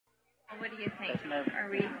What do you think? Are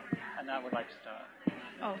we? And I would like to start.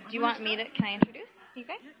 Oh, do you want me to? Can I introduce you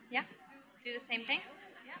guys? Yeah. Do the same thing.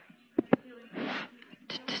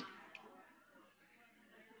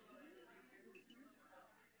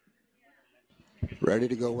 Ready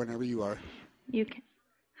to go whenever you are. You can.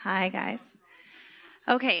 Hi, guys.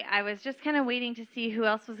 Okay, I was just kind of waiting to see who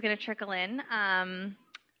else was going to trickle in.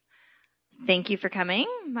 Thank you for coming.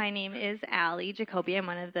 My name is Allie Jacoby. I'm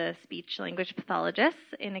one of the speech language pathologists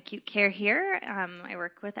in acute care here. I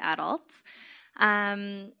work with adults.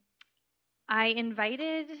 I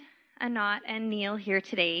invited Anat and Neil here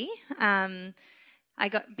today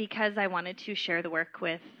because I wanted to share the work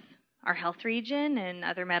with our health region and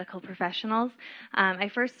other medical professionals. I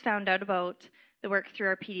first found out about the work through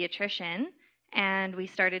our pediatrician, and we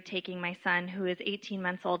started taking my son, who is 18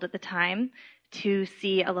 months old at the time, to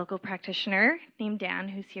see a local practitioner named Dan,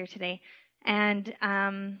 who's here today. And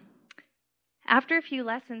after a few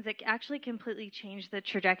lessons, it actually completely changed the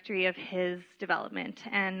trajectory of his development.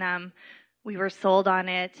 And we were sold on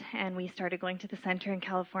it, and we started going to the center in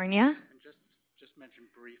California. And just mention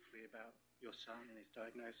briefly about your son and his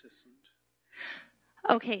diagnosis.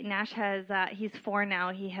 Okay, Nash has, he's 4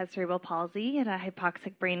 now. He has cerebral palsy and a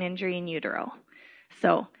hypoxic brain injury in utero.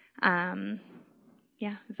 So,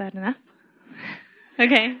 yeah, is that enough?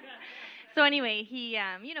 Okay. So anyway, he,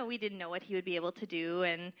 we didn't know what he would be able to do,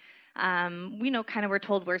 and kind of we're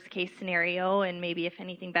told worst case scenario, and maybe if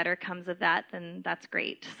anything better comes of that, then that's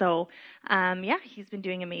great. So, he's been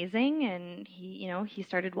doing amazing, and he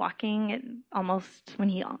started walking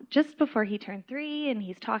just before he turned 3, and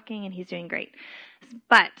he's talking, and he's doing great.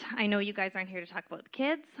 But I know you guys aren't here to talk about the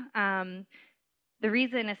kids. The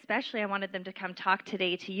reason, especially, I wanted them to come talk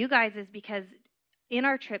today to you guys is because in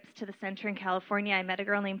our trips to the center in California, I met a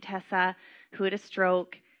girl named Tessa who had a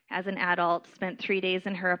stroke as an adult, spent 3 days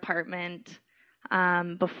in her apartment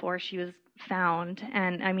before she was found.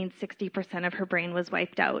 And 60% of her brain was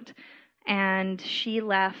wiped out. And she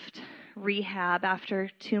left rehab after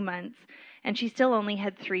 2 months, and she still only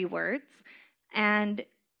had 3 words. And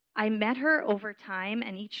I met her over time,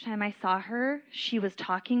 and each time I saw her, she was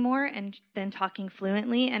talking more and then talking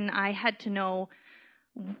fluently. And I had to know,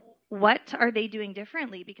 what are they doing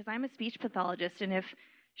differently? Because I'm a speech pathologist, and if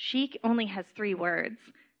she only has 3 words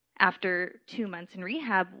after 2 months in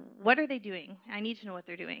rehab, what are they doing? I need to know what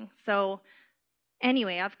they're doing. So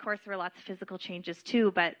anyway, of course, there were lots of physical changes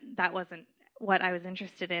too, but that wasn't what I was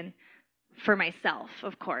interested in for myself,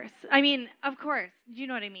 of course. Of course, you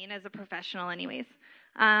know what I mean, as a professional anyways.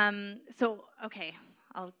 Okay,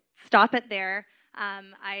 I'll stop it there.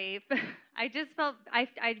 I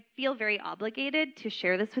feel very obligated to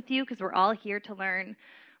share this with you because we're all here to learn.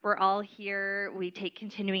 We're all here. We take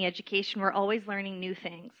continuing education. We're always learning new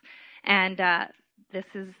things, and this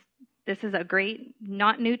is a great,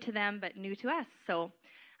 not new to them, but new to us. So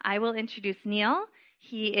I will introduce Neil.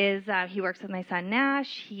 He works with my son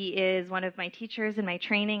Nash. He is one of my teachers in my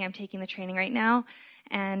training. I'm taking the training right now,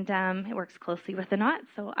 and he works closely with Anat.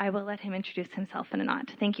 So I will let him introduce himself and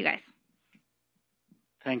Anat. Thank you, guys.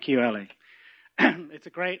 Thank you, Ellie. It's a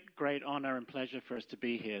great honor and pleasure for us to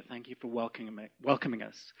be here. Thank you for welcoming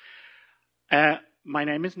us. My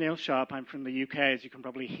name is Neil Sharp. I'm from the UK, as you can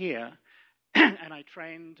probably hear, and I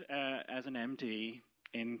trained as an MD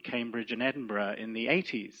in Cambridge and Edinburgh in the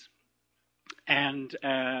 80s. And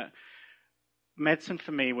medicine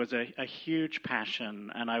for me was a huge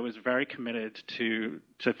passion, and I was very committed to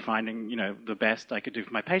finding, the best I could do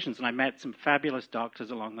for my patients. And I met some fabulous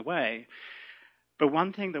doctors along the way. But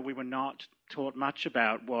one thing that we were not taught much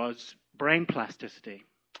about was brain plasticity.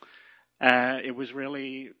 It was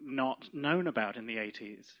really not known about in the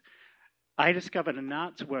 80s. I discovered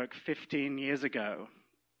Anat's work 15 years ago,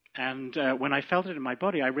 and when I felt it in my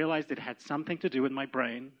body, I realized it had something to do with my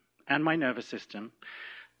brain and my nervous system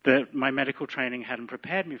that my medical training hadn't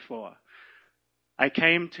prepared me for. I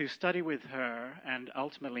came to study with her and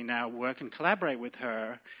ultimately now work and collaborate with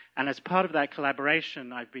her. And as part of that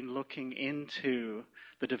collaboration, I've been looking into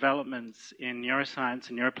the developments in neuroscience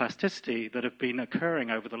and neuroplasticity that have been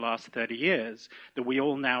occurring over the last 30 years that we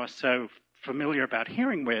all now are so familiar about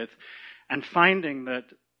hearing with, and finding that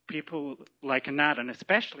people like Anat, and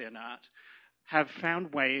especially Anat, have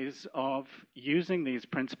found ways of using these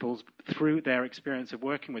principles through their experience of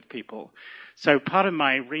working with people. So part of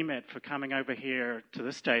my remit for coming over here to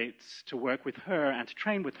the States to work with her and to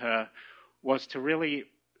train with her was to really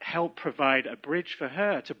help provide a bridge for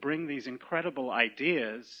her to bring these incredible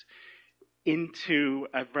ideas into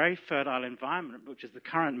a very fertile environment, which is the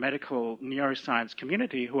current medical neuroscience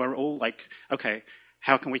community, who are all like, okay,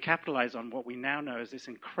 how can we capitalize on what we now know is this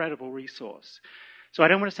incredible resource? So I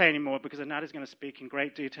don't want to say any more because Anat is going to speak in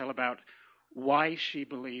great detail about why she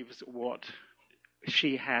believes what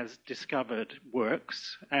she has discovered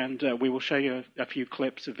works, and we will show you a few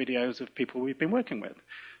clips of videos of people we've been working with.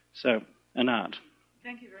 So, Anat.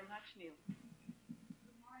 Thank you very much, Neil.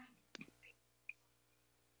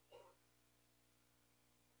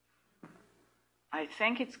 I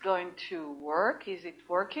think it's going to work. Is it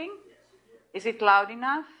working? Is it loud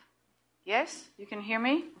enough? Yes? You can hear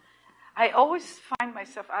me? I always find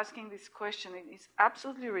myself asking this question. It's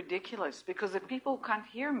absolutely ridiculous because the people who can't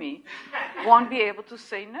hear me won't be able to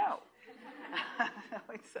say no.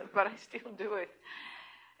 But I still do it.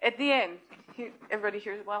 At the end, everybody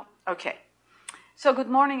hears well? Okay. So good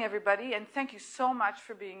morning, everybody, and thank you so much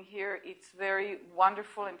for being here. It's very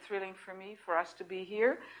wonderful and thrilling for me for us to be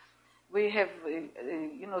here. We have,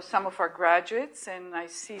 some of our graduates, and I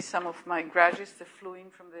see some of my graduates that flew in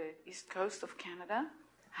from the east coast of Canada.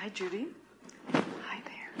 Hi, Judy. Hi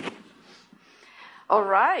there. All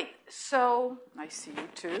right. So I see you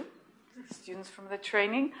too, students from the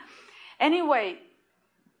training. Anyway,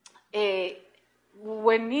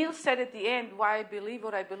 when Neil said at the end why I believe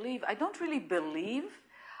what I believe, I don't really believe.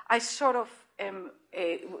 I sort of am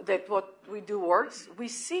that what we do works. We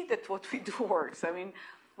see that what we do works. I mean,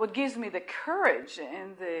 what gives me the courage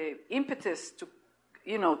and the impetus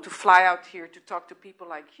to fly out here to talk to people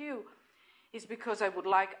like you is because I would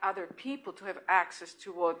like other people to have access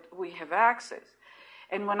to what we have access.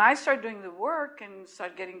 And when I started doing the work and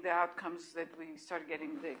started getting the outcomes that we started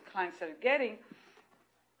getting, the clients started getting,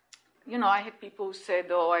 I had people who said,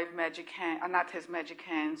 oh, I have magic hands, Anat has magic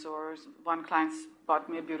hands, or one client bought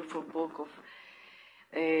me a beautiful book of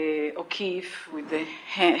O'Keeffe with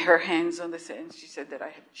her hands on the sand. She said that I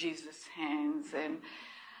have Jesus' hands.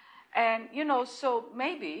 And so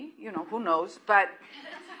maybe, who knows, but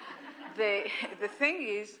the thing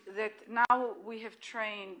is that now we have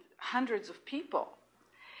trained hundreds of people,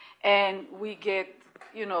 and we get,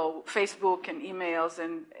 Facebook and emails,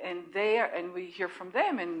 and we hear from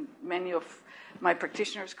them, and many of my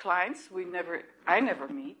practitioners' clients, I never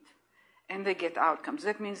meet, and they get outcomes.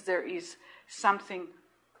 That means there is something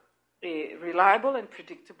reliable and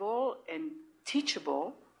predictable and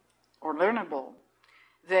teachable or learnable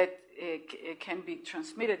that can be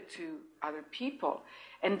transmitted to other people.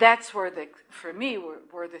 And that's where for me,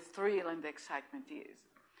 where the thrill and the excitement is.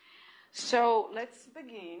 So let's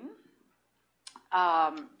begin.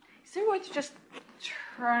 Is there a way to just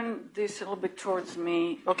turn this a little bit towards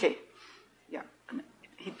me? Okay. Yeah.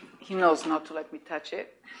 He knows not to let me touch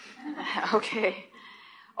it. Okay.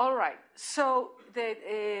 All right. So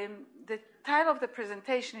the title of the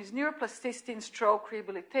presentation is Neuroplasticity in Stroke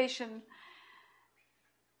Rehabilitation.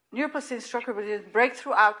 Neuroplasticity in Stroke Rehabilitation,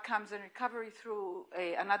 Breakthrough Outcomes and Recovery through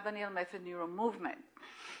Anat Baniel Method NeuroMovement.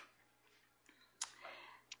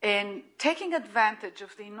 And taking advantage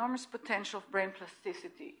of the enormous potential of brain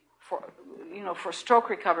plasticity for stroke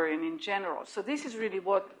recovery and in general. So this is really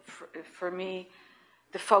what, for me,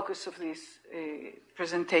 the focus of this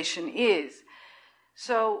presentation is.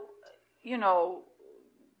 So,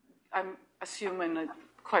 I'm assuming, I'm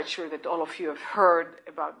quite sure that all of you have heard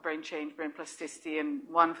about brain change, brain plasticity, and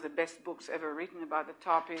one of the best books ever written about the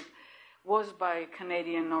topic was by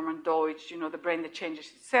Canadian Norman Deutsch, The Brain That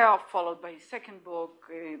Changes Itself, followed by his second book,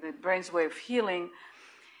 The Brain's Way of Healing.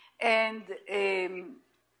 And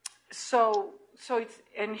so it's,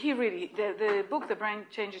 and he really, the book, The Brain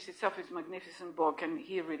Changes Itself, is a magnificent book, and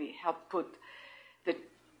he really helped put the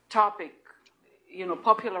topic,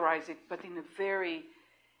 popularize it, but in a very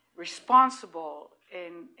responsible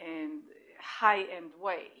and high-end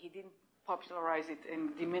way. He didn't popularize it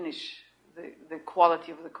and diminish the quality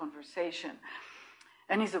of the conversation.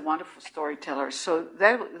 And he's a wonderful storyteller, so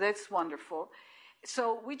that's wonderful.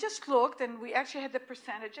 So we just looked, and we actually had the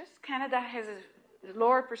percentages. Canada has a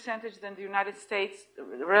lower percentage than the United States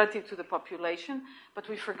relative to the population, but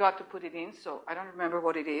we forgot to put it in, so I don't remember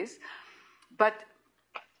what it is. But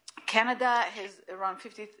Canada has around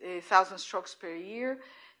 50,000 strokes per year,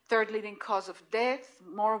 third leading cause of death.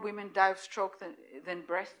 More women die of stroke than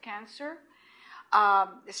breast cancer. A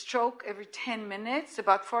stroke every 10 minutes.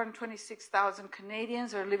 About 426,000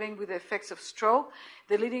 Canadians are living with the effects of stroke,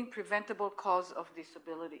 the leading preventable cause of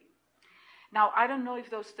disability. Now, I don't know if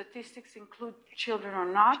those statistics include children or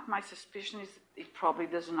not. My suspicion is it probably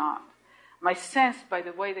does not. My sense, by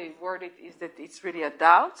the way they word it, is that it's really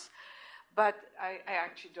adults, but I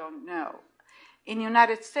actually don't know. In the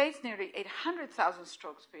United States, nearly 800,000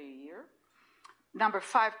 strokes per year. Number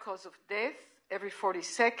 5 cause of death every 40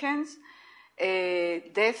 seconds.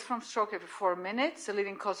 Death from stroke every 4 minutes, a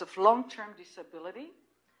leading cause of long-term disability.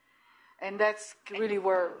 And that's really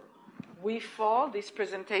where we fall, this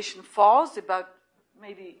presentation falls about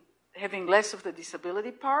maybe having less of the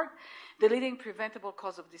disability part. The leading preventable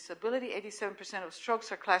cause of disability, 87% of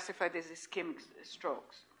strokes are classified as ischemic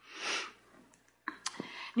strokes.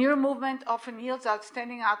 NeuroMovement often yields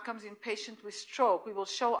outstanding outcomes in patients with stroke. We will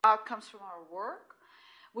show outcomes from our work.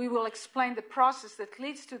 We will explain the process that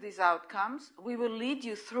leads to these outcomes. We will lead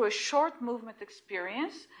you through a short movement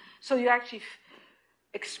experience, so you actually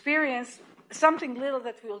experience something little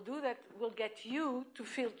that we'll do that will get you to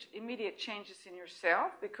feel immediate changes in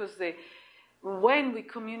yourself, because when we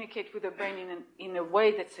communicate with the brain in a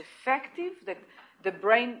way that's effective, that the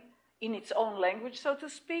brain in its own language, so to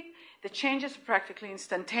speak, the changes are practically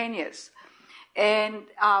instantaneous. And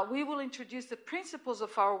we will introduce the principles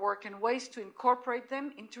of our work and ways to incorporate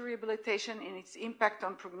them into rehabilitation and its impact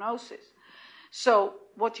on prognosis. So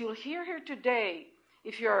what you'll hear here today,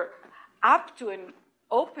 if you're up to and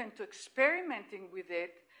open to experimenting with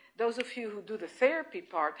it, those of you who do the therapy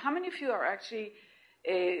part, how many of you are actually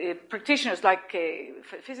practitioners like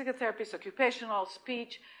physical therapists, occupational,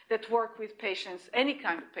 speech, that work with patients, any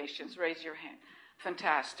kind of patients? Raise your hand.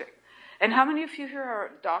 Fantastic. And how many of you here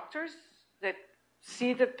are doctors that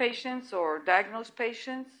see the patients or diagnose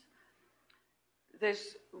patients?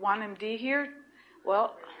 There's one MD here.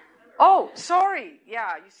 Well, oh, sorry.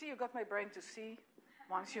 Yeah, you see, you got my brain to see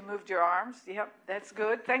once you moved your arms. Yep, that's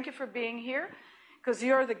good. Thank you for being here, because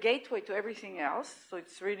you're the gateway to everything else, so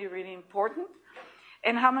it's really, really important.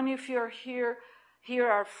 And how many of you are here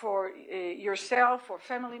are for yourself or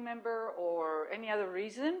family member or any other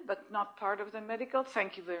reason, but not part of the medical?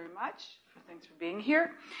 Thank you very much. Thanks for being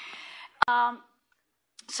here.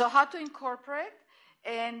 So how to incorporate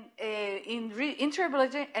and in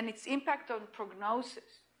rehabilitation and its impact on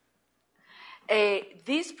prognosis.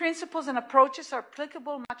 These principles and approaches are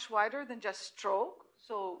applicable much wider than just stroke.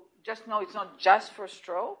 So just know it's not just for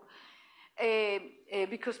stroke.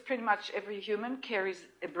 Because pretty much every human carries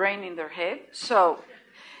a brain in their head. So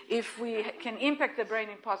if we can impact the brain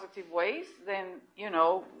in positive ways, then,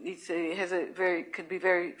 it could be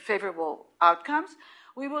very favorable outcomes.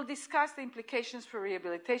 We will discuss the implications for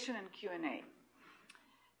rehabilitation and Q&A.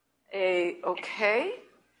 Okay.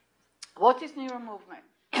 What is neuromovement?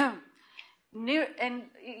 And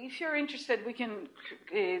if you're interested, we can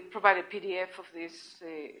provide a PDF of this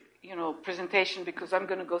presentation, because I'm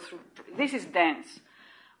going to go through. This is dense.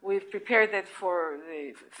 We've prepared that for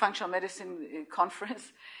the functional medicine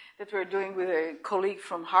conference that we're doing with a colleague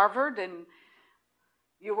from Harvard, and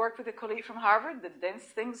you work with a colleague from Harvard that dense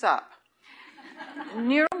things up.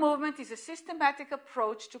 Neuromovement is a systematic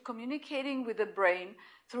approach to communicating with the brain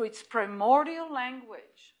through its primordial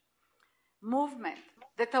language, movement,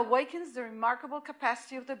 that awakens the remarkable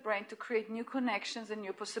capacity of the brain to create new connections and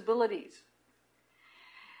new possibilities.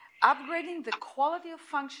 Upgrading the quality of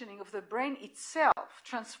functioning of the brain itself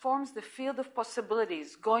transforms the field of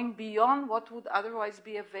possibilities, going beyond what would otherwise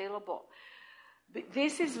be available.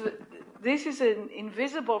 This is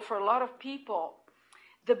invisible for a lot of people.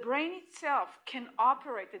 The brain itself can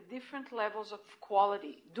operate at different levels of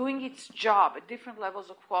quality, doing its job at different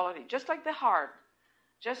levels of quality, just like the heart,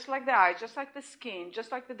 just like the eyes, just like the skin,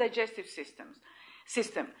 just like the digestive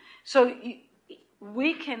system. So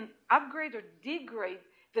we can upgrade or degrade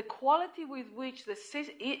the quality with which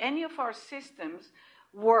any of our systems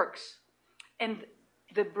works. And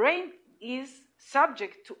the brain is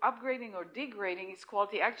subject to upgrading or degrading its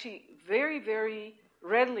quality actually very, very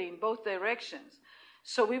readily in both directions.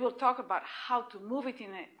 So we will talk about how to move it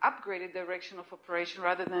in an upgraded direction of operation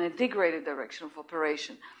rather than a degraded direction of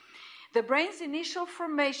operation. The brain's initial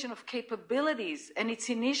formation of capabilities and its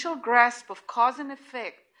initial grasp of cause and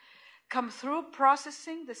effect come through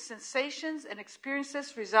processing the sensations and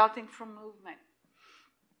experiences resulting from movement.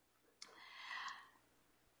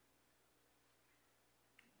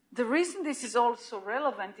 The reason this is also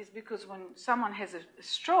relevant is because when someone has a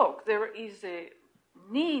stroke, there is a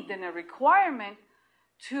need and a requirement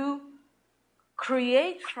to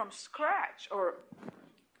create from scratch or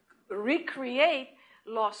recreate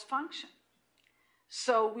lost function.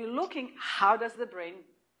 So we're looking, how does the brain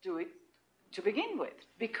do it to begin with?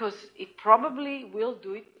 Because it probably will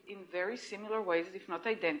do it in very similar ways, if not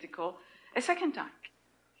identical, a second time,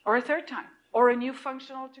 or a third time, or a new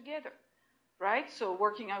function altogether, right? So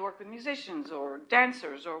I work with musicians or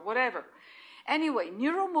dancers or whatever. Anyway,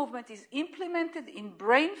 neuromovement is implemented in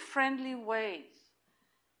brain-friendly ways.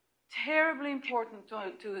 Terribly important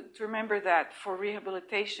to remember that for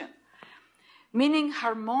rehabilitation. Meaning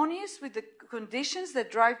harmonious with the conditions that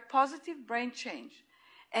drive positive brain change.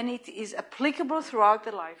 And it is applicable throughout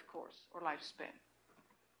the life course or lifespan.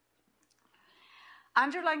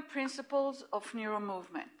 Underlying principles of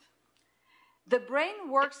neuromovement. The brain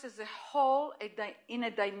works as a whole in a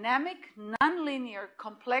dynamic, nonlinear,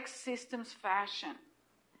 complex systems fashion.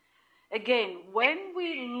 Again, when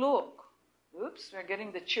we look, oops, we're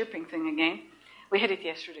getting the chirping thing again. We had it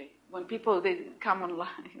yesterday. When people, they come online,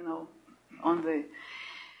 on the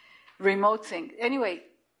remote thing. Anyway,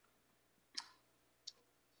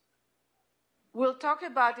 we'll talk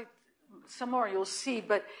about it some more, you'll see.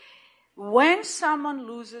 But when someone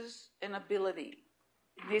loses an ability,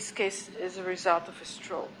 in this case as a result of a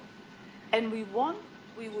stroke, and we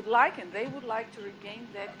would like, and they would like to regain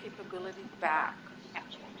that capability back,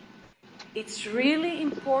 it's really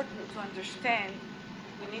important to understand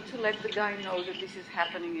we need to let the guy know that this is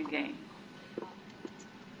happening again.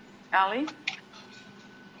 Ali?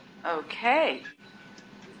 Okay.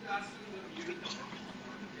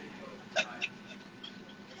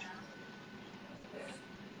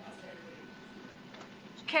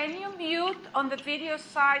 Can you mute on the video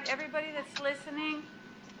side everybody that's listening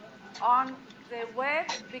on the web?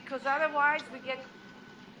 Because otherwise we get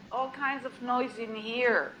all kinds of noise in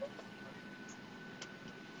here.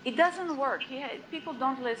 It doesn't work. People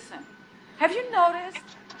don't listen. Have you noticed?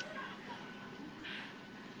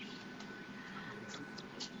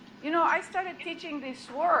 I started teaching this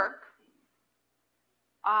work.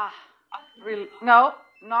 Really? No,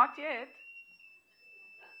 not yet.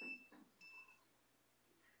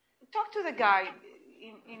 Talk to the guy.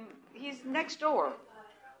 He's next door.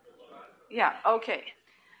 Yeah, okay.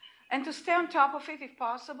 And to stay on top of it if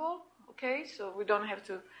possible, okay? So we don't have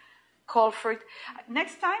to call for it.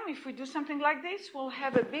 Next time, if we do something like this, we'll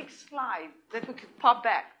have a big slide that we could pop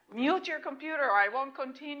back. Mute your computer or I won't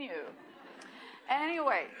continue.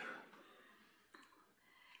 Anyway.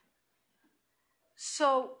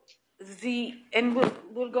 So and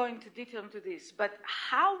we'll go into detail into this, but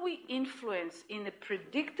how we influence in a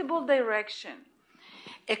predictable direction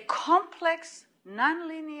a complex,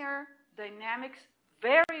 nonlinear, dynamic,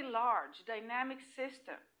 very large dynamic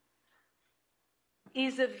system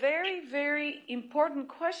is a very, very important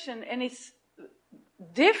question, and it's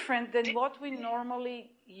different than what we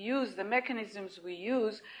normally use, the mechanisms we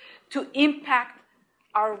use to impact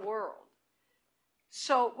our world.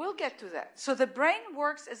 So we'll get to that. So the brain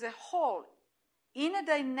works as a whole in a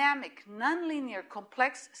dynamic, nonlinear,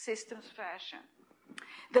 complex systems fashion.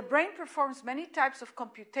 The brain performs many types of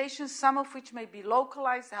computations, some of which may be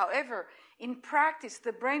localized. However, in practice,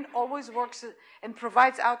 the brain always works and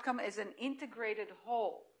provides outcome as an integrated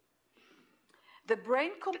whole. The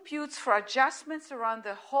brain computes for adjustments around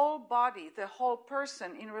the whole body, the whole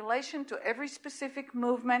person, in relation to every specific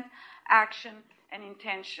movement, action, and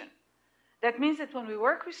intention. That means that when we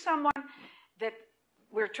work with someone that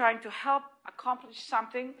we're trying to help accomplish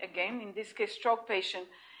something, again, in this case, stroke patient,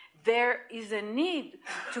 there is a need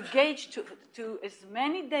to gauge to as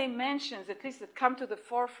many dimensions, at least that come to the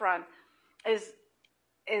forefront, as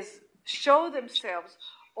show themselves,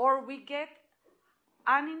 or we get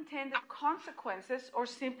unintended consequences or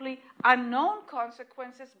simply unknown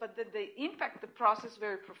consequences, but that they impact the process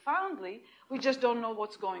very profoundly. We just don't know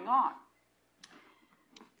what's going on.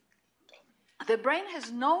 The brain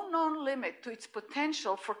has no known limit to its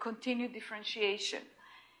potential for continued differentiation.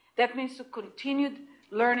 That means to continued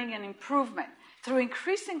learning and improvement through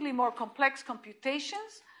increasingly more complex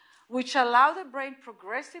computations, which allow the brain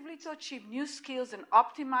progressively to achieve new skills and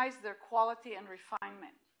optimize their quality and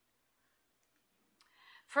refinement.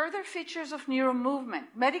 Further features of neuromovement.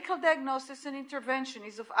 Medical diagnosis and intervention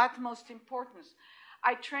is of utmost importance.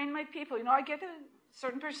 I train my people. I get a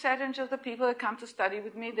certain percentage of the people that come to study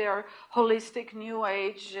with me, they are holistic, new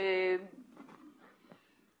age,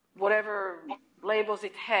 whatever labels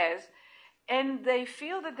it has, and they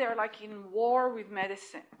feel that they're like in war with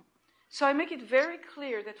medicine. So I make it very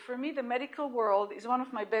clear that for me, the medical world is one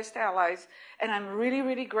of my best allies, and I'm really,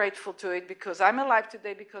 really grateful to it because I'm alive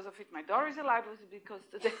today because of it. My daughter is alive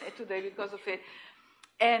today because of it.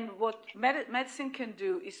 And what medicine can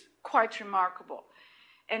do is quite remarkable.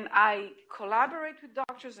 And I collaborate with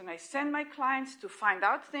doctors and I send my clients to find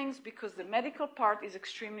out things because the medical part is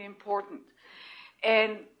extremely important.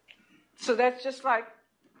 And so that's just like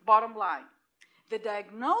bottom line. The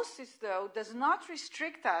diagnosis, though, does not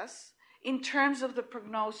restrict us in terms of the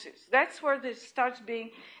prognosis. That's where there starts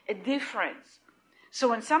being a difference. So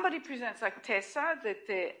when somebody presents like Tessa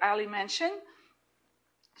that Ali mentioned,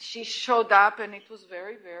 she showed up and it was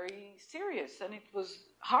very, very serious and it was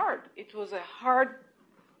hard. It was a hard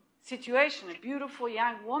situation. A beautiful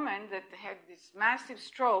young woman that had this massive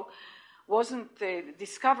stroke wasn't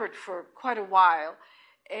discovered for quite a while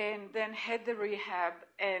and then had the rehab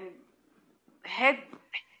and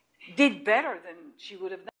did better than she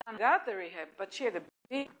would have done without the rehab, but she had a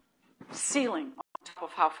big ceiling on top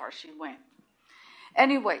of how far she went.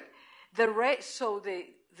 Anyway, the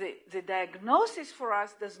diagnosis for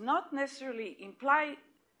us does not necessarily imply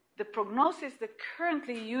the prognosis that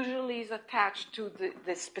currently usually is attached to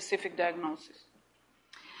the specific diagnosis.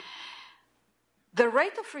 The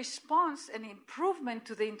rate of response and improvement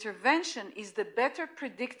to the intervention is the better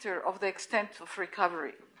predictor of the extent of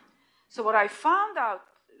recovery. So what I found out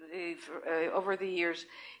over the years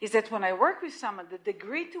is that when I work with someone, the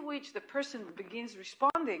degree to which the person begins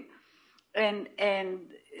responding, and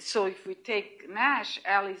so if we take Nash,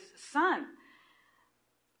 Ali's son,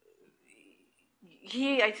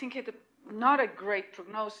 he, I think, had not a great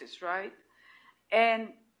prognosis, right?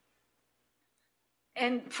 And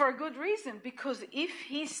for a good reason, because if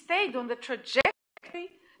he stayed on the trajectory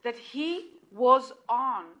that he was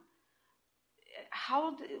on, how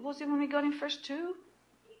old was he when we got him first to?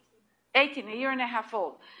 18, a year and a half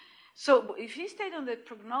old. So if he stayed on the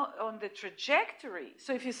trajectory,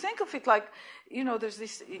 so if you think of it like, there's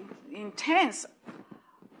this intense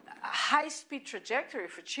high-speed trajectory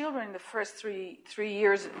for children in the first three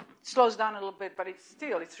years. It slows down a little bit, but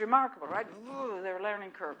it's remarkable, right? Their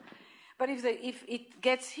learning curve. But if it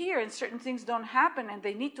gets here and certain things don't happen and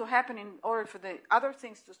they need to happen in order for the other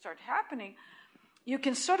things to start happening, you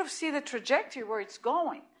can sort of see the trajectory where it's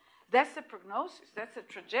going. That's the prognosis. That's the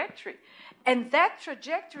trajectory. And that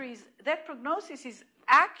prognosis is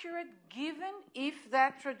accurate given if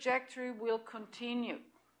that trajectory will continue.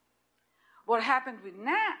 What happened with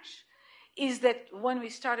Nash is that when we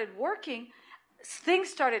started working, things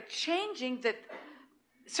started changing, that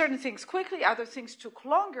certain things quickly, other things took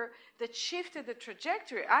longer, that shifted the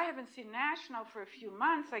trajectory. I haven't seen Nash now for a few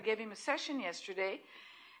months. I gave him a session yesterday,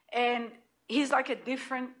 and he's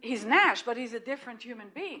Nash, but he's a different human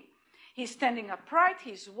being. He's standing upright,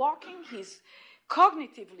 he's walking, he's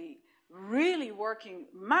cognitively really working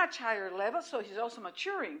much higher level, so he's also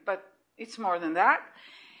maturing, but it's more than that.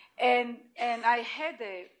 And I had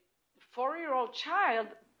a 4-year-old child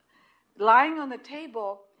lying on the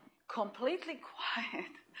table, completely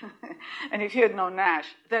quiet. And if you had known Nash,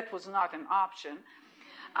 that was not an option.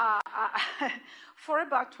 For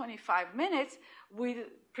about 25 minutes with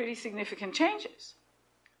pretty significant changes,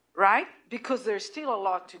 right? Because there's still a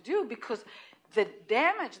lot to do, because the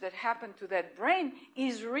damage that happened to that brain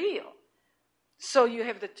is real. So you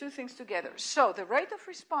have the two things together. So the rate of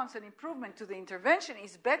response and improvement to the intervention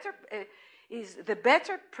is the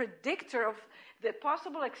better predictor of the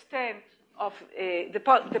possible extent of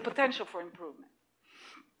the potential for improvement.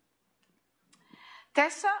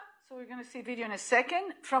 Tessa, so we're going to see a video in a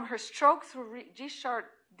second, from her stroke through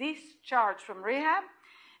discharge from rehab.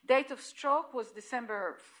 Date of stroke was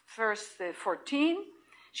December 1st, 14.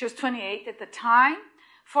 She was 28 at the time.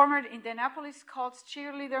 Former Indianapolis Colts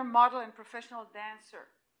cheerleader, model, and professional dancer.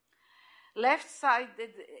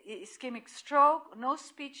 Left-sided ischemic stroke, no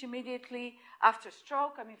speech immediately after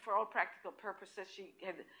stroke. I mean, for all practical purposes, she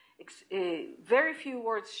had very few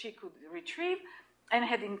words she could retrieve and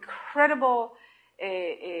had incredible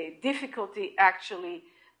difficulty actually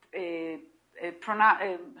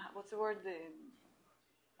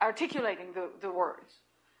articulating the words.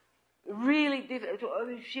 Really difficult.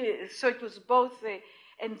 So it was both,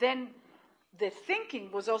 and then the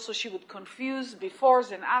thinking was also she would confuse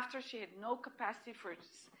befores and after. She had no capacity for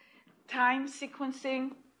time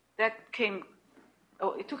sequencing. That came,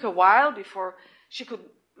 it took a while before she could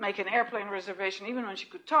make an airplane reservation. Even when she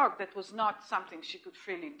could talk, that was not something she could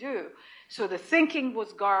freely do. So the thinking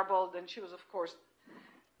was garbled, and she was, of course,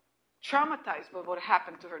 traumatized by what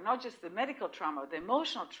happened to her. Not just the medical trauma, the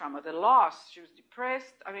emotional trauma, the loss. She was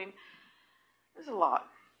depressed. I mean, there's a lot.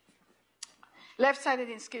 Left-sided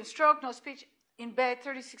ischemic stroke, no speech, in bed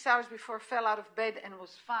 36 hours before fell out of bed and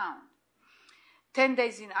was found. 10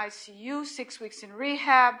 days in ICU, 6 weeks in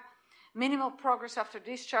rehab, minimal progress after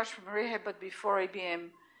discharge from rehab, but before ABM,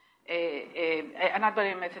 Anat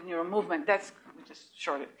Baniel method NeuroMovement. That's just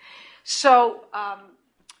shorted. So,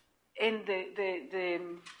 in the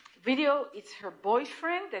video, it's her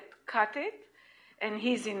boyfriend that cut it, and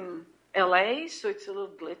he's in LA, so it's a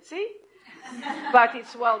little glitzy, but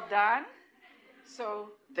it's well done.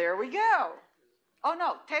 So there we go. Oh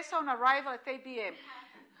no, Tessa on arrival at ABM.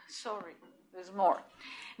 Sorry, there's more.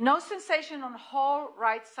 No sensation on whole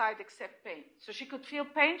right side except pain. So she could feel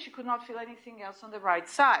pain, she could not feel anything else on the right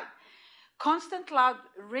side. Constant loud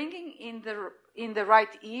ringing in the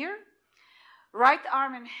right ear. Right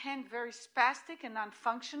arm and hand very spastic and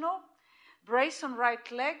non-functional. Brace on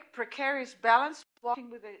right leg, precarious balance, walking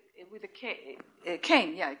with a cane.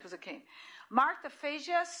 Yeah, it was a cane. Marked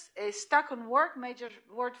aphasia, stuck on work, major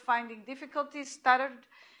word finding difficulties, stuttered,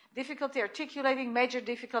 difficulty articulating, major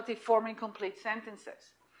difficulty forming complete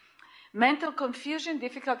sentences. Mental confusion,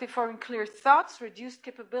 difficulty forming clear thoughts, reduced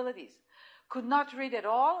capabilities. Could not read at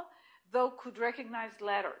all, though could recognize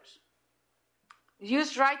letters.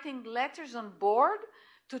 Used writing letters on board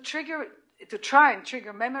to try and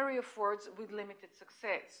trigger memory of words with limited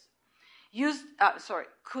success.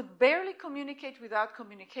 Could barely communicate without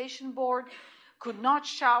communication board, could not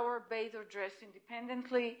shower, bathe, or dress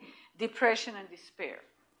independently, depression and despair.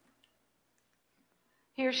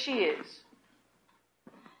 Here she is.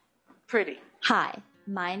 Pretty. Hi,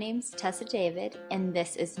 my name's Tessa David, and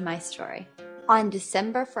this is my story. On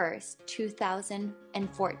December 1st,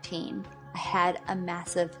 2014, I had a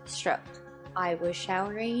massive stroke. I was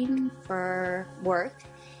showering for work,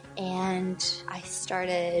 and I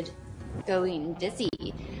started going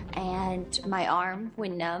dizzy, and my arm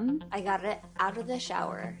went numb. I got it out of the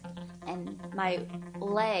shower, and my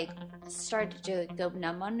leg started to go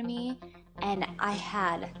numb on me, and I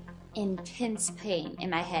had intense pain in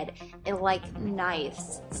my head. It like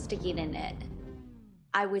knives sticking in it.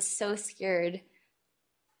 I was so scared.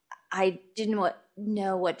 I didn't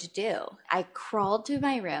know what to do. I crawled to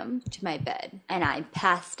my room, to my bed, and I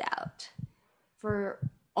passed out. For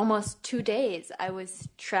almost 2 days, I was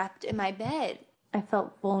trapped in my bed. I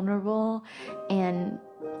felt vulnerable, and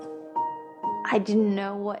I didn't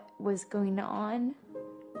know what was going on.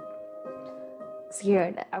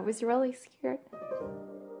 Scared. I was really scared.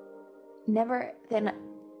 Never then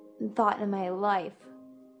thought in my life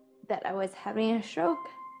that I was having a stroke.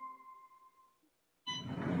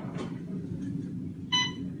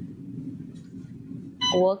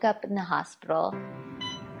 I woke up in the hospital.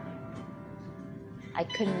 I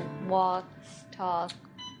couldn't walk, talk,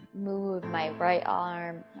 move my right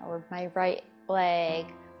arm or my right leg.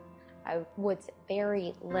 I was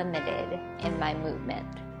very limited in my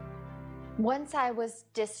movement. Once I was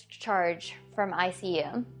discharged from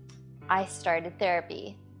ICU, I started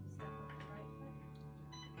therapy.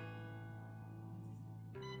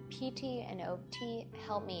 PT and OT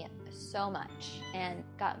helped me so much and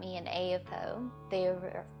got me an AFO. They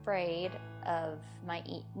were afraid of my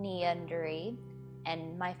knee injury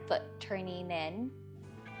and my foot turning in.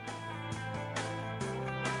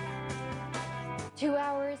 2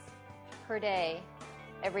 hours per day,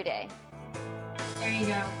 every day. There you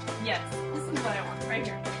go. Yes, this is what I want right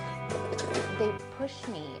here. They pushed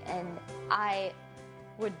me and I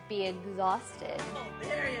would be exhausted. Oh,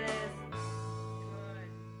 there it is.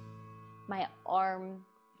 My arm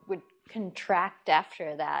would contract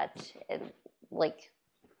after that. It would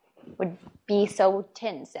be so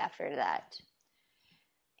tense after that.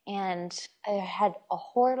 And I had a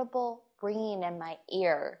horrible ringing in my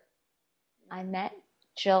ear. I met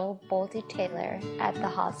Jill Bolte-Taylor at the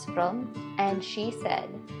hospital, and she said,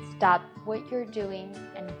 "Stop what you're doing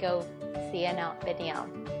and go see Anat Baniel."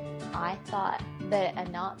 I thought that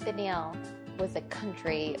Anat Baniel was a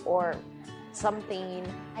country or something.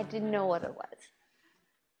 I didn't know what it was.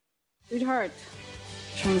 Sweetheart,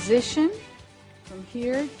 transition from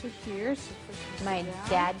here to here. So my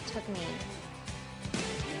dad took me,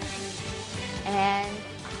 and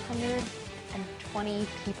 120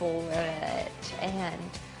 people were in it,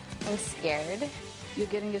 and I was scared. You're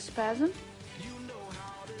getting a spasm?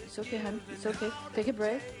 It's okay, honey. It's okay. Take a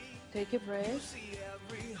breath. Take a breath.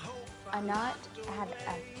 Anat had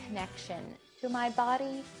a connection to my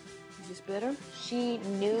body. Is this better? She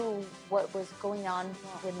knew what was going on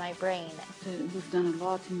with my brain. We've done a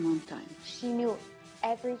lot in one time. She knew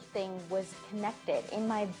everything was connected in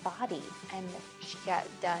my body. And she got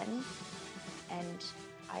done, and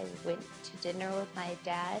I went to dinner with my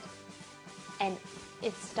dad, and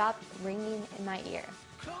it stopped ringing in my ear.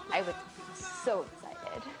 I was so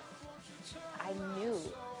excited. I knew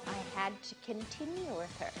I had to continue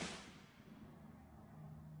with her.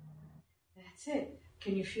 That's it.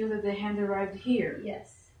 Can you feel that the hand arrived here?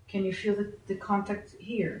 Yes. Can you feel the contact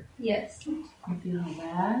here? Yes. You feel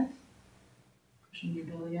that? Pushing your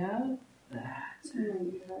belly out. That's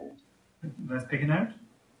it. Let's pick a note.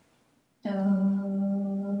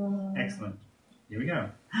 Excellent. Here we go.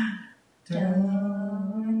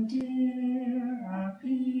 Darling dear, our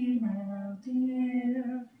female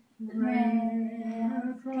dear,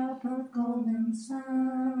 rare drop of golden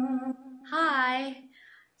sun. Hi,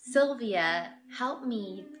 Sylvia helped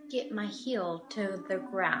me get my heel to the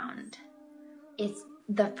ground. It's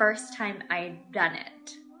the first time I've done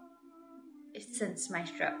it since my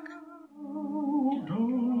stroke.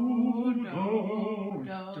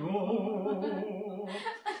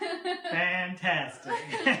 Fantastic.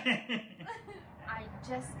 I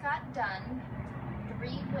just got done 3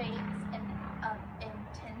 weeks in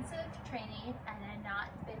intensive training at Anat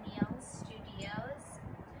Baniel Studios,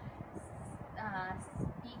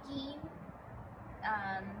 speaking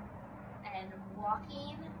and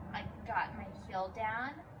walking. I got my heel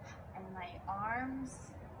down and my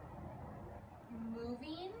arms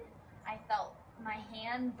moving. I felt my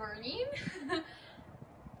hand burning.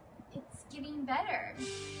 It's getting better.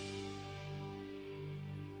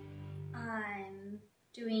 I'm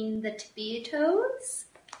doing the tibia toes.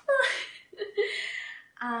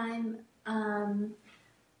 I'm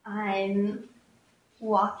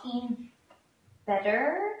walking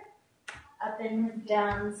better up and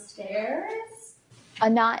down stairs.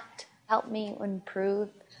 Anat helped me improve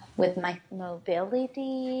with my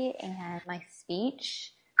mobility and my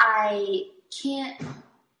speech. I can't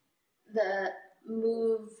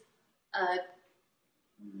move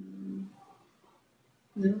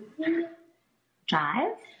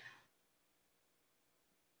drive.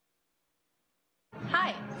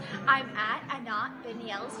 Hi, I'm at Anat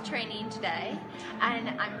Baniel's training today, and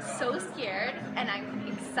I'm so scared, and I'm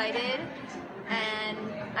excited, and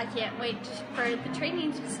I can't wait for the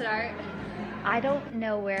training to start. I don't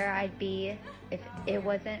know where I'd be if it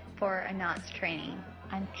wasn't for Anat's training.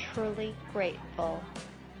 I'm truly grateful.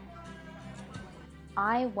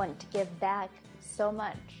 I want to give back so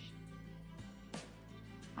much.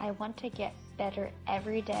 I want to get better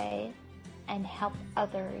every day and help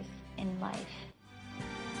others in life.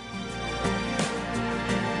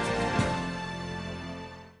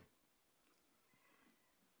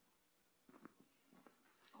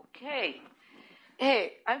 Okay.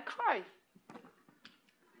 Hey, I cried.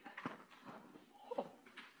 Oh.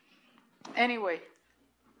 Anyway.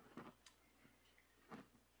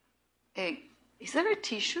 Hey, is there a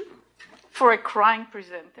tissue for a crying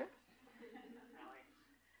presenter?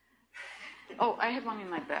 Oh, I have one in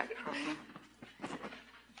my bag, probably.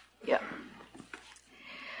 Yeah.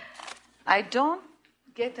 I don't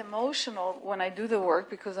get emotional when I do the work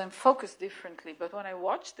because I'm focused differently, but when I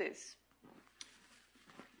watch this,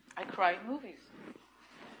 I cry in movies.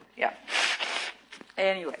 Yeah.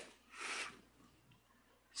 Anyway.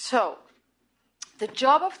 So, the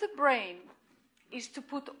job of the brain is to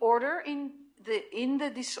put order in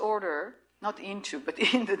the disorder, not into, but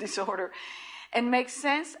in the disorder, and make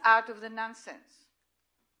sense out of the nonsense.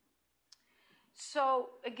 So,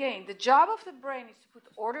 again, the job of the brain is to put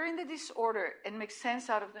order in the disorder and make sense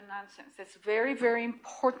out of the nonsense. That's very, very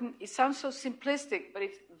important. It sounds so simplistic, but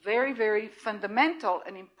it's very, very fundamental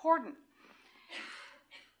and important.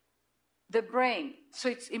 The brain. So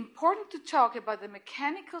it's important to talk about the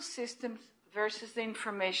mechanical systems versus the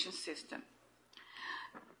information system.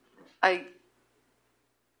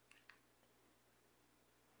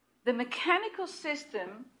 The mechanical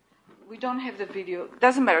system, we don't have the video,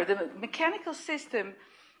 doesn't matter. The mechanical system,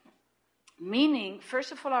 meaning,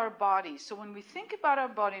 first of all, our body. So when we think about our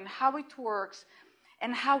body and how it works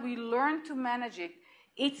and how we learn to manage it,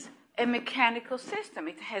 it's a mechanical system.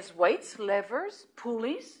 It has weights, levers,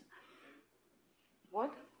 pulleys.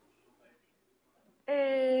 What?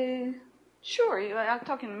 Sure, I'll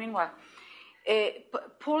talk in a meanwhile.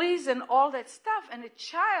 Pulleys and all that stuff. And a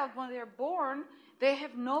child, when they're born, they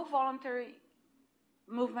have no voluntary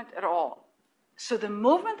movement at all. So the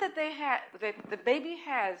movement that they have, that the baby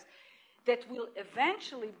has, that will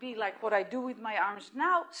eventually be like what I do with my arms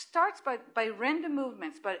now, starts by random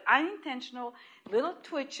movements, by unintentional little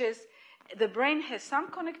twitches. The brain has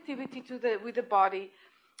some connectivity with the body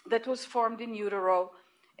that was formed in utero,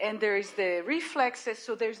 and there is the reflexes.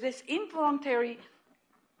 So there's this involuntary,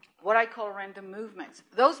 what I call random movements.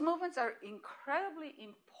 Those movements are incredibly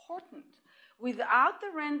important. Without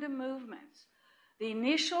the random movements, the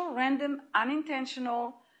initial random,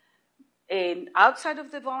 unintentional, and outside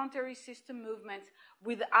of the voluntary system movements,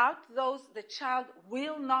 without those, the child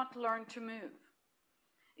will not learn to move.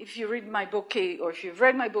 If you read my book, or if you've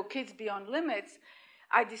read my book, Kids Beyond Limits,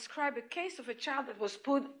 I describe a case of a child that was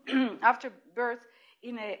put after birth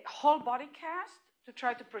in a whole body cast to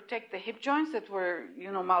try to protect the hip joints that were,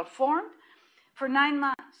 malformed for 9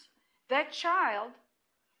 months. That child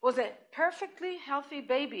was a perfectly healthy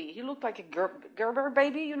baby. He looked like a Gerber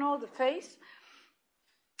baby, the face.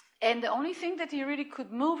 And the only thing that he really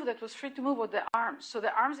could move, that was free to move, were the arms. So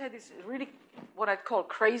the arms had this really, what I'd call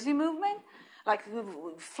crazy movement, like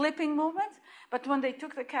flipping movements. But when they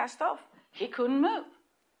took the cast off, he couldn't move.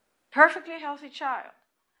 Perfectly healthy child.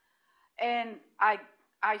 And I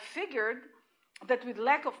figured that with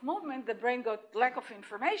lack of movement, the brain got lack of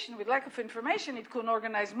information. With lack of information, it couldn't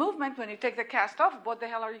organize movement. When you take the cast off, what the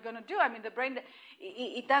hell are you going to do? I mean, the brain,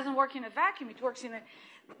 it doesn't work in a vacuum. It works in a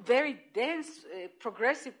very dense,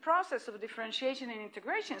 progressive process of differentiation and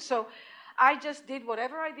integration. So I just did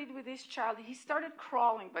whatever I did with this child. He started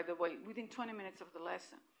crawling, by the way, within 20 minutes of the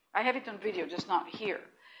lesson. I have it on video, just not here.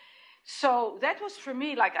 So that was for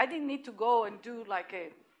me, like, I didn't need to go and do like a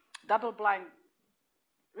double-blind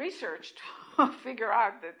research to figure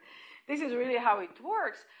out that this is really how it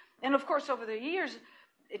works. And of course, over the years,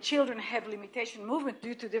 children have limitation movement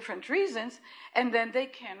due to different reasons, and then they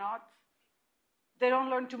don't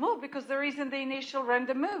learn to move because there isn't the initial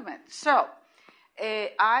random movement. So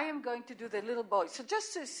I am going to do the little boy. So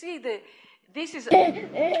just to see this is, look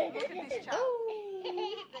at this child.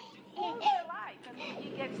 That's all their life. And he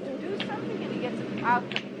gets to do something and he gets an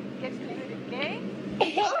outcome. He gets to do it again, and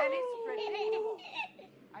it's predictable.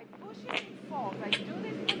 I push it, it falls. I do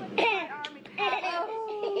this movement with my arm, it happens.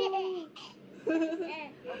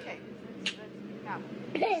 Okay, let's now.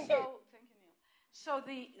 So, thank you, Neil. So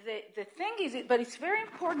the thing is, but it's very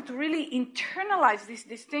important to really internalize this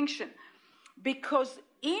distinction, because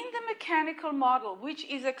in the mechanical model, which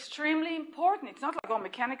is extremely important, it's not like, oh,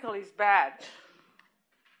 mechanical is bad.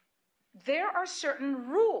 There are certain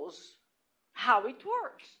rules how it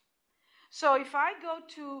works. So if I go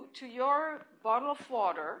to your bottle of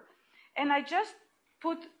water and I just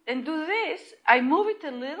put and do this, I move it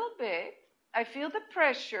a little bit, I feel the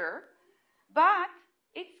pressure, but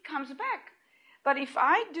it comes back. But if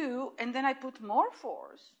I do and then I put more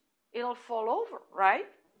force, it'll fall over, right?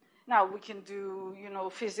 Now we can do,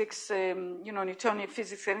 physics, Newtonian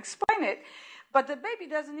physics and explain it. But the baby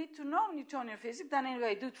doesn't need to know Newtonian physics. Then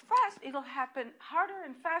anyway, do it fast, it'll happen harder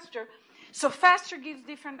and faster. So faster gives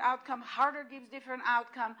different outcome, harder gives different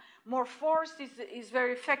outcome. More force is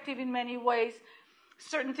very effective in many ways.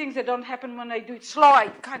 Certain things that don't happen when I do it slow, I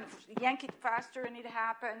kind of yank it faster and it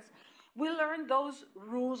happens. We learn those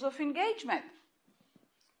rules of engagement.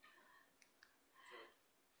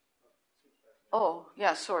 Oh,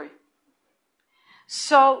 yeah, sorry.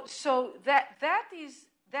 So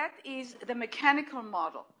that is the mechanical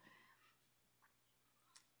model.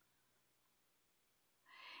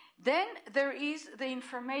 Then there is the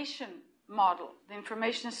information model, the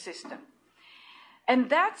information system. And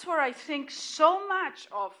that's where I think so much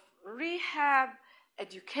of rehab,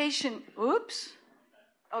 education,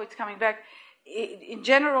 it's coming back, in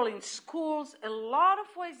general in schools, a lot of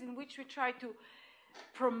ways in which we try to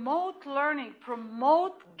promote learning,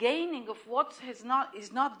 promote gaining of what is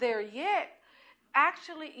not there yet,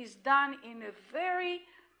 actually is done in a very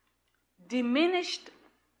diminished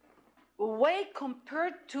way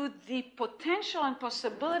compared to the potential and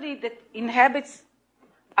possibility that inhabits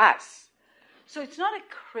us. So it's not a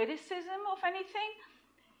criticism of anything.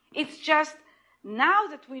 It's just now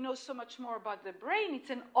that we know so much more about the brain, it's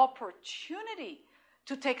an opportunity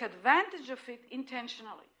to take advantage of it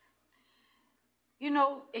intentionally.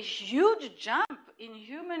 A huge jump in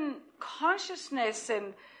human consciousness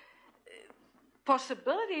and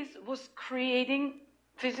possibilities was creating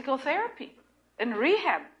physical therapy and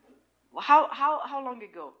rehab. How long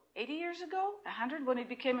ago? 80 years ago? 100, when it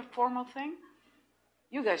became a formal thing?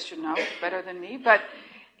 You guys should know better than me, but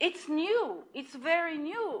it's new. It's very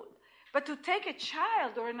new. But to take a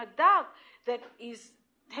child or an adult that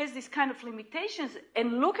has these kind of limitations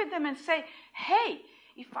and look at them and say, hey,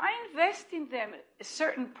 if I invest in them a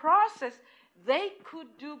certain process, they could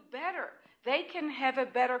do better. They can have a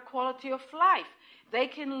better quality of life. They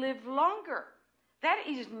can live longer. That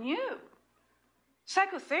is new.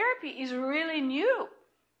 Psychotherapy is really new.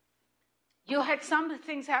 You had some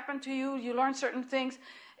things happen to you, you learned certain things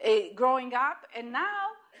growing up, and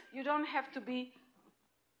now you don't have to be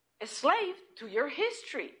a slave to your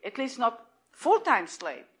history, at least not full-time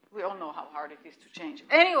slave. We all know how hard it is to change.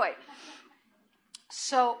 Anyway,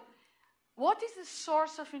 so what is the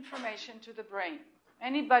source of information to the brain?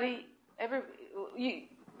 Anybody ever?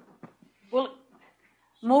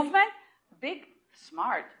 Movement? Big,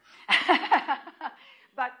 smart.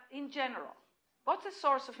 But in general, what's the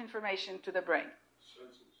source of information to the brain?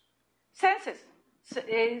 Senses.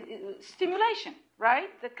 Stimulation, right?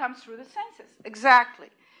 That comes through the senses. Exactly.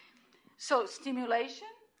 So stimulation,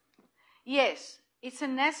 yes, it's a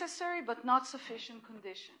necessary but not sufficient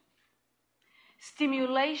condition.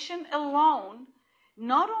 Stimulation alone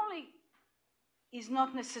not only is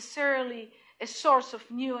not necessarily a source of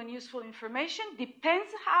new and useful information,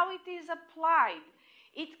 depends how it is applied.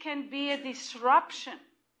 It can be a disruption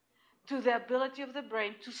to the ability of the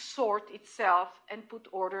brain to sort itself and put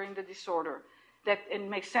order in the disorder. And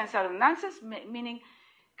make sense out of nonsense, meaning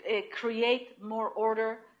create more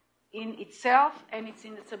order in itself and it's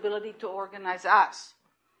in its ability to organize us.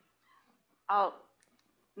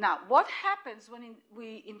 Now, what happens when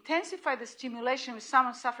we intensify the stimulation with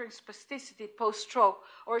someone suffering spasticity post-stroke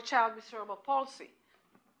or a child with cerebral palsy?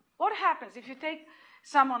 what happens if you take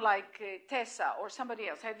someone like Tessa or somebody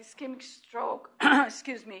else had ischemic stroke,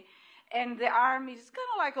 excuse me, and the arm is kind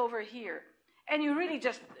of like over here, and you really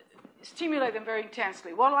just stimulate them very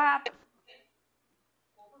intensely? What will happen?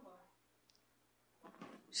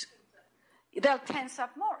 They'll tense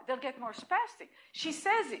up more. They'll get more spastic. She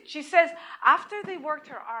says it. She says after they worked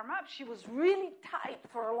her arm up, she was really tight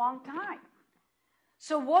for a long time.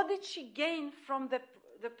 So what did she gain from the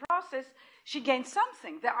process? She gained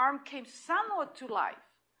something. The arm came somewhat to life.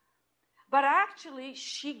 But actually,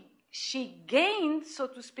 she gained, so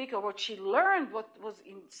to speak, or what she learned, what was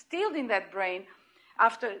instilled in that brain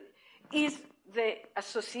after, is the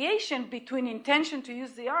association between intention to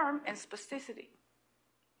use the arm and spasticity.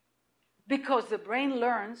 Because the brain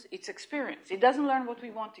learns its experience. It doesn't learn what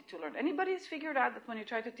we want it to learn. Anybody has figured out that when you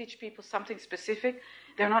try to teach people something specific,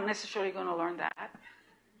 they're not necessarily going to learn that?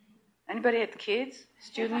 Anybody had kids,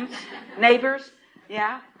 students, neighbors?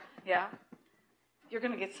 Yeah? You're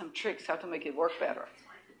going to get some tricks how to make it work better.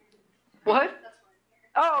 What?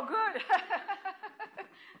 Oh, good.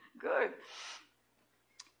 Good.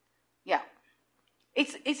 Yeah.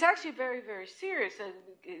 It's actually very, very serious.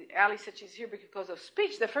 Ali said she's here because of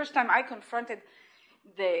speech. The first time I confronted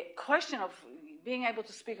the question of being able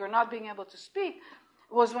to speak or not being able to speak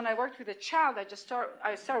was when I worked with a child.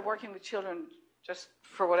 I started working with children just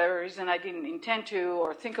for whatever reason I didn't intend to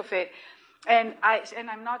or think of it. And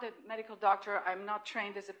I'm not a medical doctor. I'm not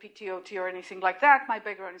trained as a PTOT or anything like that. My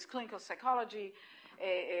background is clinical psychology,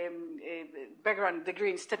 a background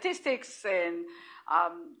degree in statistics, and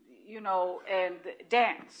and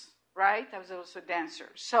dance, right? I was also a dancer.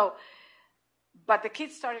 So, but the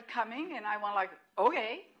kids started coming, and I went like,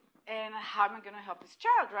 okay, and how am I going to help this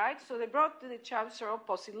child, right? So they brought the child, cerebral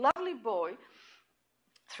palsy, lovely boy,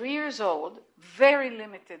 3 years old, very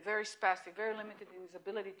limited, very spastic, very limited in his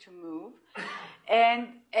ability to move,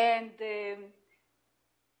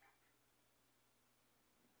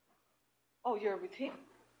 oh, you're with him?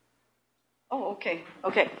 Oh, okay.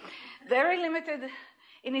 Very limited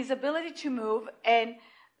in his ability to move and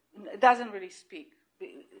doesn't really speak.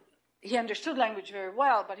 He understood language very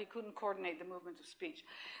well, but he couldn't coordinate the movement of speech.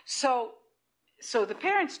 So the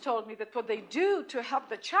parents told me that what they do to help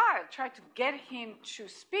the child, try to get him to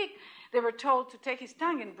speak, they were told to take his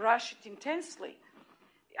tongue and brush it intensely.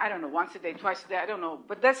 I don't know, once a day, twice a day, I don't know,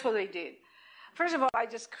 but that's what they did. First of all, I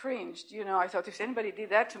just cringed. I thought if anybody did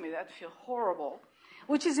that to me, that'd feel horrible,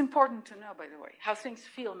 which is important to know, by the way. How things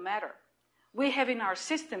feel matter. We have in our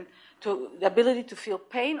system the ability to feel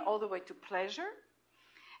pain all the way to pleasure,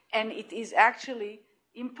 and it is actually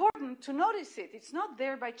important to notice it. It's not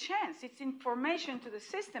there by chance. It's information to the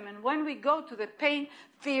system, and when we go to the pain,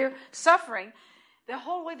 fear, suffering, the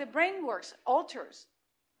whole way the brain works alters.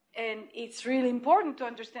 And it's really important to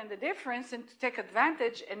understand the difference and to take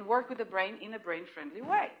advantage and work with the brain in a brain-friendly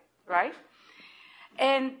way, right?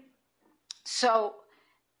 And so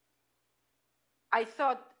I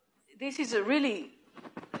thought this is a really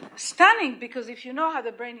stunning, because if you know how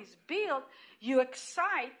the brain is built, you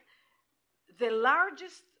excite the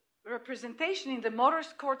largest representation in the motor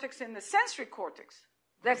cortex and the sensory cortex.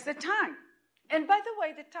 That's the tongue. And by the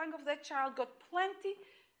way, the tongue of that child got plenty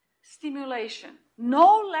stimulation.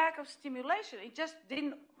 No lack of stimulation. It just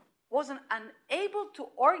wasn't unable to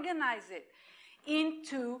organize it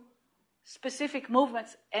into specific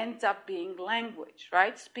movements, ends up being language,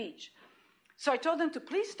 right? Speech. So I told them to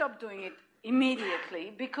please stop doing it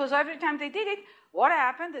immediately, because every time they did it, what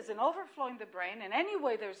happened? There's an overflow in the brain, and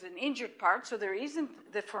anyway, there's an injured part, so there isn't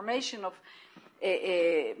the formation of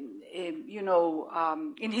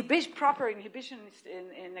proper inhibition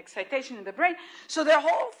and excitation in the brain. So the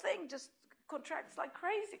whole thing just contracts like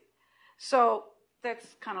crazy. So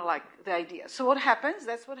that's kind of like the idea. So what happens?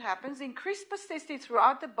 That's what happens. Increased spasticity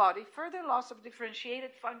throughout the body, further loss of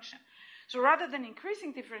differentiated function. So rather than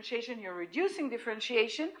increasing differentiation, you're reducing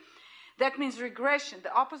differentiation. That means regression,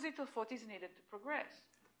 the opposite of what is needed to progress.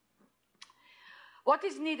 What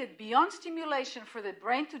is needed beyond stimulation for the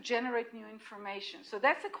brain to generate new information? So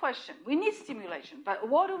that's the question. We need stimulation, but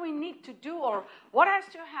what do we need to do, or what has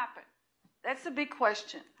to happen? That's the big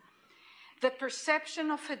question. The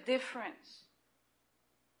perception of a difference.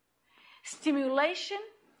 Stimulation,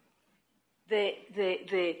 the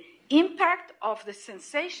impact of the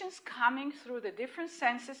sensations coming through the different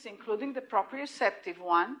senses, including the proprioceptive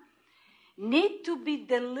one, need to be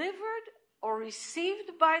delivered or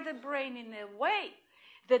received by the brain in a way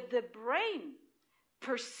that the brain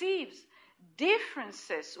perceives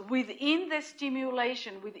differences within the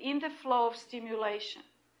stimulation, within the flow of stimulation.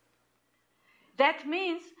 That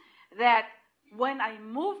means that when I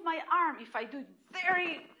move my arm, if I do it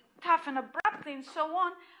very tough and abruptly and so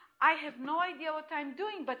on, I have no idea what I'm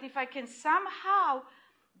doing, but if I can somehow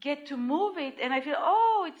get to move it, and I feel,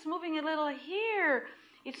 oh, it's moving a little here,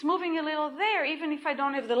 it's moving a little there, even if I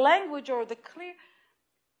don't have the language or the clear,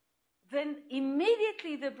 then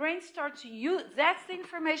immediately the brain starts to use, that's the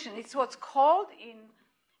information. It's what's called in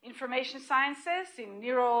information sciences, in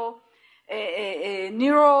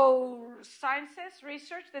neurosciences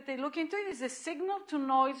research that they look into, it is the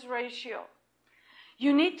signal-to-noise ratio.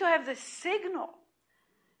 You need to have the signal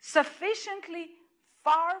sufficiently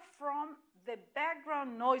far from the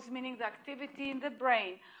background noise, meaning the activity in the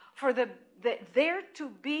brain, for there to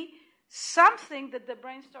be something that the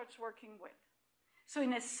brain starts working with. So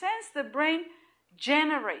in a sense, the brain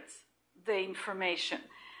generates the information.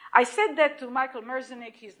 I said that to Michael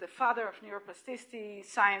Merzenich. He's the father of neuroplasticity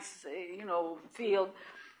science, field.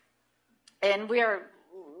 And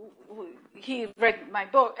he read my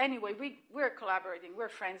book. Anyway, we're collaborating. We're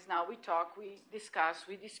friends now. We talk, we discuss,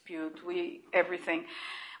 we dispute, everything.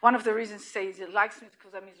 One of the reasons he says he likes me is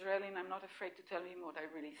because I'm Israeli and I'm not afraid to tell him what I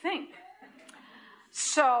really think.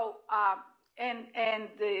 So,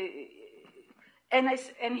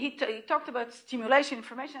 he talked about stimulation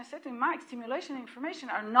information. I said to him, Mike, stimulation and information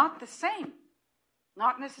are not the same.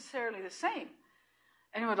 Not necessarily the same.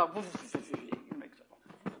 And he went like,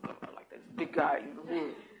 like this big guy.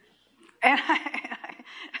 And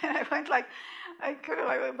I went like,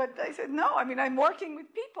 but I said, no, I'm working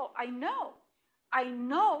with people. I know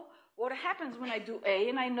what happens when I do A,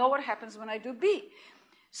 and I know what happens when I do B.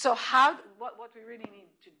 So what we really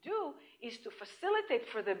need to do is to facilitate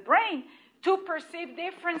for the brain to perceive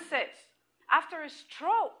differences. After a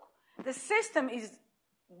stroke, the system is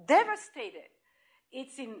devastated.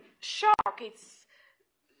 It's in shock.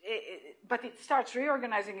 But it starts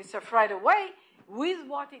reorganizing itself right away with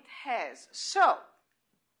what it has. So,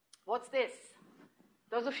 what's this?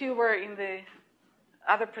 Those of you who were in the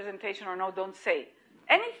other presentation or no, don't say.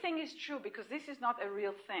 Anything is true because this is not a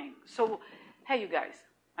real thing. So, hey, you guys,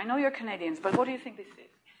 I know you're Canadians, but what do you think this is?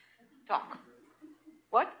 Talk.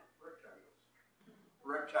 What?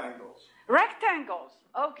 Rectangles. Rectangles.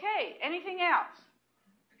 Okay. Anything else?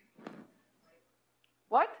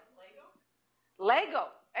 What? Lego.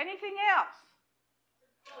 Anything else?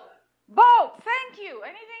 Boat. Thank you.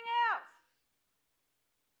 Anything else?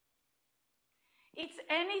 It's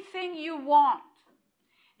anything you want.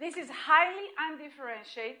 This is highly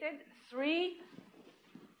undifferentiated, 3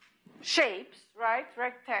 shapes, right?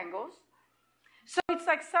 Rectangles. So it's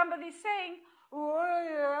like somebody saying,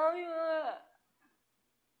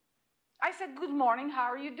 I said, good morning,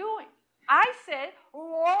 how are you doing? I said,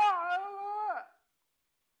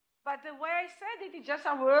 but the way I said it, it just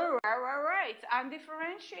sounds, it's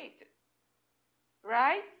undifferentiated,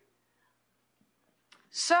 right?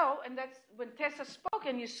 So, and that's when Tessa spoke,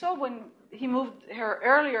 and you saw when he moved her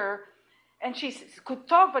earlier, and she could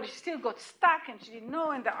talk, but she still got stuck, and she didn't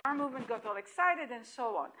know, and the arm movement got all excited, and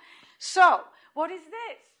so on. So, what is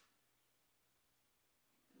this?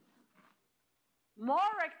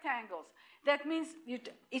 More rectangles. That means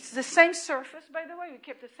it's the same surface, by the way. We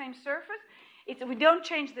kept the same surface. We don't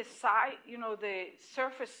change the size, the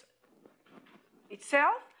surface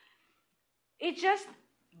itself. It's just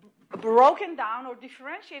broken down or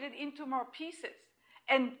differentiated into more pieces.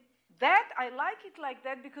 And that, I like it like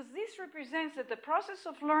that because this represents that the process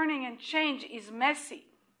of learning and change is messy.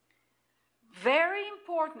 Very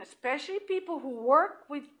important, especially people who work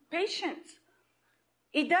with patients.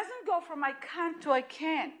 It doesn't go from I can't to I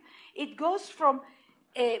can. It goes from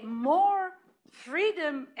more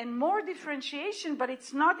freedom and more differentiation, but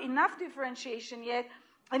it's not enough differentiation yet,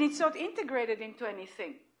 and it's not integrated into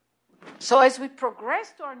anything. So as we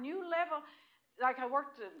progress to our new level, like I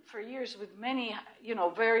worked for years with many,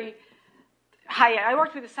 very high. I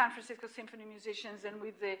worked with the San Francisco Symphony musicians and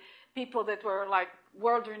with the people that were like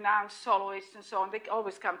world-renowned soloists and so on. They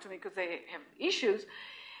always come to me because they have issues.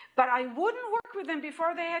 But I wouldn't work with them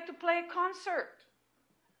before they had to play a concert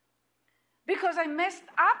because I messed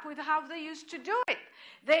up with how they used to do it.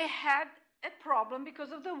 They had a problem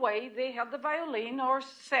because of the way they held the violin or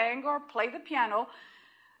sang or played the piano.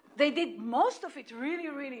 They did most of it really,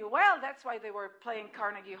 really well. That's why they were playing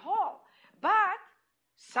Carnegie Hall. But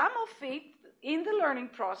some of it in the learning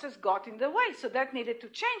process got in the way. So that needed to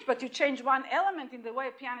change. But you change one element in the way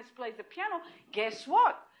a pianist plays the piano, guess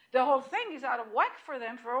what? The whole thing is out of whack for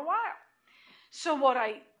them for a while. So what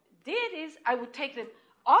I did is I would take them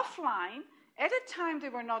offline at a time they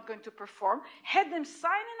were not going to perform, had them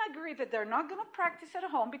sign and agree that they're not going to practice at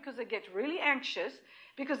home because they get really anxious,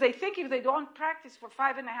 because they think if they don't practice for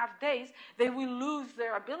 5.5 days, they will lose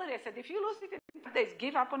their ability. I said, if you lose it in 5 days,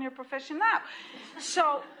 give up on your profession now.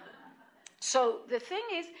 So So the thing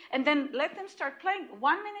is, and then let them start playing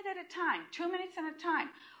 1 minute at a time, 2 minutes at a time.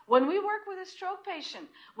 When we work with a stroke patient,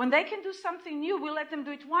 when they can do something new, we let them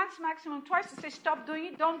do it once, maximum twice, and say, stop doing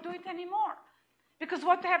it, don't do it anymore. Because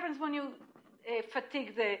what happens when you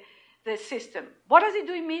fatigue the system? What does it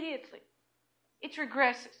do immediately? It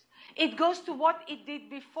regresses. It goes to what it did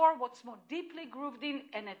before, what's more deeply grooved in,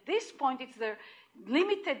 and at this point, it's the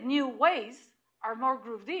limited new ways are more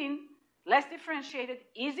grooved in, less differentiated,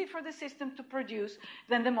 easy for the system to produce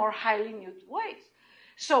than the more highly new ways.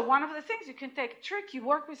 So one of the things, you can take a trick, you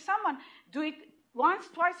work with someone, do it once,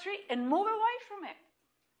 twice, three, and move away from it.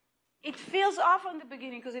 It feels off in the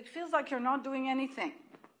beginning because it feels like you're not doing anything.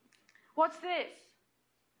 What's this?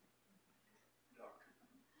 Duck.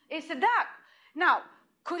 It's a duck. Now,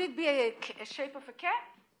 could it be a shape of a cat?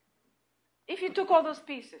 If you took all those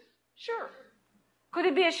pieces, sure. Could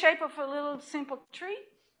it be a shape of a little simple tree?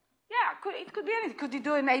 Yeah, it could be anything. Could you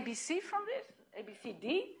do an ABC from this?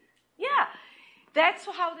 ABCD? Yeah. That's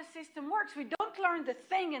how the system works. We don't learn the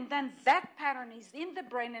thing, and then that pattern is in the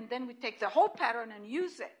brain, and then we take the whole pattern and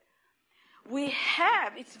use it.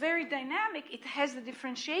 It's very dynamic. It has the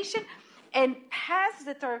differentiation and paths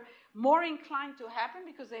that are more inclined to happen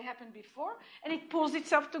because they happened before, and it pulls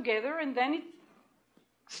itself together, and then it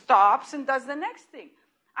stops and does the next thing.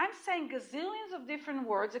 I'm saying gazillions of different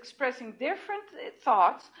words expressing different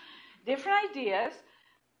thoughts, different ideas,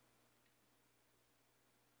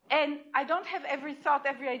 and I don't have every thought,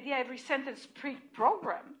 every idea, every sentence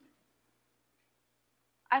pre-programmed.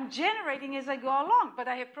 I'm generating as I go along, but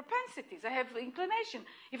I have propensities, I have inclination.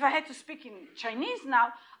 If I had to speak in Chinese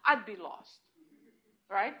now, I'd be lost,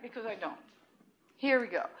 right? Because I don't. Here we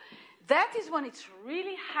go. That is when it's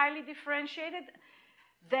really highly differentiated,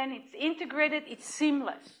 then it's integrated, it's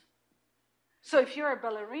seamless. So if you're a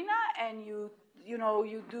ballerina and you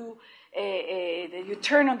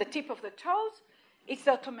turn on the tip of the toes, it's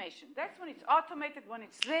the automation. That's when it's automated, when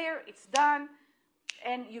it's there, it's done,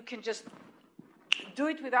 and you can just do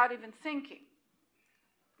it without even thinking.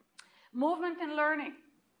 Movement and learning.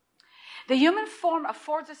 The human form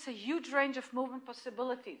affords us a huge range of movement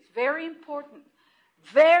possibilities. Very important.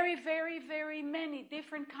 Very, very, very many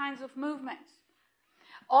different kinds of movements.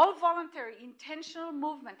 All voluntary, intentional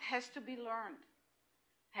movement has to be learned.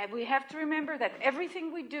 We have to remember that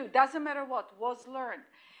everything we do, doesn't matter what, was learned.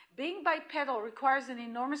 Being bipedal requires an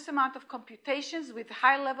enormous amount of computations with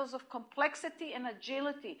high levels of complexity and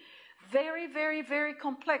agility. Very, very, very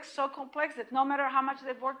complex. So complex that no matter how much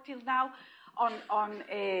they've worked till now on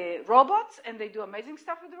robots, and they do amazing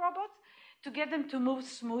stuff with the robots, to get them to move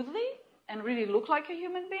smoothly and really look like a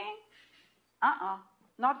human being,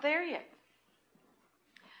 not there yet.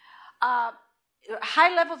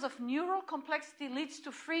 High levels of neural complexity leads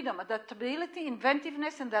to freedom, adaptability,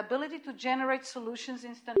 inventiveness, and the ability to generate solutions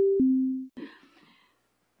instantly.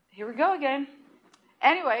 Here we go again.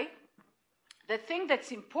 Anyway, the thing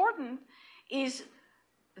that's important is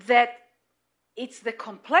that it's the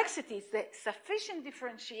complexity, it's the sufficient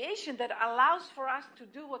differentiation that allows for us to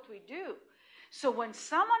do what we do. So when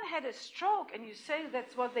someone had a stroke, and you say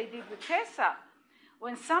that's what they did with Tessa,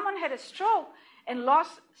 when someone had a stroke and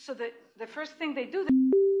lost, so the first thing they do,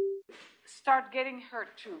 they start getting her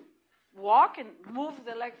to walk and move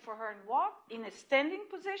the leg for her and walk in a standing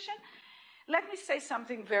position. Let me say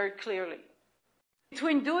something very clearly.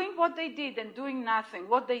 Between doing what they did and doing nothing,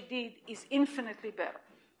 what they did is infinitely better.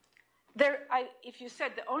 If you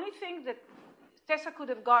said the only thing that Tessa could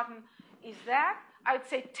have gotten is that, I would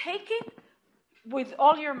say take it with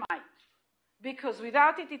all your might, because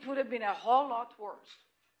without it, it would have been a whole lot worse.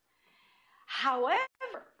 However,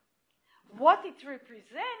 what it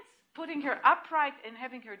represents, putting her upright and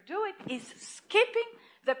having her do it, is skipping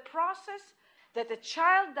the process that a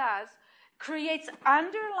child does, creates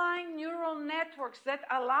underlying neural networks that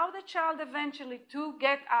allow the child eventually to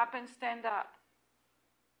get up and stand up.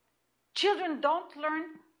 Children don't learn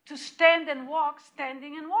to stand and walk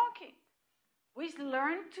standing and walking. We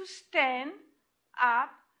learn to stand up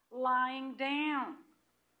lying down.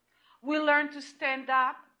 We learn to stand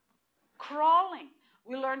up crawling.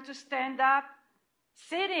 We learn to stand up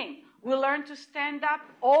sitting. We learn to stand up,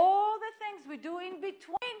 all the things we do in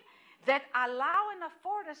between that allow and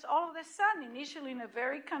afford us all of a sudden, initially in a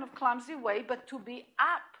very kind of clumsy way, but to be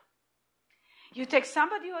up. You take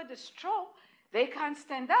somebody who had a stroke, they can't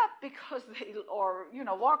stand up because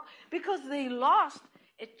walk, because they lost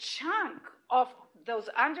a chunk of those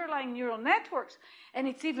underlying neural networks. And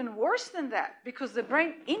it's even worse than that, because the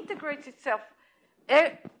brain integrates itself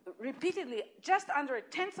repeatedly, just under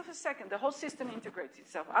 1/10 of a second. The whole system integrates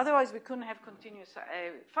itself. Otherwise, we couldn't have continuous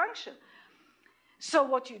function. So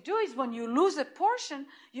what you do is when you lose a portion,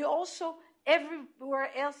 you also everywhere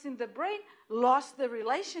else in the brain lost the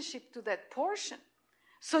relationship to that portion.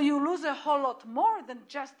 So you lose a whole lot more than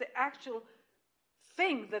just the actual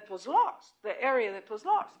thing that was lost, the area that was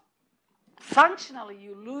lost. Functionally,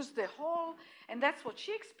 you lose the whole, and that's what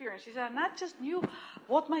she experienced. She said, I not just knew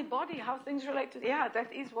what my body, how things relate to, yeah,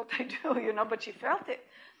 that is what I do, but she felt it.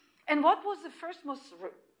 And what was the first most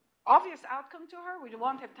obvious outcome to her? We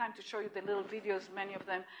won't have time to show you the little videos, many of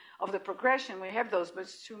them, of the progression. We have those, but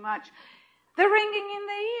it's too much. The ringing in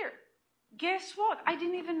the ear. Guess what? I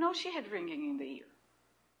didn't even know she had ringing in the ear.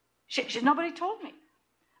 Nobody told me.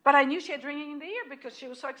 But I knew she had ringing in the ear because she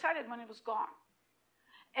was so excited when it was gone.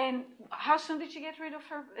 And how soon did she get rid of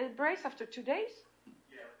her brace? After 2 days?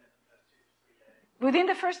 Yeah, within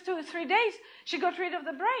the first 2 or 3 days. Within the first 2 or 3 days, she got rid of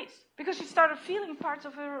the brace because she started feeling parts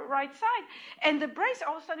of her right side. And the brace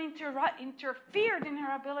all of a sudden interfered in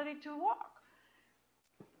her ability to walk.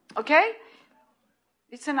 Okay?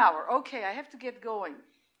 It's an hour. Okay, I have to get going.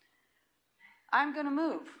 I'm going to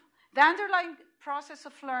move. The underlying process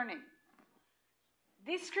of learning.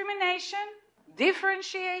 Discrimination,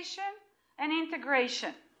 differentiation, and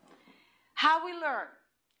integration. How we learn.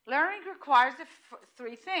 Learning requires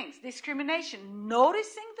three things. Discrimination,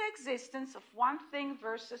 noticing the existence of one thing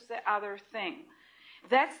versus the other thing.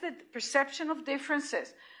 That's the perception of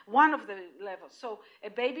differences, one of the levels. So a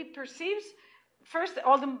baby perceives, first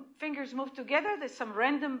all the fingers move together, there's some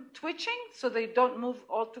random twitching, so they don't move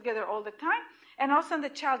all together all the time. And all of a sudden the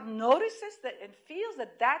child notices that and feels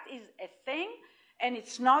that that is a thing, and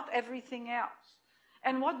it's not everything else.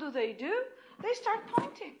 And what do? They start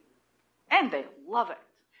pointing. And they love it.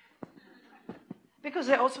 Because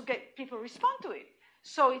they also get people respond to it.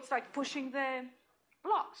 So it's like pushing the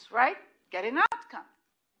blocks, right? Get an outcome.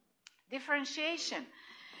 Differentiation.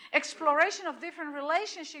 Exploration of different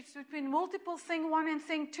relationships between multiple thing one and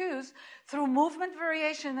thing twos through movement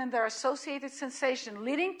variation and their associated sensation,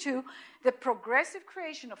 leading to the progressive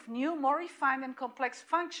creation of new, more refined and complex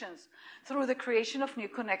functions through the creation of new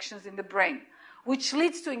connections in the brain, which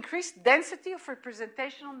leads to increased density of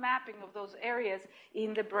representational mapping of those areas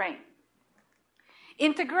in the brain.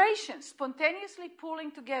 Integration, spontaneously pulling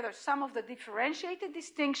together some of the differentiated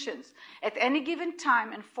distinctions at any given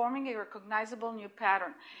time and forming a recognizable new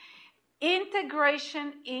pattern.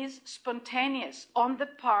 Integration is spontaneous on the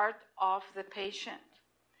part of the patient.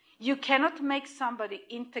 You cannot make somebody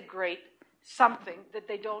integrate something that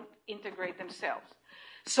they don't integrate themselves.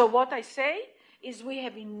 So what I say is we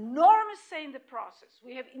have enormous say in the process.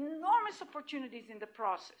 We have enormous opportunities in the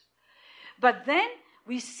process. But then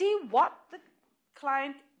we see what the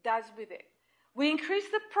client does with it. We increase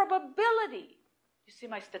the probability. You see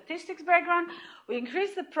my statistics background? We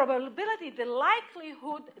increase the probability, the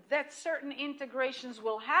likelihood that certain integrations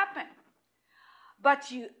will happen. But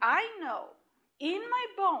I know in my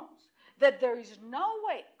bones that there is no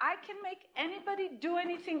way I can make anybody do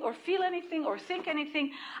anything or feel anything or think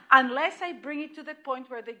anything unless I bring it to the point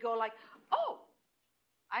where they go like, oh,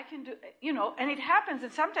 I can do it, and it happens.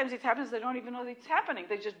 And sometimes it happens they don't even know that it's happening.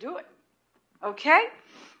 They just do it. Okay?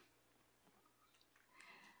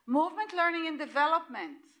 Movement, learning, and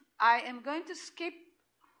development. I am going to skip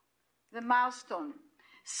the milestone.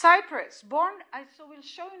 Cypress, born, so we'll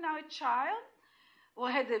show you now a child who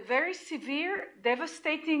had a very severe,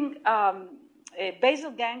 devastating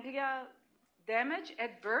basal ganglia damage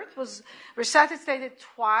at birth, was resuscitated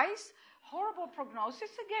twice. Horrible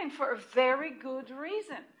prognosis, again, for a very good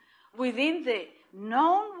reason. Within the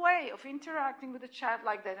known way of interacting with a child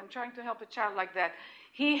like that and trying to help a child like that,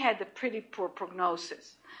 he had a pretty poor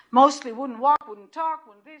prognosis. Mostly wouldn't walk, wouldn't talk,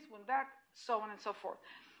 wouldn't this, wouldn't that, so on and so forth.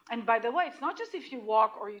 And by the way, it's not just if you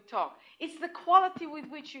walk or you talk. It's the quality with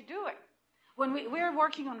which you do it. When we are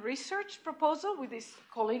working on research proposal with this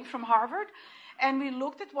colleague from Harvard, and we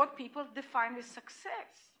looked at what people define as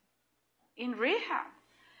success in rehab.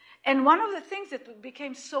 And one of the things that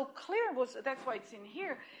became so clear was, that's why it's in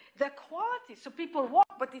here, the quality. So people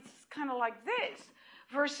walk, but it's kind of like this,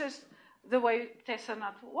 versus the way Tessa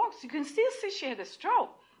Nut walks. You can still see she had a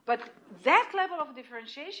stroke, but that level of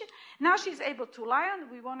differentiation, now she's able to lie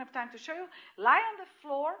on, we won't have time to show you, lie on the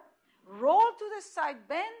floor, roll to the side,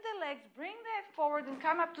 bend the legs, bring the head forward, and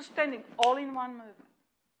come up to standing, all in one movement.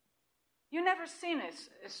 You've never seen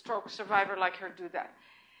a stroke survivor like her do that.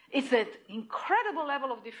 It's that incredible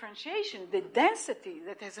level of differentiation, the density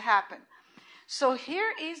that has happened. So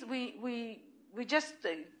here is, we just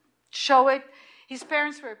show it. His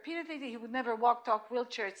parents were epileptic. He would never walk, talk,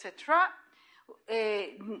 wheelchair, etc.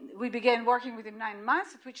 We began working with him 9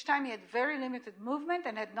 months, at which time he had very limited movement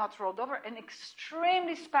and had not rolled over, and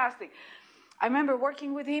extremely spastic. I remember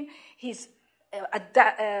working with him. His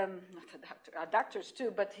adductors too,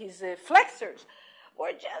 but his flexors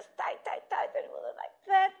were just tight, and like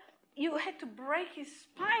that. You had to break his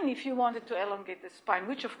spine if you wanted to elongate the spine,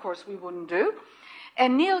 which of course we wouldn't do.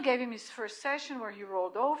 And Neil gave him his first session where he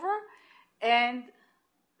rolled over, and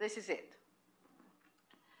this is it.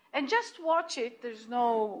 And just watch it. There's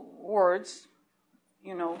no words,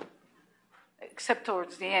 except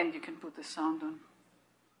towards the end you can put the sound on.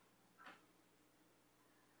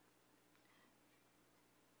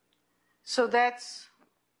 So that's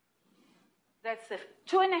the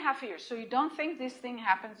 2.5 years. So you don't think this thing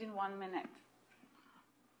happens in 1 minute.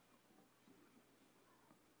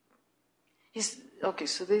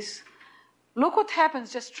 Look what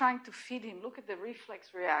happens just trying to feed him. Look at the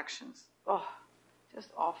reflex reactions. Oh,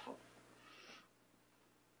 just awful.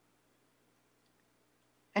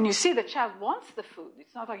 And you see the child wants the food.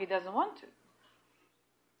 It's not like he doesn't want to.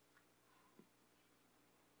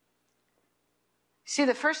 See,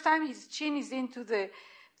 the first time his chin is into the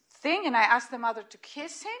thing, and I asked the mother to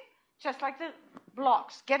kiss him, just like the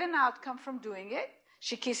blocks. Get an outcome from doing it.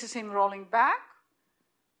 She kisses him rolling back.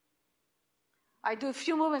 I do a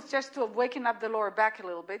few movements just to waken up the lower back a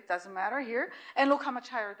little bit, doesn't matter here. And look how much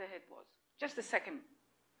higher the head was. Just a second.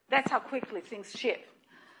 That's how quickly things shift.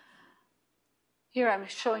 Here I'm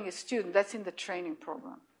showing a student, that's in the training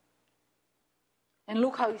program. And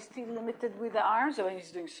look how he's still limited with the arms. I mean,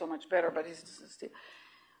 he's doing so much better, but he's still.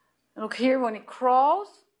 And look here, when he crawls,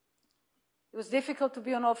 it was difficult to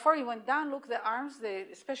be on all four. He went down, look, the arms,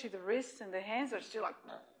 especially the wrists and the hands are still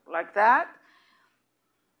like that.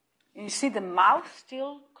 And you see the mouth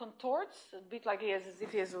still contorts, a bit like as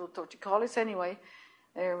if he has a little torticollis. Anyway,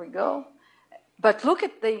 there we go. But look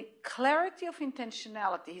at the clarity of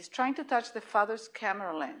intentionality. He's trying to touch the father's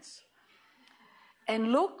camera lens.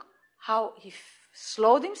 And look how he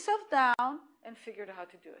slowed himself down and figured out how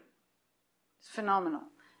to do it. It's phenomenal.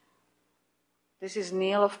 This is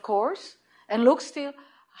Neil, of course. And look still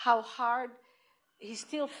how hard he's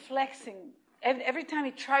still flexing. Every time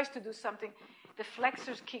he tries to do something, the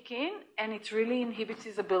flexors kick in, and it really inhibits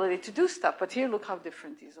his ability to do stuff. But here, look how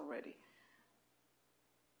different he is already.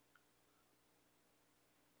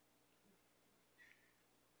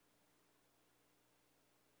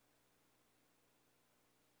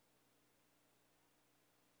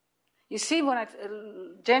 You see, when I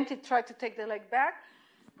gently try to take the leg back,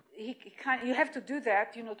 you have to do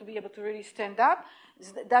that, to be able to really stand up.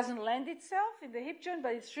 It doesn't lend itself in the hip joint,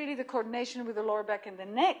 but it's really the coordination with the lower back and the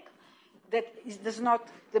neck that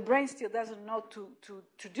the brain still doesn't know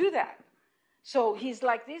to do that. So he's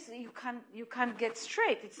like this, you can't get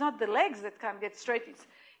straight. It's not the legs that can't get straight,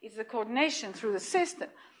 it's the coordination through the system.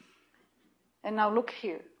 And now look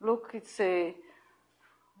here. Look, you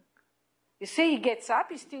see, he gets up,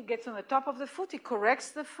 he still gets on the top of the foot, he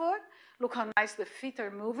corrects the foot. Look how nice the feet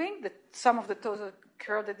are moving. Some of the toes are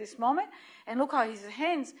curled at this moment. And look how his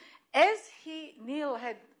hands, as Neil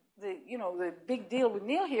had the big deal with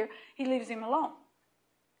Neil here, he leaves him alone.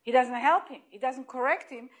 He doesn't help him. He doesn't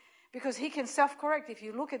correct him because he can self-correct. If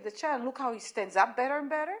you look at the child, look how he stands up better and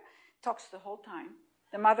better, talks the whole time.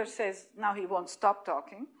 The mother says now he won't stop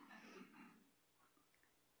talking.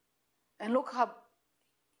 And look how,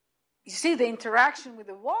 you see the interaction with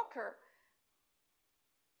the walker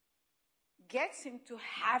gets him to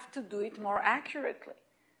have to do it more accurately.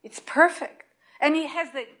 It's perfect. And he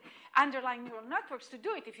has the underlying neural networks to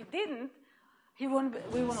do it. If he didn't, we wouldn't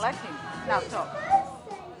let him now talk.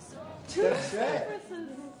 That's right.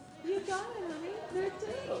 You got it, honey. There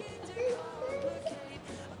too.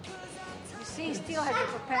 You see, he still has the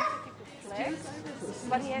propensity to flex,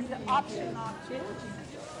 but he has the option not to.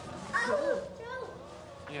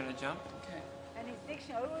 You gonna jump? And his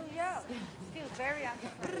diction, still very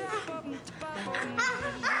unfriendly.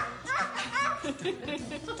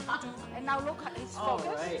 And now look, he's focused. All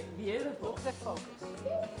right, beautiful. Look the focus.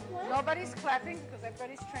 Nobody's clapping because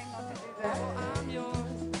everybody's trained not to do that.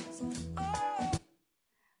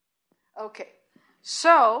 Okay,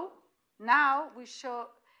 so now we show,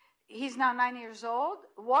 he's now 9 years old.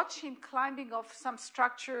 Watch him climbing off some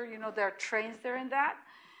structure, there are trains there in that.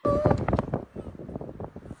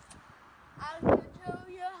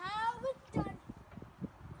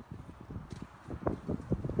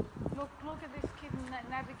 Look at this kid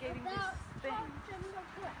navigating this thing.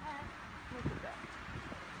 Look at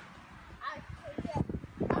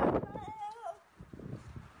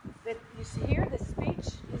that. You see here, the speech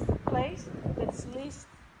is the place that's least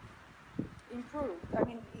improved. I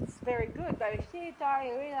mean, it's very good, but if you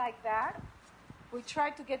really like that, we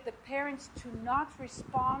try to get the parents to not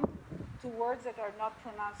respond to words that are not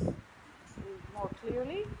pronounced more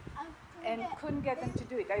clearly, and couldn't get them to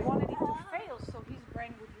do it. I wanted him to fail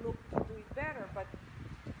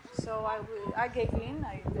so I gave in.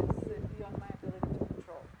 That's beyond my ability to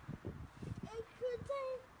control.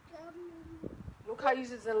 Look how he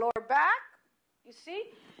uses the lower back. You see?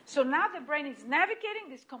 So now the brain is navigating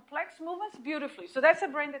these complex movements beautifully. So that's a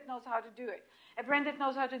brain that knows how to do it. A brain that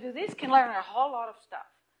knows how to do this can learn a whole lot of stuff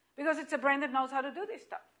because it's a brain that knows how to do this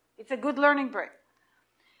stuff. It's a good learning brain.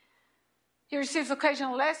 He receives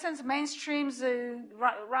occasional lessons, mainstreams,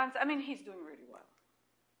 runs. I mean, he's doing really well.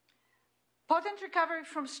 Potent recovery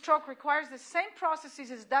from stroke requires the same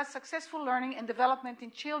processes as does successful learning and development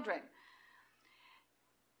in children.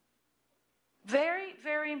 Very,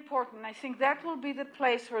 very important. I think that will be the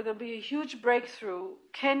place where there'll be a huge breakthrough,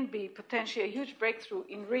 can be potentially a huge breakthrough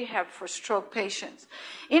in rehab for stroke patients.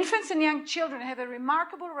 Infants and young children have a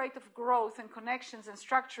remarkable rate of growth and connections and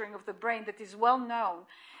structuring of the brain that is well known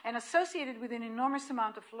and associated with an enormous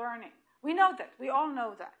amount of learning. We know that. We all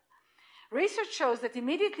know that. Research shows that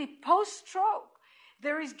immediately post-stroke,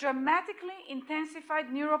 there is dramatically intensified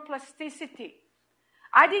neuroplasticity.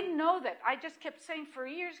 I didn't know that. I just kept saying for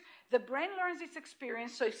years, the brain learns its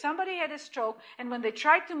experience. So if somebody had a stroke, and when they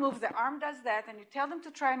try to move, the arm does that, and you tell them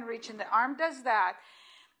to try and reach, and the arm does that,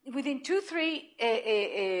 within 2-3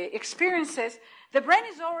 experiences, the brain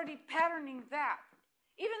is already patterning that,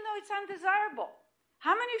 even though it's undesirable.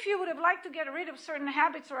 How many of you would have liked to get rid of certain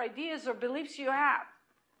habits or ideas or beliefs you have?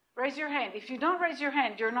 Raise your hand. If you don't raise your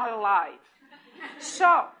hand, you're not alive.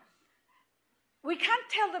 So, we can't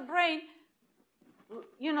tell the brain,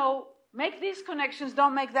 make these connections,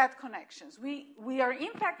 don't make that connections. We are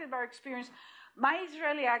impacted by our experience. My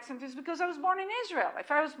Israeli accent is because I was born in Israel.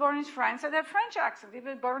 If I was born in France, I'd have French accent. If I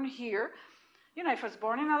was born here, if I was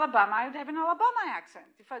born in Alabama, I would have an Alabama accent.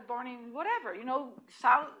 If I was born in whatever,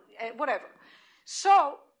 South, whatever.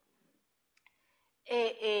 So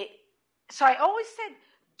I always said,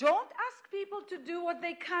 don't ask people to do what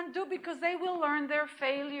they can't do because they will learn their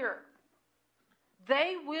failure.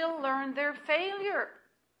 They will learn their failure.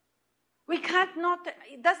 We can't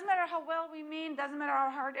it doesn't matter how well we mean, doesn't matter how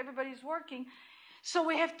hard everybody's working. So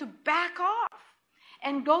we have to back off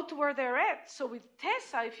and go to where they're at. So with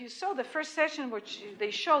Tessa, if you saw the first session which they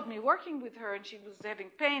showed me working with her and she was having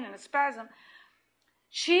pain and a spasm,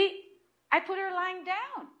 I put her lying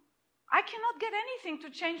down. I cannot get anything to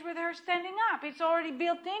change with her standing up. It's already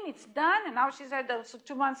built in, it's done, and now she's had also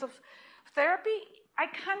 2 months of therapy.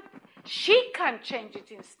 She can't change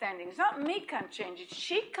it in standing. It's not me can't change it,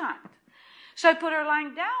 she can't. So I put her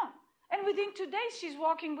lying down. And within 2 days, she's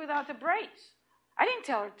walking without a brace. I didn't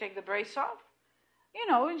tell her to take the brace off.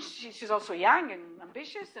 And she's also young and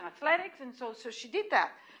ambitious and athletic, and so she did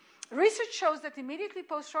that. Research shows that immediately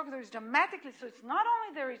post-stroke, there is dramatically, so it's not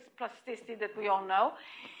only there is plasticity that we all know,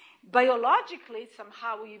 biologically,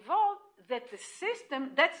 somehow we evolved that the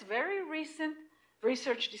system, that's very recent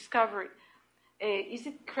research discovery. Is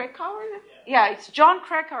it Krakauer? Yeah, it's John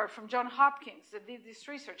Krakauer from Johns Hopkins that did this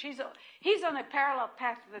research. He's on a parallel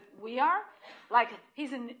path that we are. Like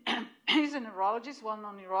he's a neurologist,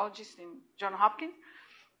 well-known neurologist in Johns Hopkins,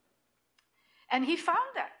 and he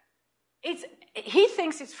found that. He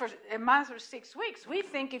thinks it's for a month or 6 weeks. We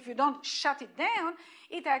think if you don't shut it down,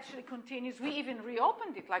 it actually continues. We even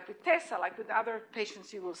reopened it, like with Tessa, like with other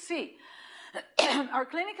patients you will see. Our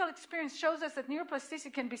clinical experience shows us that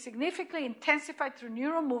neuroplasticity can be significantly intensified through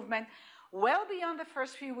neuromovement well beyond the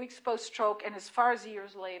first few weeks post-stroke and as far as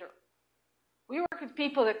years later. We work with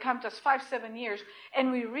people that come to us 5-7 years,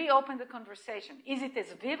 and we reopen the conversation. Is it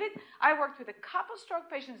as vivid? I worked with a couple stroke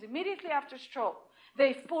patients immediately after stroke.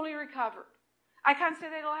 They fully recovered. I can't say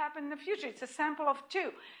that it'll happen in the future. It's a sample of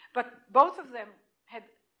 2. But both of them had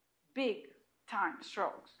big-time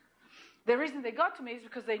strokes. The reason they got to me is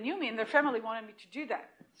because they knew me and their family wanted me to do that.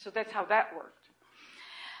 So that's how that worked.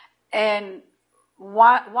 And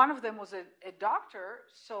one of them was a doctor,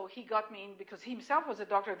 so he got me in because he himself was a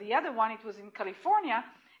doctor. The other one, it was in California,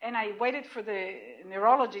 and I waited for the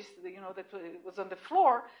neurologist, that was on the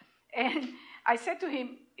floor. And I said to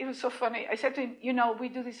him, it was so funny, I said to him, we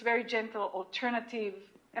do this very gentle alternative,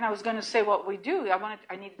 and I was going to say what we do.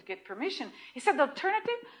 I needed to get permission. He said, the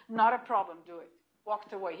alternative, not a problem, do it.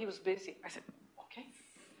 Walked away. He was busy. I said, okay.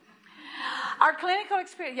 Our clinical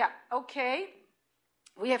experience, okay.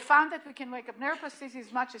 We have found that we can wake up neuroplasticity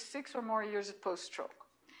as much as 6 or more years at post-stroke.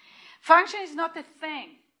 Function is not a thing.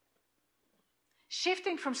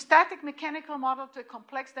 Shifting from static mechanical model to a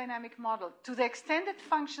complex dynamic model, to the extent that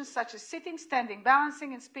functions such as sitting, standing,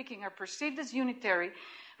 balancing, and speaking are perceived as unitary,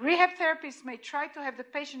 rehab therapists may try to have the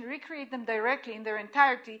patient recreate them directly in their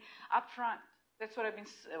entirety up front. That's what I've been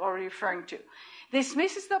already referring to. This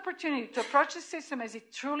misses the opportunity to approach the system as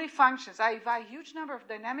it truly functions, i.e. a huge number of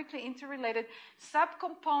dynamically interrelated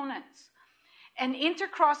subcomponents. and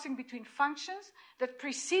intercrossing between functions that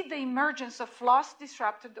precede the emergence of lost,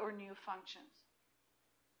 disrupted, or new functions.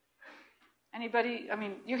 Anybody? I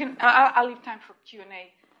mean, you can. I'll leave time for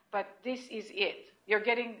Q&A, but this is it. You're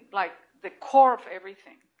getting like the core of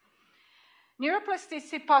everything.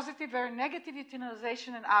 Neuroplasticity, positive or negative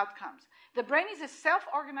utilization and outcomes. The brain is a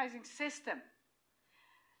self-organizing system.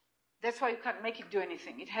 That's why you can't make it do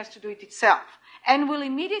anything. It has to do it itself. And will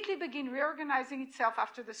immediately begin reorganizing itself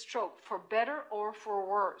after the stroke, for better or for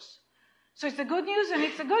worse. So it's the good news, and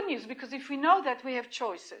it's the good news, because if we know that, we have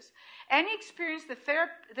choices. Any experience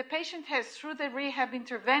the patient has through the rehab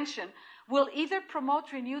intervention will either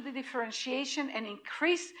promote renewed differentiation and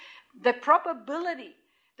increase the probability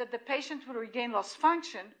that the patient will regain lost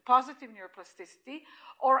function, positive neuroplasticity,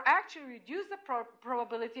 or actually reduce the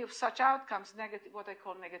probability of such outcomes, negative, what I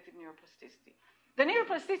call negative neuroplasticity. The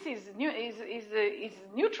neuroplasticity is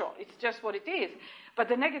neutral. It's just what it is. But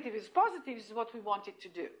the negative is positive is what we want it to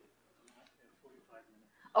do.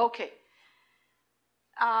 Okay.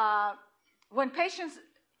 When patients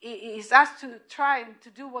is asked to try and to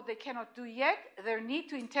do what they cannot do yet, their need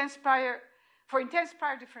to intense prior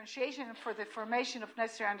differentiation and for the formation of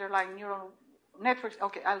necessary underlying neural networks.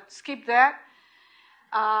 Okay, I'll skip that.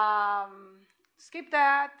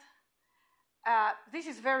 This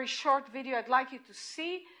is a very short video I'd like you to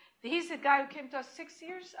see. He's a guy who came to us 6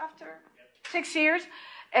 years after. 6 years,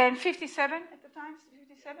 and 57 at the time,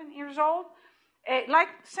 57 years old.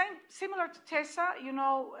 Similar to Tessa,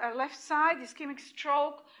 left side, ischemic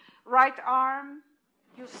stroke, right arm.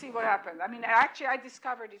 You'll see what happened. I mean, actually, I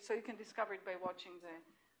discovered it, so you can discover it by watching the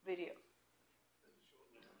video.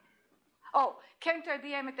 Oh, came to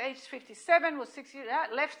ABM at age 57, was 6 years,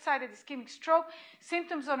 left-sided ischemic stroke,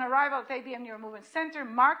 symptoms on arrival at ABM NeuroMovement Center,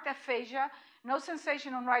 marked aphasia, no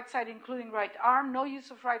sensation on right side, including right arm, no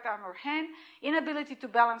use of right arm or hand, inability to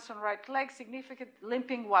balance on right leg, significant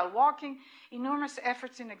limping while walking, enormous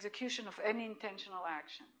efforts in execution of any intentional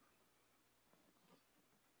action.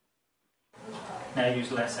 Now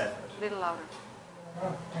use less effort. A little louder.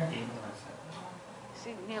 Even less effort.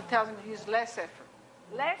 See, Neil tells them to use less effort.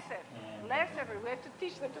 Less effort. Less effort. We have to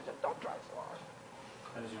teach them to just don't try so hard.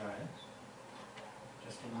 Close your eyes.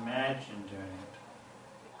 Just imagine doing it.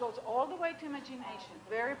 It goes all the way to imagination.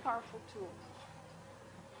 Very powerful tool.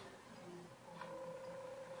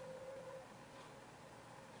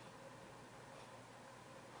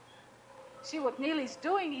 See, what Neil is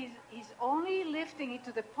doing, he's only lifting it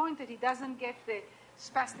to the point that he doesn't get the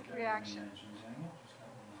spastic reaction.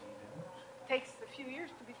 It takes a few years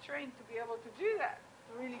to be trained to be able to do that,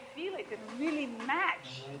 to really feel it and really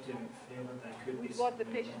match with what the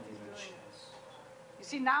patient is doing. You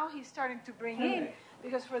see, now he's starting to bring in,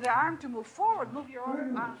 because for the arm to move forward, move your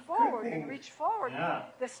arm forward and reach forward,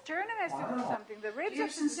 the sternum has to do something, the ribs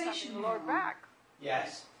have to do something, the lower back.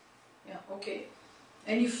 Yes. Yeah, okay.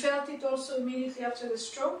 And you felt it also immediately after the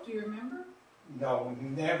stroke, do you remember? No,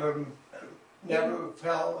 never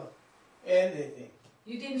felt anything.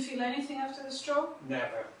 You didn't feel anything after the stroke?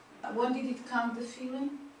 Never. When did it come, the feeling?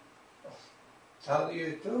 Tell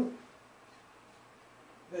you too.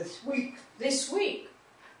 This week. This week?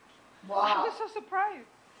 I Wow. was so surprised.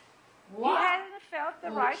 Wow. He hasn't felt the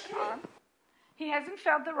right arm. He hasn't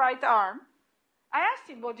felt the right arm. I asked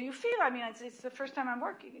him, what do you feel? I mean, it's the first time I'm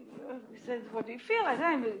working. He said, what do you feel? I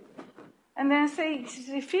said, and then he said,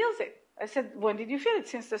 he feels it. I said, when did you feel it?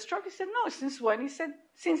 Since the stroke? He said, no, since when? He said,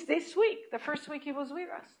 since this week, the first week he was with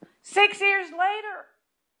us. 6 years later.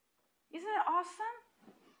 Isn't it awesome?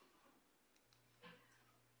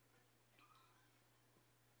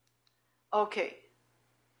 Okay.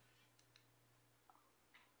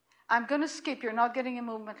 I'm going to skip. You're not getting a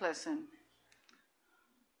movement lesson.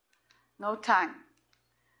 No time.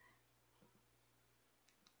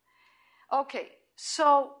 Okay,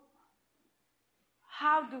 so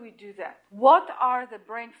how do we do that? What are the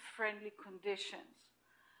brain-friendly conditions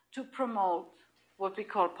to promote what we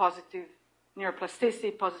call positive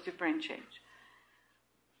neuroplasticity, positive brain change?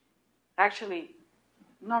 Actually,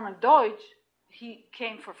 Norman Deutsch, he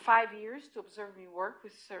came for 5 years to observe me work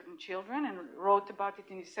with certain children and wrote about it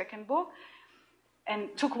in his second book,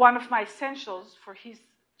 and took one of my essentials for his,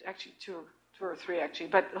 actually two or three actually,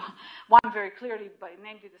 but one very clearly, but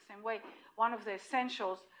named it the same way, one of the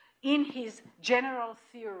essentials in his general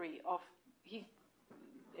theory of, he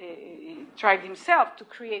tried himself to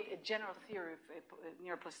create a general theory of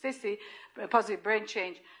neuroplasticity, positive brain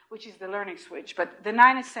change, which is the learning switch, but the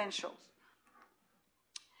 9 essentials.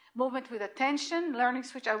 Movement with attention, learning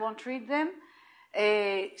switch, I won't read them.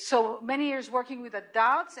 So many years working with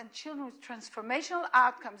adults and children with transformational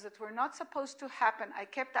outcomes that were not supposed to happen, I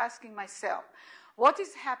kept asking myself, What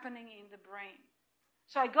is happening in the brain?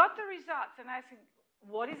 So I got the results, and I said,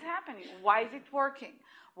 what is happening? Why is it working?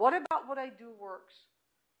 What about what I do works?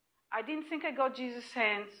 I didn't think I got Jesus'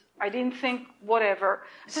 hands. I didn't think whatever.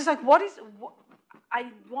 It's just like,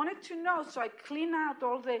 I wanted to know, so I clean out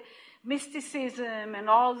all the mysticism and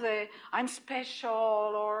all the I'm special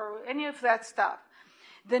or any of that stuff.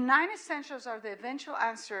 The 9 essentials are the eventual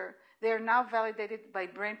answer. They are now validated by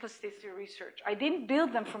brain plasticity research. I didn't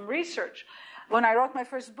build them from research. When I wrote my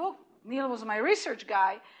first book, Neil was my research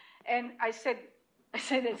guy, and I said,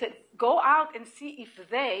 go out and see if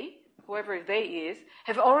they, whoever they is,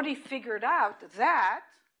 have already figured out that,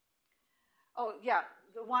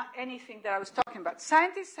 anything that I was talking about.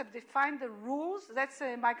 Scientists have defined the rules, that's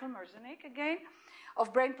Michael Merzenich again,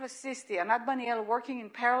 of brain plasticity. Anat Baniel, working in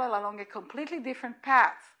parallel along a completely different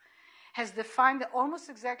path, has defined almost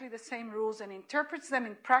exactly the same rules and interprets them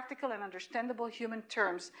in practical and understandable human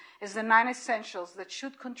terms as the 9 essentials that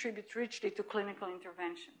should contribute richly to clinical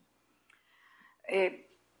intervention.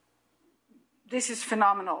 This is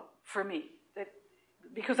phenomenal for me,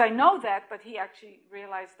 because I know that, but he actually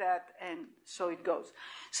realized that, and so it goes.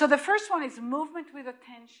 So the first one is movement with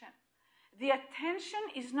attention. The attention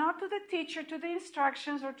is not to the teacher, to the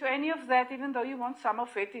instructions, or to any of that, even though you want some of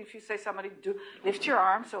it. If you say somebody, do lift your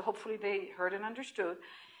arm, so hopefully they heard and understood.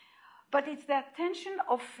 But it's the attention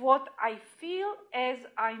of what I feel as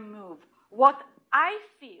I move. What I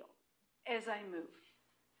feel as I move.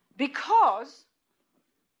 Because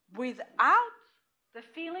without the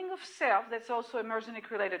feeling of self, that's also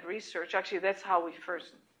Merzenich-related research, actually that's how we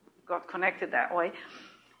first got connected that way,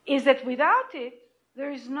 is that without it, there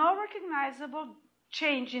is no recognizable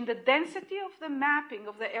change in the density of the mapping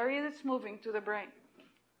of the area that's moving to the brain,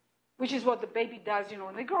 which is what the baby does,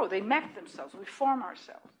 when they grow. They map themselves. We form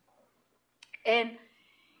ourselves. And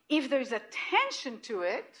if there's attention to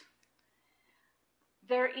it,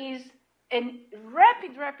 there is a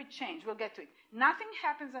rapid change. We'll get to it. Nothing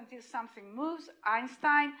happens until something moves.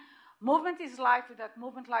 Einstein, movement is life. Without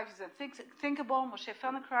movement, life is unthinkable. Moshe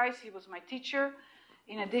Feldenkrais, he was my teacher.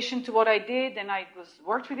 In addition to what I did, and I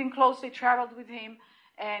worked with him closely, traveled with him,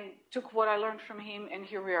 and took what I learned from him, and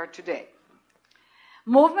here we are today.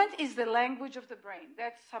 Movement is the language of the brain.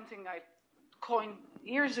 That's something I coined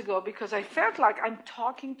years ago because I felt like I'm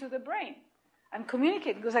talking to the brain. I'm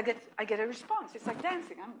communicating because I get a response. It's like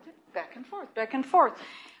dancing. I'm back and forth, back and forth.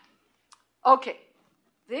 Okay,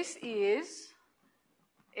 this is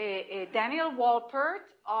a Daniel Walpert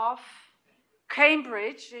of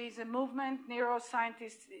Cambridge. He's a movement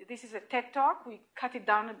neuroscientist. This is a TED Talk. We cut it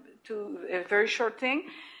down to a very short thing.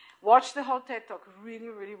 Watch the whole TED Talk. Really,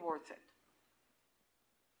 really worth it.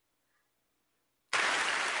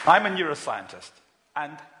 I'm a neuroscientist.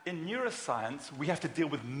 And in neuroscience, we have to deal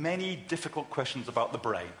with many difficult questions about the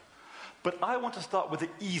brain. But I want to start with the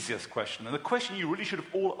easiest question, and the question you really should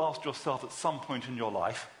have all asked yourself at some point in your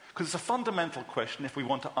life, because it's a fundamental question if we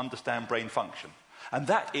want to understand brain function. And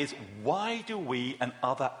that is, why do we and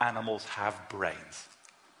other animals have brains?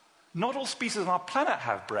 Not all species on our planet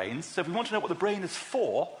have brains, so if we want to know what the brain is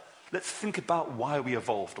for, let's think about why we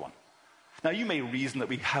evolved one. Now, you may reason that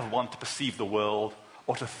we have one to perceive the world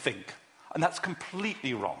or to think, and that's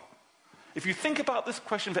completely wrong. If you think about this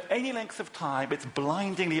question for any length of time, it's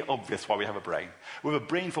blindingly obvious why we have a brain. We have a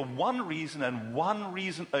brain for one reason and one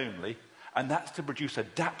reason only, and that's to produce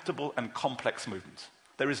adaptable and complex movements.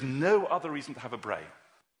 There is no other reason to have a brain.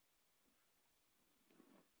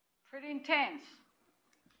 Pretty intense.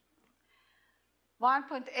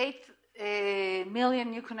 1.8 million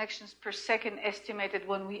new connections per second estimated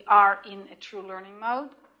when we are in a true learning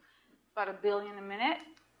mode. About 1 billion a minute.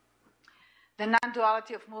 The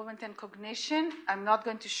non-duality of movement and cognition. I'm not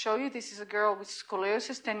going to show you. This is a girl with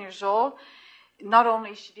scoliosis, 10 years old. Not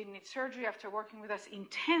only she didn't need surgery after working with us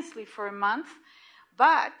intensely for a month,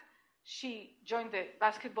 but she joined the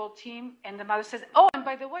basketball team, and the mother says, oh, and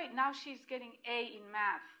by the way, now she's getting A in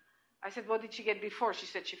math. I said, what did she get before? She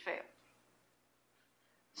said she failed.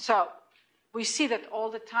 So we see that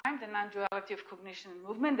all the time, the non-duality of cognition and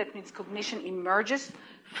movement. That means cognition emerges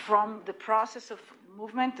from the process of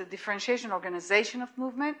movement, the differentiation, organization of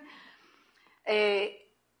movement. The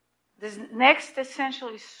next essential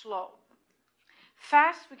is slow.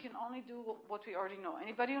 Fast, we can only do what we already know.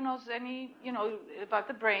 Anybody who knows about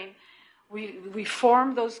the brain, we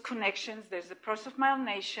form those connections. There's the process of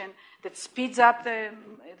myelination that speeds up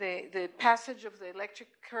the passage of the electric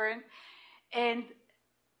current. And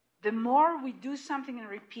the more we do something and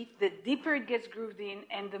repeat, the deeper it gets grooved in,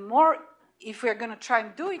 and the more, if we're going to try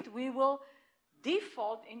and do it, we will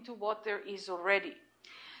default into what there is already.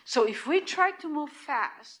 So if we try to move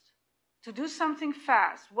fast, to do something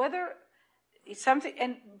fast, whether it's something,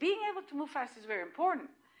 and being able to move fast is very important.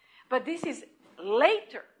 But this is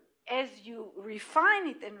later, as you refine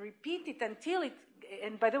it and repeat it until it,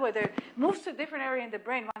 and by the way, it moves to a different area in the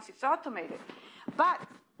brain once it's automated. But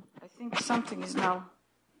I think something is now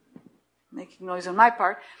making noise on my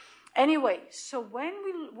part. Anyway, so when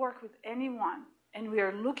we work with anyone and we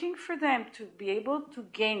are looking for them to be able to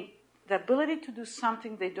gain the ability to do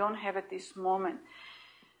something they don't have at this moment,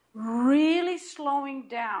 really slowing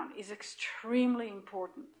down is extremely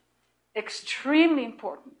important. Extremely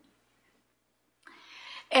important.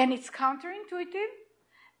 And it's counterintuitive,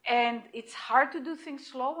 and it's hard to do things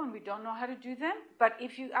slow when we don't know how to do them. But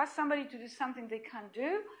if you ask somebody to do something they can't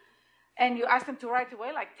do, and you ask them to right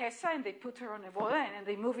away, like Tessa, and they put her on a vola and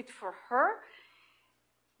they move it for her,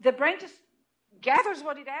 the brain just gathers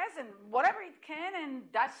what it has and whatever it can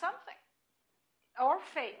and does something. Or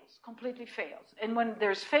fails, completely fails. And when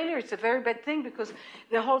there's failure, it's a very bad thing because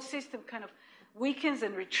the whole system kind of weakens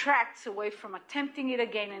and retracts away from attempting it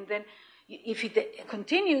again. And then if it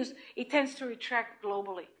continues, it tends to retract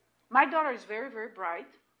globally. My daughter is very, very bright.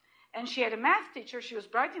 And she had a math teacher. She was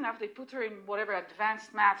bright enough. They put her in whatever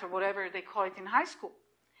advanced math or whatever they call it in high school.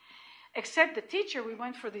 Except the teacher, we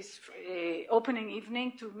went for this opening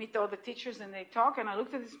evening to meet all the teachers and they talk. And I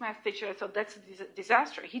looked at this math teacher. I thought, that's a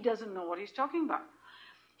disaster. He doesn't know what he's talking about.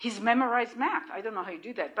 He's memorized math. I don't know how you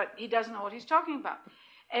do that, but he doesn't know what he's talking about.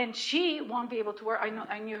 And she won't be able to work.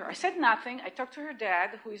 I knew her. I said nothing. I talked to her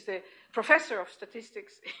dad, who is the professor of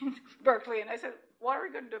statistics in Berkeley. And I said, what are we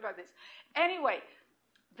going to do about this? Anyway,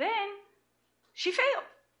 then she failed.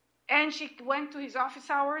 And she went to his office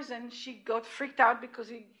hours and she got freaked out because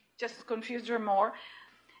he just confused her more.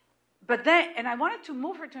 But then, and I wanted to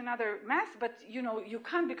move her to another math, but you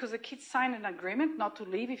can't because the kids signed an agreement not to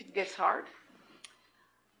leave if it gets hard.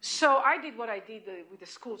 So I did what I did with the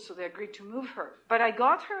school, so they agreed to move her. But I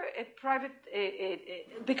got her a private,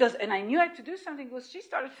 and I knew I had to do something because she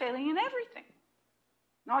started failing in everything,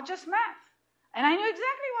 not just math. And I knew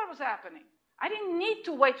exactly what was happening. I didn't need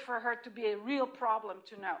to wait for her to be a real problem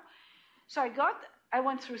to know. So I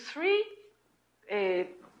went through 3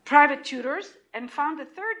 private tutors and found the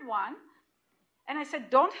third one. And I said,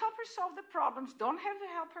 don't help her solve the problems. Don't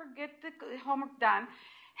help her get the homework done.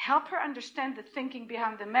 Help her understand the thinking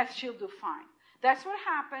behind the math. She'll do fine. That's what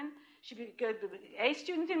happened. She became an A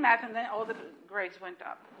student in math, and then all the grades went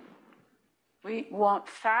up. We want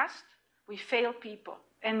fast. We fail people.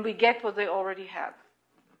 And we get what they already have.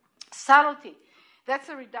 Subtlety. That's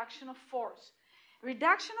a reduction of force.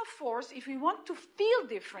 Reduction of force, if we want to feel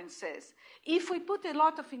differences, if we put a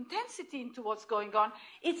lot of intensity into what's going on,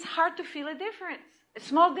 it's hard to feel a difference. A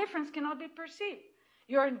small difference cannot be perceived.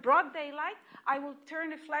 You're in broad daylight, I will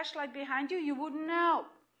turn a flashlight behind you, you wouldn't know.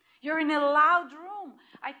 You're in a loud room,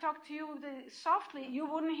 I talk to you softly, you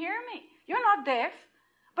wouldn't hear me. You're not deaf,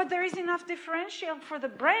 but there is enough differential for the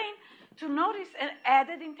brain to notice an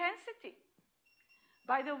added intensity.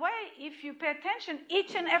 By the way, if you pay attention,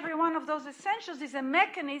 each and every one of those essentials is a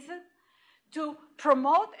mechanism to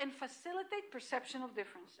promote and facilitate perception of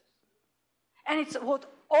differences. And it's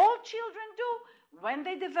what all children do when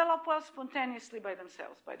they develop well spontaneously by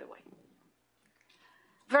themselves, by the way.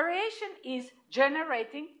 Variation is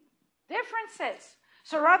generating differences.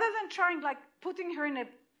 So rather than trying, like putting her in a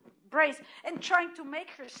brace and trying to make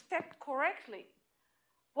her step correctly,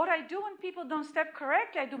 what I do when people don't step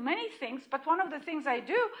correctly, I do many things, but one of the things I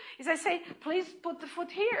do is I say, please put the foot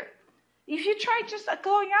here. If you try just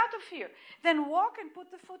going out of here, then walk and put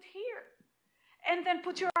the foot here. And then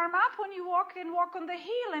put your arm up when you walk and walk on the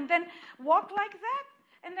heel, and then walk like that.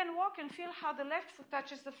 And then walk and feel how the left foot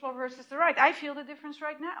touches the floor versus the right. I feel the difference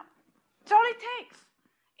right now. It's all it takes.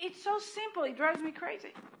 It's so simple, it drives me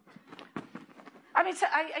crazy. I mean,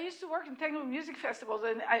 I used to work in technical music festivals,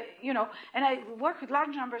 and I worked with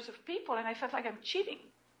large numbers of people, and I felt like I'm cheating.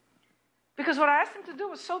 Because what I asked them to do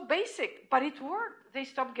was so basic, but it worked. They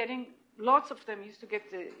stopped getting, lots of them used to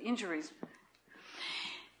get the injuries.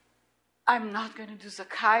 I'm not going to do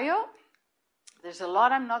Zakayo. There's a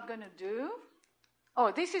lot I'm not going to do.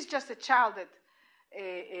 Oh, this is just a child that,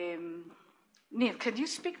 Neil, can you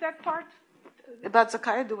speak that part about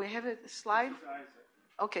Zakayo? Do we have a slide?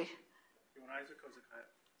 Okay. Isaac or Zakayo?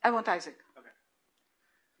 I want Isaac.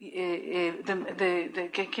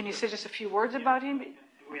 Okay. Can you say just a few words about him?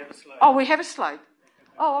 We have a slide. Oh, we have a slide.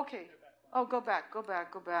 Oh, okay. Oh, go back.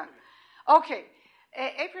 Okay.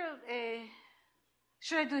 April,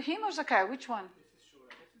 should I do him or Zakayo? Which one? This is short.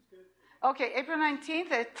 This is good. Okay, April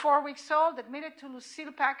 19th, at 4 weeks old, admitted to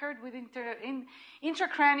Lucille Packard with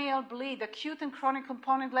intracranial bleed, acute and chronic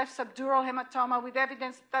component left subdural hematoma with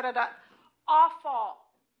evidence, Awful.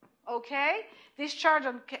 Okay? Discharged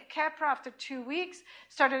on Capra after 2 weeks.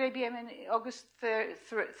 Started ABM in August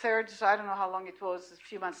 3rd, so I don't know how long it was, a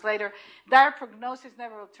few months later. Dire prognosis,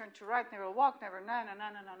 never will turn to right, never will walk, never, no.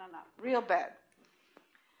 Real bad.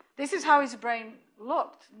 This is how his brain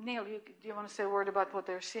looked. Neil, do you want to say a word about what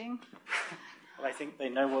they're seeing? Well, I think they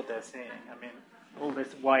know what they're seeing. I mean, all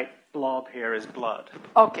this white blob here is blood.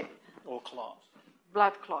 Okay. Or clot.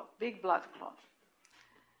 Blood clot, big blood clot.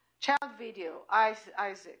 Child video,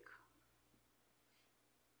 Isaac.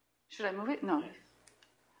 Should I move it? No.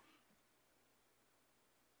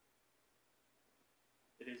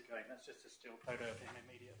 It is going. That's just a still photo of him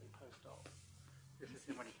immediately post-op. This is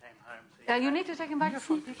him when he came home. So you need to take a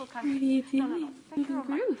microphone. People can't hear. No. Take your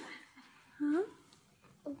mic. Huh?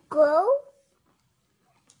 Go?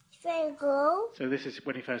 Say go? So this is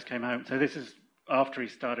when he first came home. So this is after he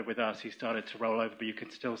started with us. He started to roll over, but you can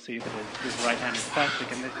still see that his right hand is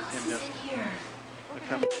spastic, and this is him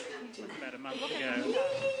just about a month ago.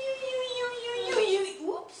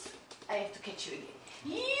 Oops. I have to catch you again.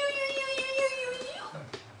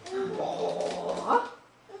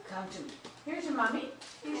 Come to me. Here's your mommy.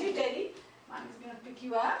 Here's your daddy. Mommy's going to pick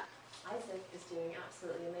you up. Isaac is doing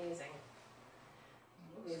absolutely amazing.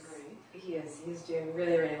 He is. He's doing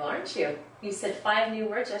really, really well, aren't you? You said 5 new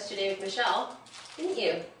words yesterday with Michelle, didn't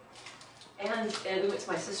you? And we went to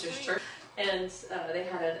my sister's church, and they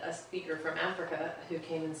had a speaker from Africa who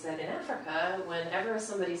came and said, in Africa, whenever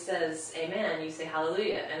somebody says amen, you say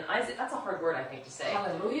hallelujah. And Isaac, that's a hard word, I think, to say.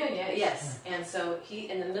 Hallelujah, yes. Yes. And so he,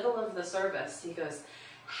 in the middle of the service, he goes,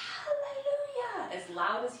 hallelujah, as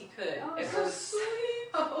loud as he could. Oh, it so was sweet.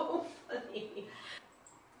 so funny.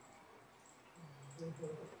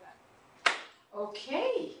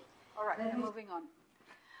 Okay. All right, moving on.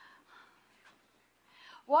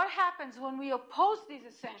 What happens when we oppose these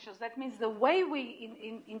essentials? That means the way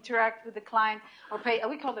we interact with the client, or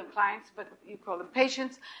we call them clients, but you call them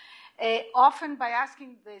patients, often by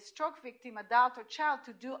asking the stroke victim, adult or child,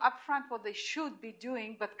 to do upfront what they should be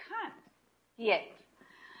doing but can't yet.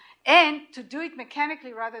 And to do it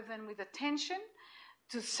mechanically rather than with attention,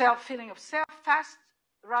 to feeling of self, fast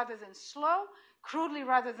rather than slow, crudely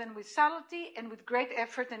rather than with subtlety, and with great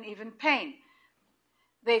effort and even pain.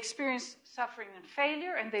 They experience suffering and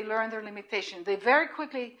failure, and they learn their limitations. They very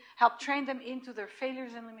quickly help train them into their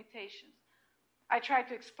failures and limitations. I tried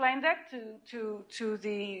to explain that to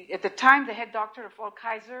the, at the time, the head doctor of all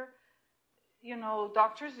Kaiser,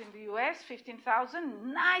 doctors in the U.S.,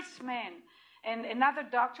 15,000, nice man. And another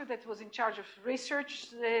doctor that was in charge of research,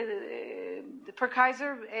 per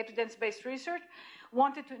Kaiser, evidence-based research,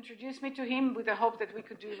 wanted to introduce me to him with the hope that we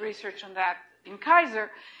could do research on that in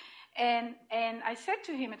Kaiser. And I said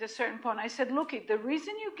to him at a certain point, I said, look, the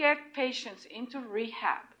reason you get patients into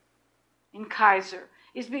rehab in Kaiser,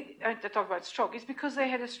 I talk about stroke, is because they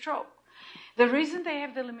had a stroke. The reason they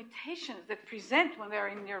have the limitations that present when they're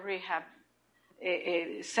in your rehab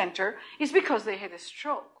center is because they had a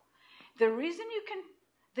stroke. The reason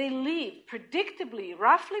they leave predictably,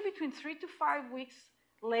 roughly between 3 to 5 weeks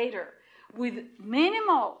later, with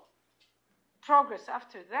minimal progress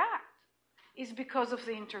after that, is because of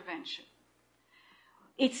the intervention.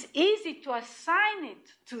 It's easy to assign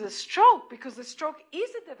it to the stroke because the stroke is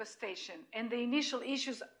a devastation and the initial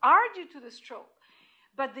issues are due to the stroke.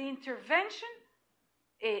 But the intervention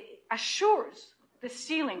assures the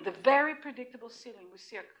ceiling, the very predictable ceiling we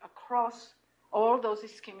see across all those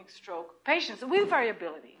ischemic stroke patients with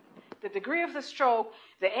variability. The degree of the stroke,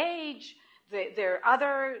 the age, their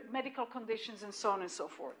other medical conditions, and so on and so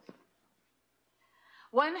forth.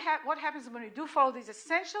 What happens when we do follow these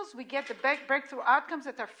essentials? We get the breakthrough outcomes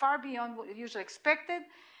that are far beyond what we usually expected.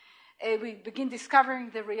 We begin discovering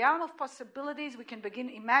the realm of possibilities. We can begin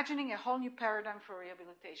imagining a whole new paradigm for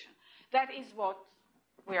rehabilitation. That is what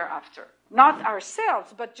we are after. Not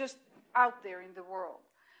ourselves, but just out there in the world.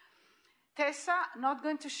 Tessa, not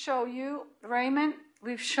going to show you. Raymond,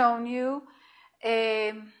 we've shown you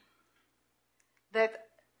that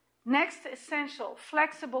next essential,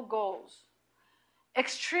 flexible goals.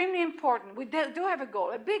 Extremely important. We do have a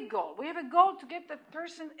goal, a big goal. We have a goal to get that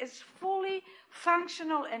person as fully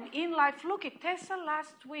functional and in life. Look at Tessa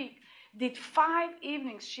last week did 5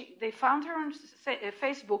 evenings. They found her on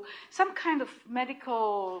Facebook, some kind of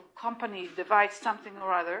medical company device, something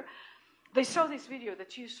or other. They saw this video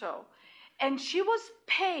that you saw. And she was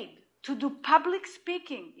paid to do public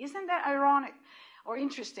speaking. Isn't that ironic or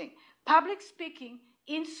interesting? Public speaking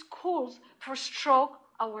in schools for stroke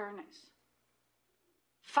awareness.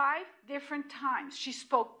 5 different times she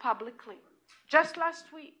spoke publicly, just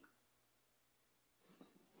last week.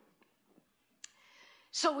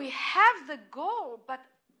 So we have the goal, but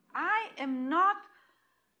I am not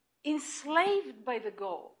enslaved by the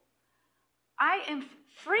goal. I am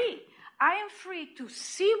free. I am free to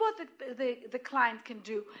see what the client can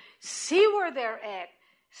do, see where they're at,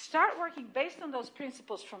 start working based on those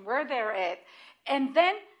principles from where they're at, and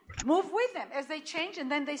then move with them as they change,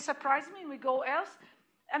 and then they surprise me and we go else.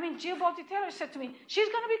 I mean, Jill Bolte-Taylor said to me, she's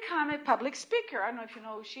going to become a public speaker. I don't know if you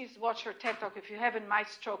know, she's watched her TED Talk. If you haven't, My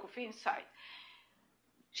Stroke of Insight.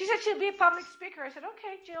 She said she'll be a public speaker. I said,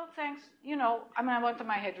 okay, Jill, thanks. You know, I mean, I went to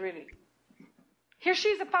my head, really. Here she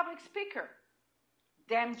is, a public speaker.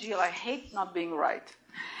 Damn, Jill, I hate not being right.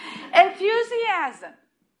 Enthusiasm.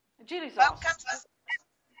 Jill is awesome.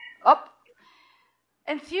 Up.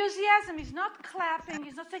 Enthusiasm is not clapping.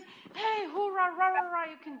 It's not saying, hey, hoorah, rah, rah, rah,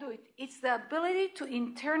 you can do it. It's the ability to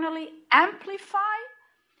internally amplify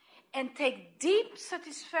and take deep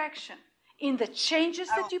satisfaction in the changes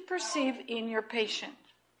that you perceive in your patient.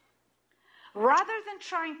 Rather than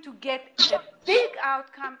trying to get a big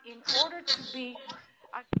outcome in order to be,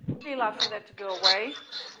 I'd really love for that to go away.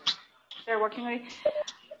 They're working on it.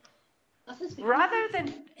 Rather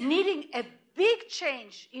than needing a big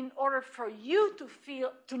change in order for you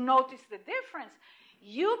to notice the difference,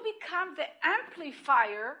 you become the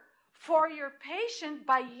amplifier for your patient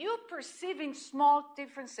by you perceiving small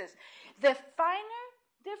differences. The finer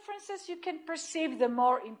differences you can perceive, the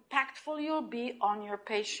more impactful you'll be on your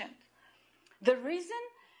patient. The reason,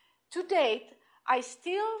 to date, I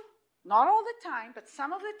still, not all the time, but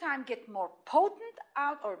some of the time get more potent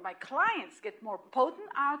or my clients get more potent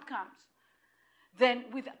outcomes than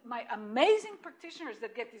with my amazing practitioners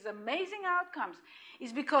that get these amazing outcomes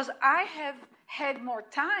is because I have had more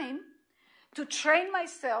time to train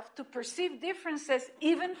myself to perceive differences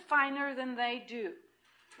even finer than they do.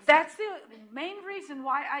 That's the main reason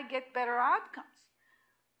why I get better outcomes.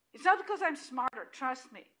 It's not because I'm smarter,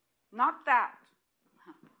 trust me. Not that.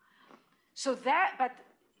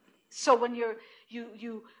 So when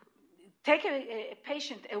you take a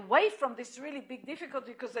patient away from this really big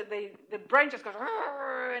difficulty because the brain just goes,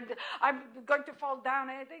 and I'm going to fall down,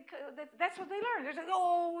 and that's what they learn. They're like,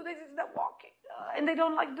 oh, this is not walking, and they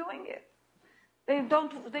don't like doing it. They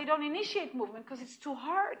don't initiate movement because it's too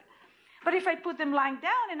hard. But if I put them lying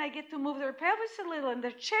down and I get to move their pelvis a little and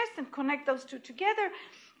their chest and connect those two together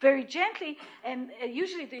very gently, and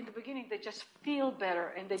usually in the beginning they just feel better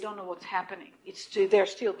and they don't know what's happening. They're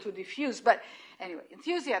still too diffuse. But anyway,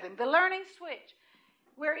 enthusiasm, the learning switch.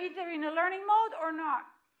 We're either in a learning mode or not.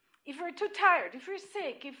 If we're too tired, if we're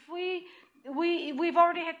sick, if we've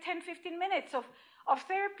already had 10, 15 minutes of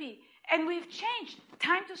therapy and we've changed,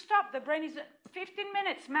 time to stop. The brain is 15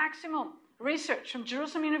 minutes maximum. Research from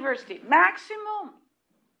Jerusalem University, maximum.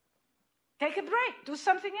 Take a break, do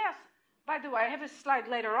something else. By the way, I have a slide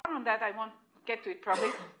later on that. I won't get to it probably.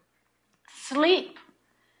 Sleep.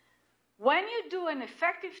 When you do an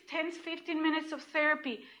effective 10, 15 minutes of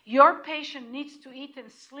therapy, your patient needs to eat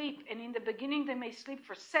and sleep. And in the beginning, they may sleep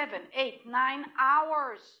for 7, 8, 9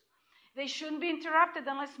 hours. They shouldn't be interrupted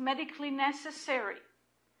unless medically necessary.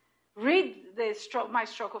 Read My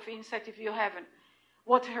Stroke of Insight if you haven't.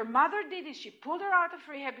 What her mother did is she pulled her out of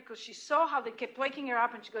rehab because she saw how they kept waking her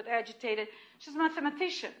up and she got agitated. She's a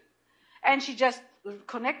mathematician. And she just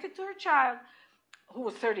connected to her child, who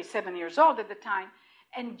was 37 years old at the time,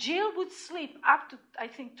 and Jill would sleep up to, I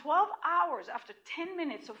think, 12 hours after 10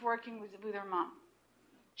 minutes of working with her mom.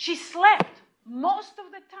 She slept most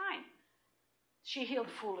of the time. She healed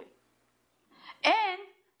fully. And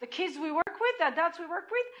the kids we work with, the adults we work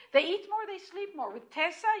with, they eat more, they sleep more. With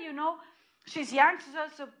Tessa, she's young,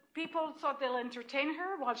 so people thought they'll entertain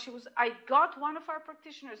her while she was. I got one of our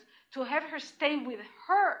practitioners to have her stay with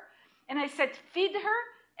her. And I said, feed her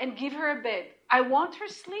and give her a bed. I want her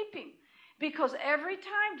sleeping. Because every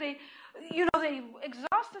time they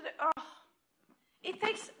exhausted. It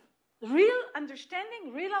takes real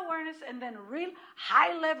understanding, real awareness, and then real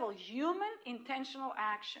high-level human intentional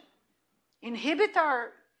action. Inhibit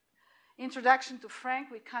our introduction to Frank,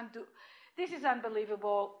 we can't do. This is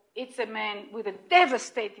unbelievable. It's a man with a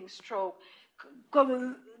devastating stroke.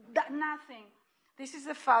 Nothing. This is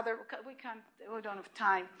a father. We don't have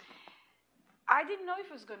time. I didn't know if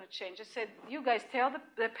it was going to change. I said, you guys tell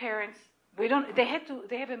the parents. They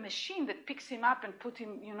have a machine that picks him up and put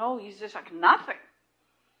him, he's just like nothing.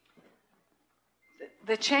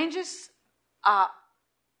 The changes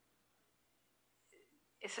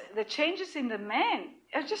in the man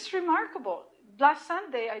are just remarkable. Last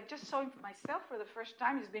Sunday, I just saw him myself for the first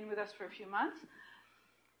time. He's been with us for a few months.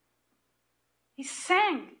 He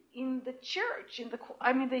sang in the church.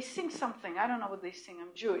 They sing something. I don't know what they sing.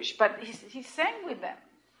 I'm Jewish. But he sang with them.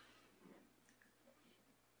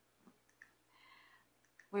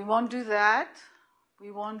 We won't do that.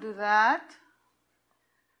 We won't do that.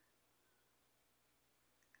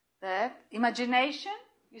 That. Imagination,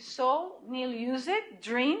 you saw Neil use it.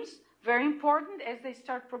 Dreams, very important as they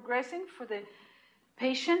start progressing for the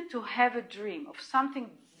patient to have a dream of something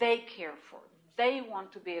they care for, they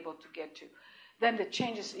want to be able to get to. Then the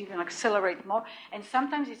changes even accelerate more. And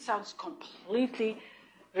sometimes it sounds completely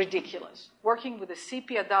ridiculous. Working with a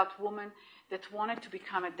CP adult woman that wanted to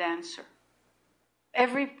become a dancer.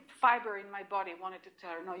 Every fiber in my body wanted to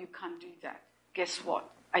tell her, no, you can't do that. Guess what?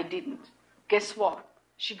 I didn't. Guess what?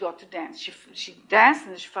 She got to dance. She danced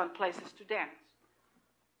and she found places to dance.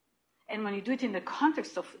 And when you do it in the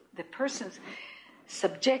context of the person's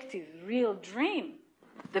subjective, real dream,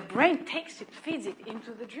 the brain takes it, feeds it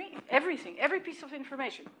into the dream. Everything, every piece of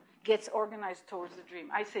information gets organized towards the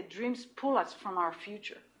dream. I say dreams pull us from our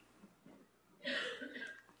future.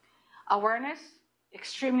 Awareness,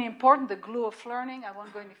 extremely important, the glue of learning. I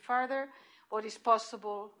won't go any further. What is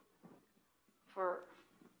possible for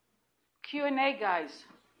Q&A, guys?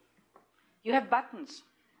 You have buttons.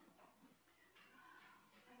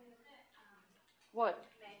 What?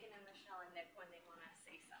 Megan and Michelle and Nick when they want to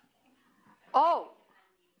say something. Oh.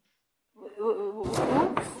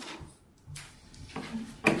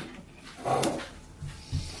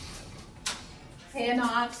 Hey,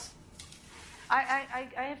 Anat.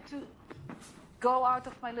 I have to go out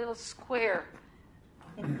of my little square.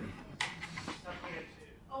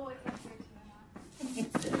 Oh, it's up here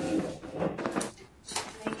to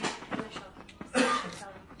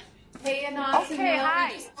Hey, Anat. Okay, hi.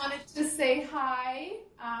 We just wanted to say hi.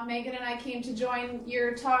 Megan and I came to join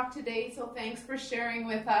your talk today, so thanks for sharing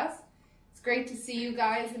with us. It's great to see you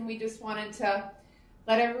guys, and we just wanted to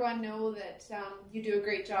let everyone know that you do a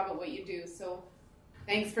great job at what you do. So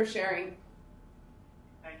thanks for sharing.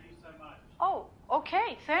 Thank you so much. Oh,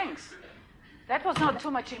 okay, thanks. That was not too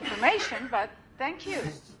much information, but thank you.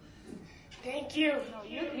 Thank you. No,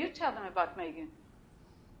 you tell them about Megan.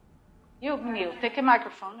 You, Neil, take a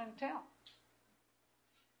microphone and tell.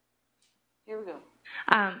 Here we go.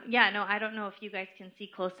 I don't know if you guys can see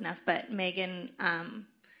close enough, but Megan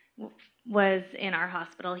was in our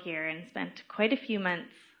hospital here and spent quite a few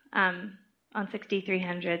months on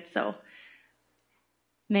 6300. So,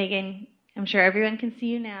 Megan, I'm sure everyone can see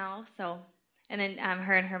you now. So, and then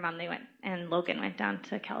her and her mom, Logan went down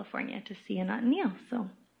to California to see Anat and Neil. So,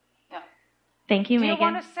 yeah. Thank you, Megan. Do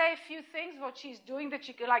you want to say a few things, what she's doing, that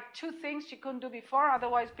she could, like 2 things she couldn't do before?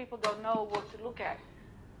 Otherwise, people don't know what to look at.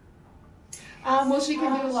 Well, she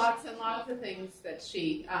can do lots and lots of things that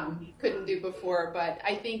she couldn't do before, but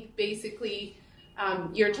I think basically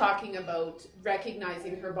you're talking about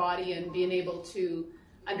recognizing her body and being able to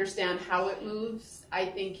understand how it moves. I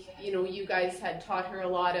think, you guys had taught her a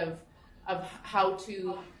lot of how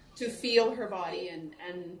to feel her body and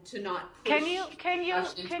to not push. Can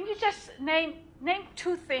you just name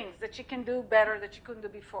 2 things that she can do better that she couldn't do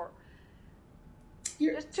before?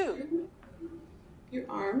 Just 2. Your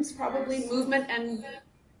arms, probably movement and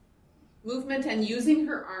using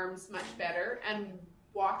her arms much better and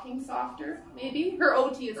walking softer, maybe. Her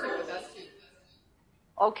OT is here with us too.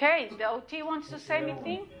 Okay, the OT wants to say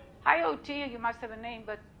anything? Hi, OT, you must have a name,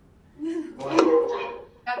 but...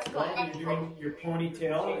 That's You're doing your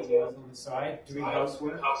ponytail that goes on the side, doing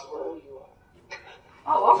housework.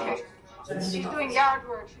 Oh, okay. She's doing yard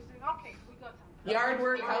work. She's doing, okay, we got them. Yard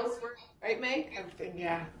work, housework, right, Meg? Everything,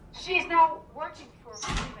 yeah. She's now working for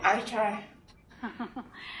I try.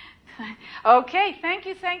 Okay, thank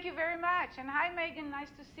you very much. And hi, Megan,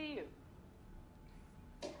 nice to see you.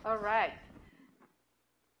 All right.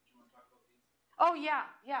 Oh, yeah.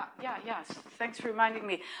 Thanks for reminding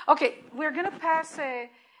me. Okay, we're going to pass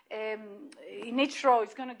in each row,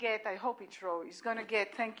 it's going to get, I hope each row is going to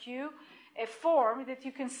get, thank you, a form that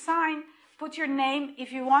you can sign, put your name.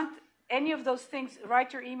 If you want any of those things,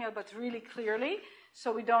 write your email, but really clearly,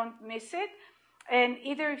 so we don't miss it. And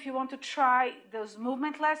either if you want to try those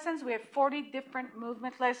movement lessons, we have 40 different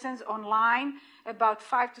movement lessons online, about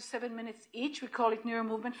 5 to 7 minutes each. We call it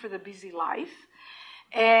NeuroMovement for the busy life.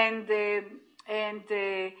 And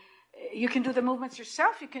you can do the movements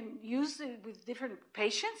yourself. You can use it with different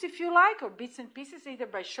patients if you like, or bits and pieces, either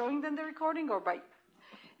by showing them the recording or by...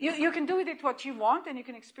 You can do with it what you want, and you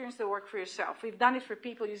can experience the work for yourself. We've done it for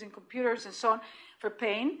people using computers and so on for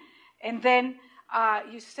pain. And then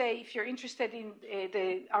you say if you're interested in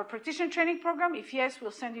our practitioner training program. If yes,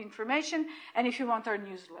 we'll send you information. And if you want our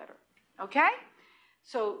newsletter. Okay?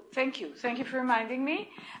 So thank you. Thank you for reminding me.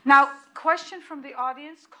 Now, question from the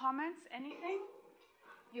audience, comments, anything?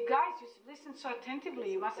 You guys, you listen so attentively.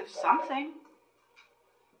 You must have something.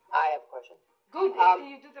 I have a question. Good.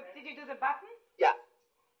 Did you do the button? Yeah.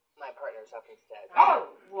 my partner's up instead.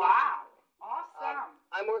 Oh, wow. Awesome.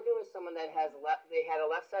 I'm working with someone that has they had a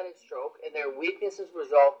left-sided stroke, and their weakness is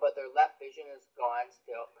resolved, but their left vision is gone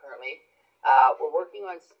still currently. We're working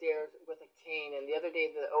on stairs with a cane, and the other day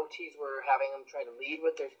the OTs were having them try to lead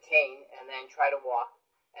with their cane and then try to walk,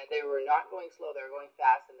 and they were not going slow, they were going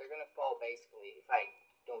fast, and they're going to fall basically if I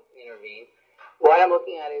don't intervene. What I'm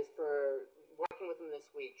looking at is for working with them this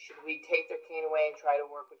week, should we take their cane away and try to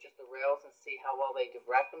work with just the rails and see how well they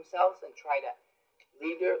direct themselves and try to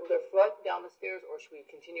lead their foot down the stairs, or should we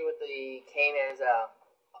continue with the cane as a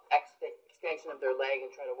extension of their leg and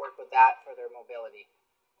try to work with that for their mobility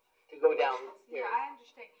to go down the stairs? Yeah, I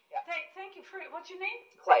understand. Yeah. Thank you for it. What's your name?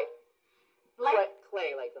 Clay. Clay?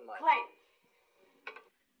 Clay like the mud. Clay.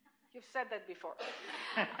 You've said that before.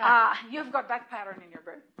 You've got that pattern in your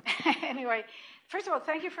brain. Anyway, first of all,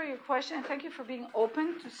 thank you for your question, and thank you for being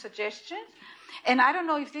open to suggestions. And I don't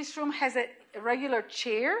know if this room has a regular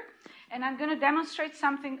chair, and I'm going to demonstrate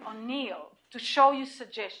something on Neil to show you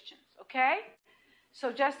suggestions, okay?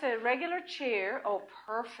 So just a regular chair. Oh,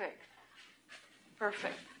 perfect.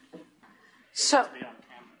 Perfect. So,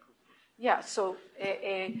 yeah, so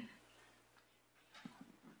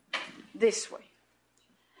this way.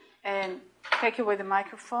 And take away the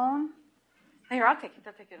microphone. Here, I'll take it.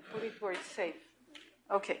 And put it where it's safe.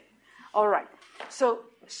 Okay. All right. So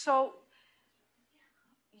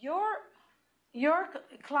your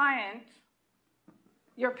client,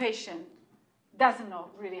 your patient, doesn't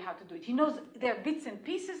know really how to do it. He knows there are bits and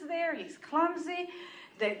pieces there. He's clumsy.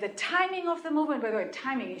 The timing of the movement, by the way,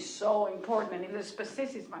 timing is so important. And if there's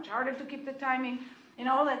spasticity, it's much harder to keep the timing and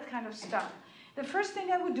all that kind of stuff. The first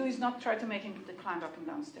thing I would do is not try to make him climb up and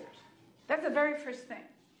down stairs. That's the very first thing.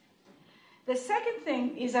 The second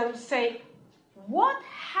thing is I would say, what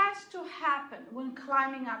has to happen when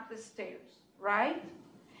climbing up the stairs, right?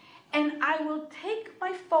 And I will take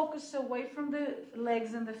my focus away from the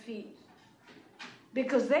legs and the feet.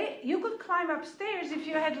 Because you could climb upstairs if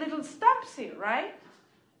you had little stumps here, right?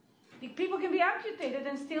 People can be amputated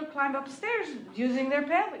and still climb upstairs using their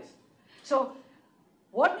pelvis. So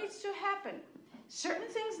what needs to happen? Certain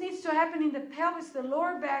things needs to happen in the pelvis, the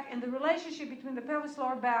lower back, and the relationship between the pelvis,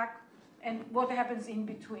 lower back, and what happens in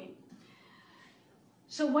between.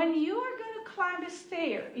 So when you are going to climb a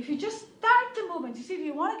stair, if you just start the movement, you see, if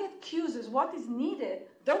you want to get cues as what is needed,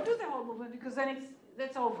 don't do the whole movement because then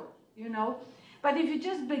that's over, you know. But if you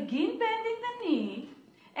just begin bending the knee,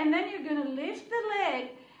 and then you're going to lift the leg,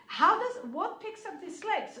 what picks up these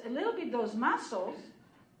legs? A little bit those muscles,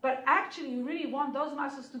 but actually you really want those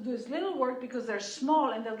muscles to do as little work because they're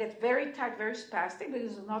small and they'll get very tight, very spastic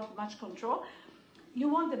because there's not much control. You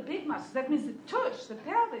want the big muscles. That means the tush, the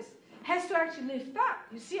pelvis, has to actually lift up.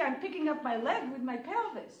 You see, I'm picking up my leg with my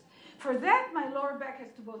pelvis. For that, my lower back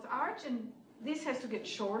has to both arch, and this has to get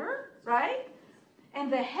shorter, right?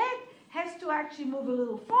 And the head has to actually move a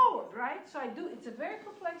little forward, right? So it's a very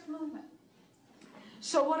complex movement.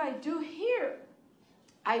 So what I do here,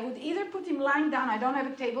 I would either put him lying down. I don't have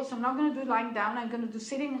a table, so I'm not going to do lying down. I'm going to do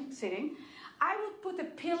sitting. I would put a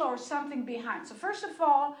pillow or something behind. So first of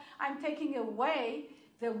all, I'm taking away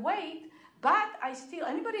the weight, but I still,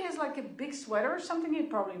 anybody has like a big sweater or something? You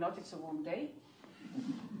probably not, it's a warm day.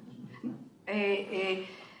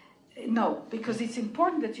 No, because it's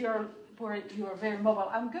important that you are very mobile.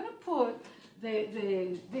 I'm going to put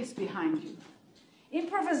this behind you.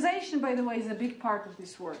 Improvisation, by the way, is a big part of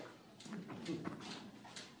this work.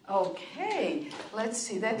 Okay, let's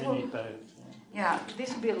see. That will. Yeah,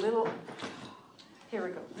 this will be a little. Here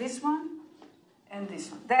we go. This one and this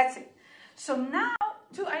one. That's it. So now,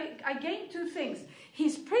 I gained two things.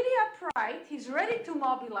 He's pretty upright. He's ready to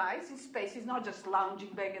mobilize in space. He's not just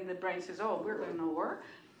lounging back and the brain says, oh, we're going nowhere.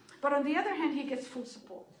 But on the other hand, he gets full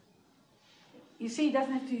support. You see, he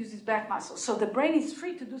doesn't have to use his back muscles. So the brain is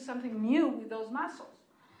free to do something new with those muscles.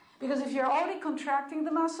 Because if you're already contracting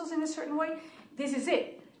the muscles in a certain way, this is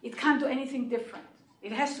it. It can't do anything different.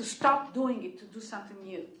 It has to stop doing it to do something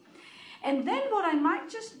new. And then what I might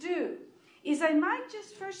just do is I might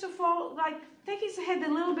just, first of all, like take his head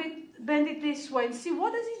a little bit, bend it this way, and see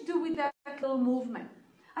what does he do with that little movement.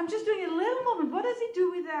 I'm just doing a little movement. What does he do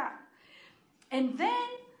with that? And then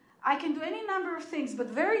I can do any number of things, but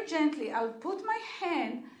very gently, I'll put my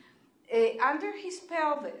hand under his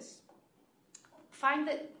pelvis, find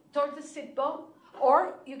it toward the sit bone,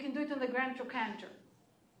 or you can do it on the grand trochanter,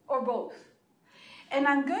 or both. And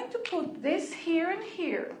I'm going to put this here and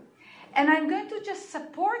here, and I'm going to just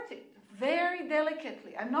support it very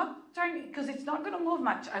delicately. I'm not trying, because it's not going to move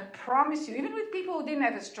much, I promise you. Even with people who didn't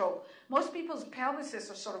have a stroke, most people's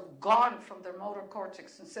pelvises are sort of gone from their motor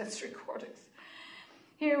cortex and sensory cortex.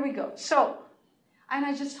 Here we go. So and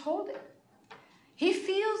I just hold it. He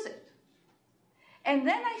feels it. And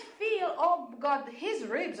then I feel, oh God, his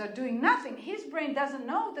ribs are doing nothing. His brain doesn't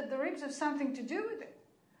know that the ribs have something to do with it.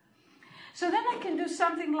 So then I can do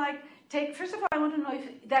something like first of all, I want to know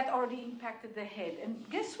if that already impacted the head. And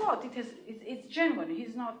guess what? It's genuine.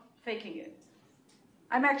 He's not faking it.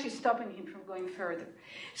 I'm actually stopping him from going further.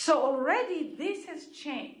 So already this has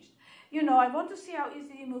changed. I want to see how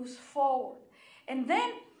easily he moves forward. And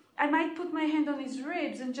then I might put my hand on his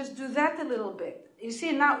ribs and just do that a little bit. You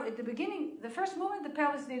see, now at the beginning, the first movement, the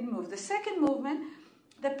pelvis didn't move. The second movement,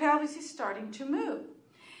 the pelvis is starting to move.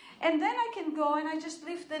 And then I can go and I just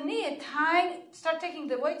lift the knee start taking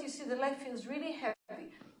the weight. You see the leg feels really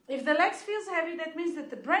heavy. If the legs feels heavy, that means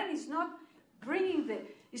that the brain is not bringing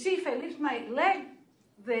you see, if I lift my leg,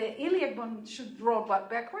 the iliac bone should roll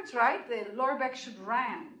backwards, right? The lower back should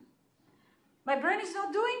round. My brain is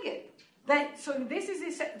not doing it.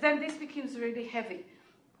 Then this becomes really heavy.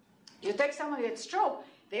 You take somebody with stroke,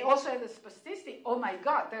 they also have a spasticity. Oh my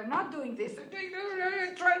God, they're not doing this. They're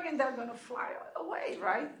doing trying, and they're going to fly away,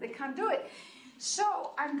 right? They can't do it.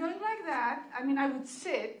 So I'm going like that. I mean, I would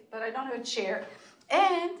sit, but I don't have a chair.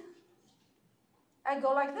 And I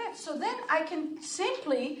go like that. So then I can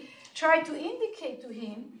simply try to indicate to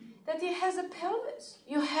him that he has a pelvis.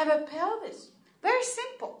 You have a pelvis. Very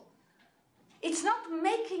simple. It's not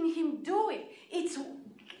making him do it. It's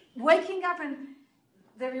waking up and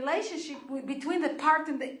the relationship between the part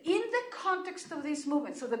and in the context of this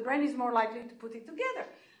movement. So the brain is more likely to put it together.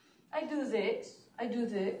 I do this. I do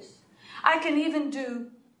this. I can even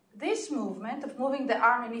do this movement of moving the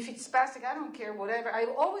arm, and if it's spastic, I don't care, whatever. I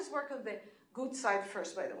always work on the good side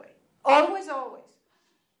first, by the way. Always, always.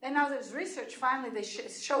 And now there's research, finally, they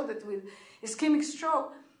show that with ischemic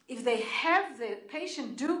stroke, if they have the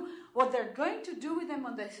patient do what they're going to do with them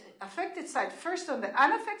on the affected side first on the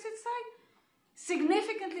unaffected side,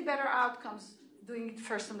 significantly better outcomes doing it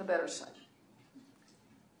first on the better side.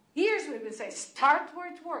 Years we've been saying, start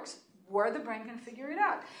where it works, where the brain can figure it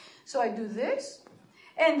out. So I do this,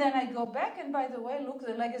 and then I go back, and by the way, look,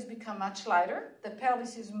 the leg has become much lighter. The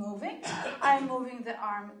pelvis is moving. I'm moving the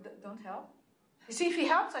arm. Don't help. You see, if he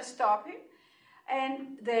helps, I stop him.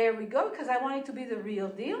 And there we go, because I want it to be the real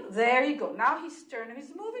deal. There you go. Now his sternum is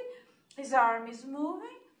moving. His arm is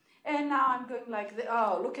moving. And now I'm going like,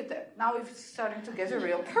 look at that. Now we're starting to get a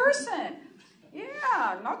real person.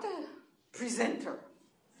 Yeah, not a presenter.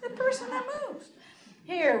 The person that moves.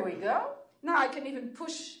 Here we go. Now I can even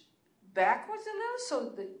push backwards a little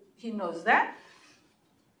so that he knows that.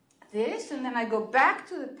 This, and then I go back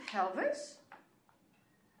to the pelvis.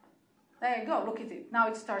 There you go. Look at it. Now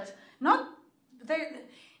it starts. Not there.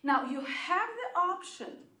 Now you have the option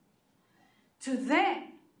to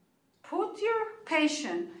then put your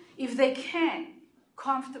patient, if they can,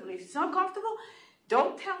 comfortably. If it's not comfortable,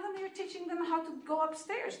 don't tell them you're teaching them how to go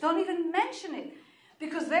upstairs. Don't even mention it.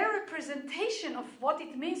 Because their representation of what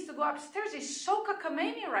it means to go upstairs is so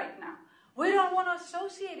cockamamie right now. We don't want to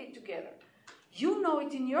associate it together. You know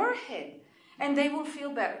it in your head, and they will feel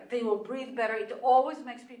better. They will breathe better. It always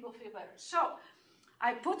makes people feel better. So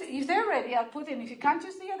I put, if they're ready, I'll put in. If you can't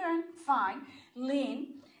use the other end, fine.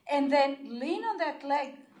 Lean, and then lean on that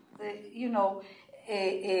leg,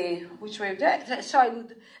 which way that. So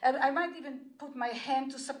I might even put my hand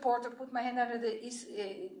to support, or put my hand under the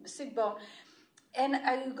sit bone. And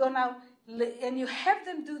I go now, and you have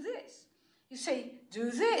them do this. You say,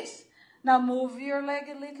 do this. Now move your leg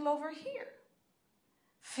a little over here.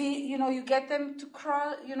 You get them to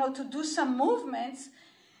crawl, to do some movements.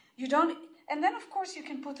 You don't, and then of course you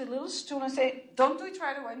can put a little stool and say, don't do it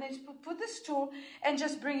right away. And then just put the stool and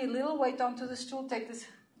just bring a little weight onto the stool. Take this.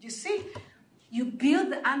 You see, you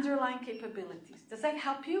build the underlying capabilities. Does that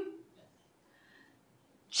help you?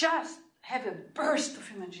 Just have a burst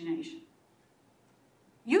of imagination.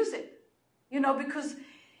 Use it, because,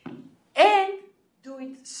 and do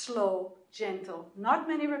it slow, gentle, not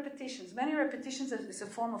many repetitions. Many repetitions is a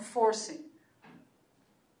form of forcing,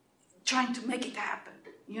 trying to make it happen,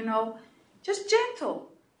 just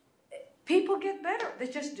gentle. People get better, they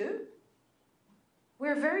just do.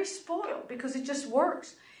 We're very spoiled because it just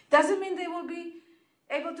works. Doesn't mean they will be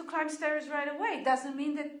able to climb stairs right away. Doesn't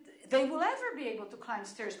mean that they will ever be able to climb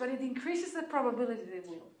stairs, but it increases the probability they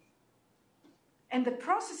will. And the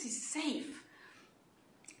process is safe.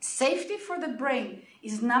 Safety for the brain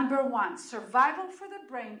is number one. Survival for the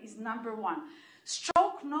brain is number one.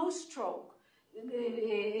 Stroke, no stroke.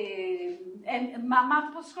 And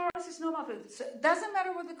multiple sclerosis, no multiple. So it doesn't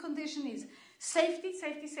matter what the condition is. Safety,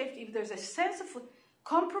 safety, safety. If there's a sense of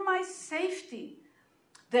compromised safety,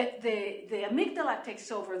 the amygdala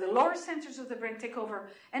takes over, the lower centers of the brain take over,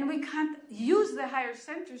 and we can't use the higher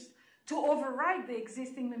centers to override the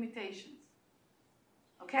existing limitations.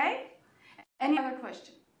 Okay? Any other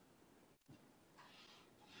question?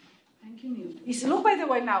 Thank you, Neil. Look, by the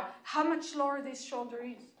way, now, how much lower this shoulder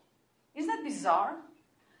is. Isn't that bizarre?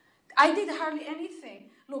 I did hardly anything.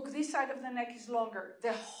 Look, this side of the neck is longer.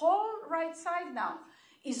 The whole right side now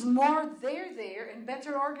is more there and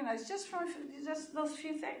better organized just from just those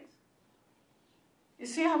few things. You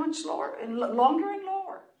see how much lower and longer and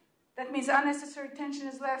lower. That means unnecessary tension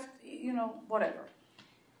is left, whatever.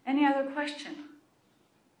 Any other question?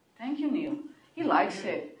 Thank you, Neil. He likes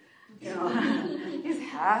it. He's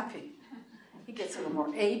happy. He gets a little more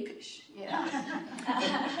apish. Yeah.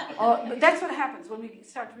 But that's what happens when we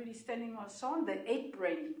start really standing on its own. The ape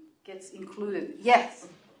brain gets included. Yes.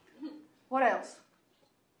 What else?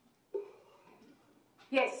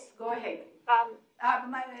 Yes, go ahead.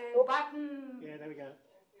 My button. Yeah, there we go.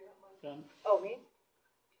 Done. Oh, me?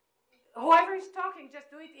 Whoever is talking,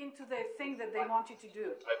 just do it into the thing that they want you to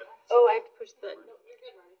do. Oh, I have to push the...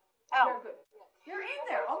 Oh, you're good. You're in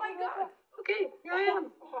there. Oh, my God. Okay, here I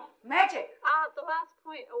am. Magic. The last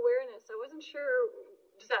point, awareness. I wasn't sure,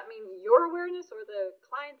 does that mean your awareness or the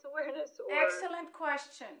client's awareness? Or... Excellent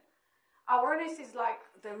question. Awareness is like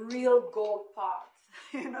the real gold pot.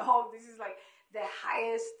 This is like the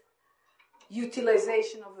highest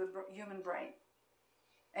utilization of the human brain.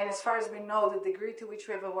 And as far as we know, the degree to which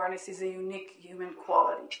we have awareness is a unique human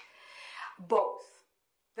quality. Both.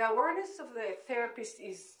 The awareness of the therapist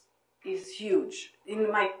is huge. In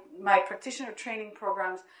my practitioner training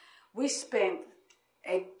programs, we spend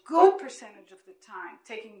a good percentage of the time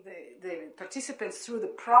taking the participants through the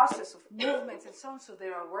process of movements and so on, so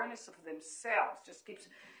their awareness of themselves just keeps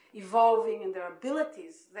evolving and their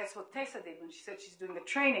abilities. That's what Tessa did when she said she's doing the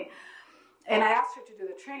training. And I asked her to do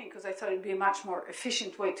the training because I thought it'd be a much more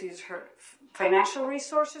efficient way to use her financial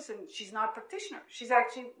resources, and she's not a practitioner. She's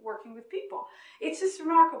actually working with people. It's just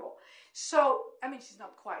remarkable. So, she's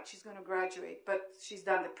not quite. She's going to graduate, but she's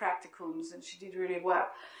done the practicums, and she did really well.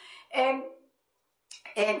 And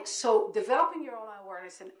so developing your own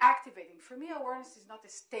awareness and activating. For me, awareness is not a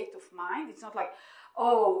state of mind. It's not like,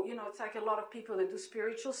 it's like a lot of people that do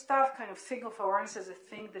spiritual stuff kind of think of awareness as a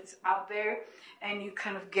thing that's out there and you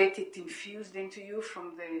kind of get it infused into you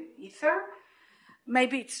from the ether.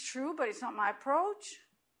 Maybe it's true, but it's not my approach.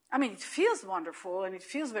 It feels wonderful and it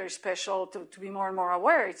feels very special to be more and more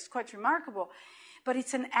aware. It's quite remarkable. But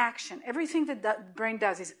it's an action. Everything that the brain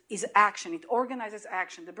does is action. It organizes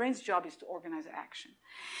action. The brain's job is to organize action.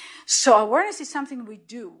 So awareness is something we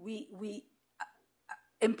do. We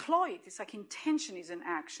employ it. It's like intention is an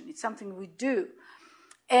action. It's something we do.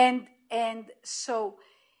 And so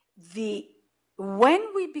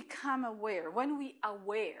when we become aware,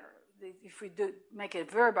 if we do make a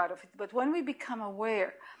verb out of it, but when we become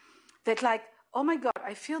aware that like, oh my God,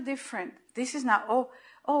 I feel different. This is now,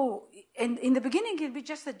 and in the beginning it'll be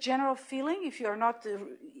just a general feeling if you're not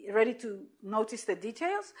ready to notice the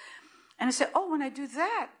details. And I say, when I do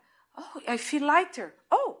that, I feel lighter.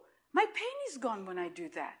 My pain is gone when I do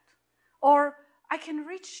that. Or I can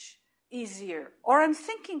reach easier. Or I'm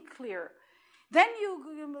thinking clearer. Then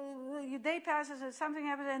your day passes or something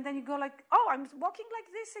happens and then you go like, I'm walking like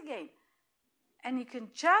this again. And you can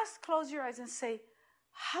just close your eyes and say,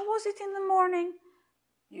 how was it in the morning?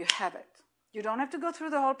 You have it. You don't have to go through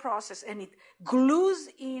the whole process. And it glues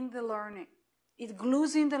in the learning. It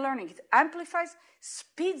glues in the learning. It amplifies,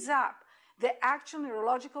 speeds up the actual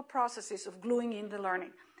neurological processes of gluing in the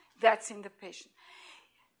learning. That's in the patient.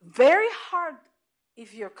 Very hard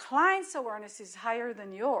if your client's awareness is higher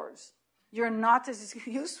than yours. You're not as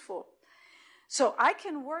useful. So I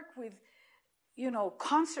can work with,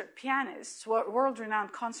 concert pianists,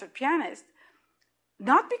 world-renowned concert pianists,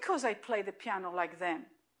 not because I play the piano like them.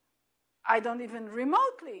 I don't even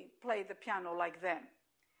remotely play the piano like them.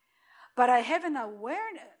 But I have an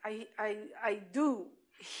awareness. I do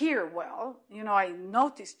hear well. I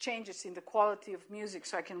notice changes in the quality of music,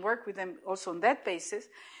 so I can work with them also on that basis.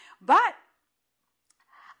 But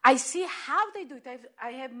I see how they do it.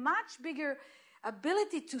 I have much bigger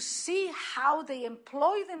ability to see how they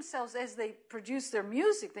employ themselves as they produce their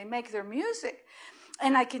music. They make their music.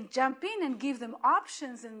 And I can jump in and give them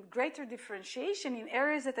options and greater differentiation in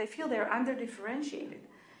areas that I feel they're under-differentiated.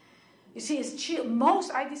 You see,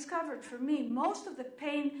 I discovered for me, most of the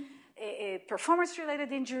pain,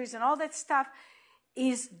 performance-related injuries and all that stuff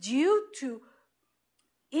is due to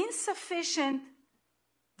insufficient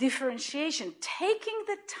differentiation, taking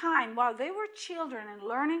the time while they were children and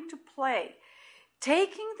learning to play,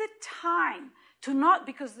 taking the time to not,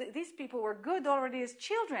 because these people were good already as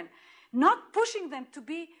children, not pushing them to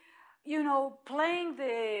be, playing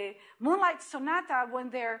the Moonlight Sonata when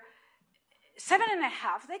they're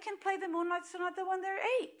 7.5. They can play the Moonlight Sonata when they're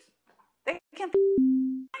 8. They can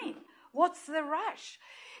play. What's the rush?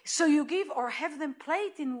 So you give or have them play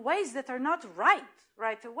it in ways that are not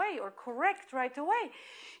right away or correct right away.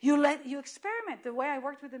 You experiment. The way I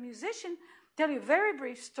worked with a musician, tell you a very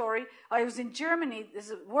brief story. I was in Germany. There's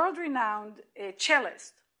a world-renowned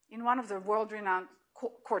cellist in one of the world-renowned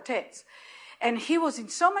quartets. And he was in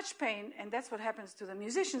so much pain, and that's what happens to the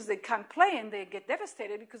musicians. They can't play, and they get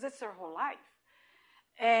devastated because that's their whole life.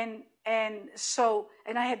 And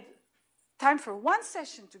I had time for one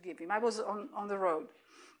session to give him. I was on the road.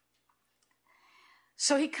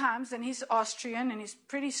 So he comes, and he's Austrian, and he's a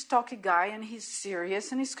pretty stocky guy, and he's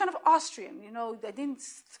serious, and he's kind of Austrian. I didn't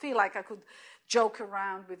feel like I could joke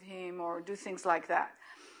around with him or do things like that.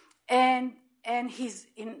 And he's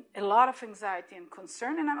in a lot of anxiety and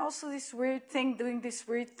concern, and I'm also doing this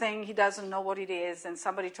weird thing. He doesn't know what it is, and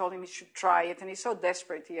somebody told him he should try it, and he's so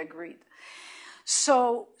desperate he agreed.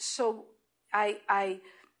 So I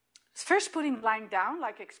first put him lying down,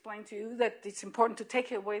 like I explained to you, that it's important to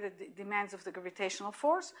take away the demands of the gravitational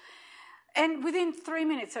force. And within 3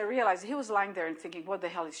 minutes, I realized he was lying there and thinking, what the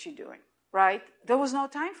hell is she doing, right? There was no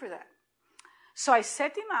time for that. So I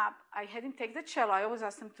set him up. I had him take the cello. I always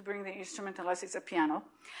ask him to bring the instrument unless it's a piano.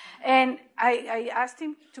 And I asked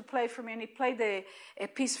him to play for me, and he played a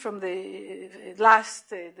piece from the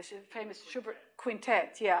famous Schubert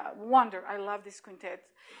quintet. Yeah, wonder. I love this quintet.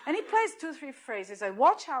 And he plays 2-3 phrases. I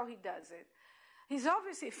watch how he does it. He's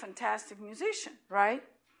obviously a fantastic musician, right?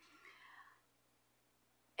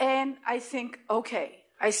 And I think, okay,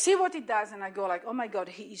 I see what he does, and I go like, oh my God,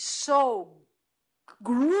 he is so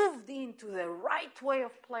grooved into the right way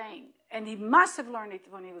of playing. And he must have learned it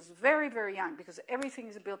when he was very, very young, because everything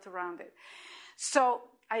is built around it. So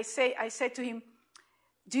I said to him,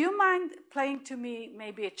 do you mind playing to me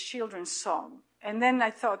maybe a children's song? And then I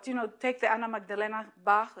thought, take the Anna Magdalena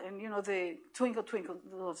Bach and, the Twinkle, Twinkle,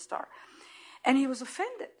 Little Star. And he was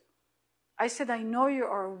offended. I said, I know you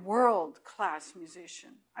are a world-class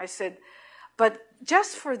musician. I said, but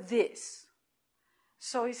just for this.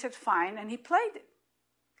 So he said, fine, and he played it.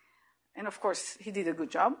 And of course, he did a good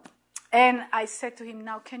job. And I said to him,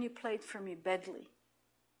 now can you play it for me badly?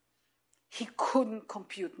 He couldn't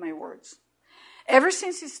compute my words. Ever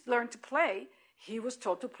since he learned to play, he was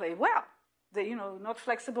taught to play well. Not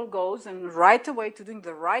flexible goes and right away to doing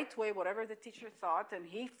the right way, whatever the teacher thought, and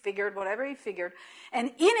he figured whatever he figured. And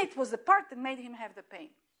in it was the part that made him have the pain.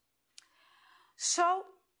 So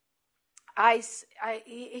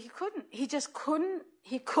he couldn't. He just couldn't.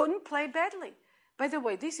 He couldn't play badly. By the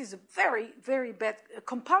way, this is a very, very bad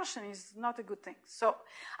compulsion. Is not a good thing. So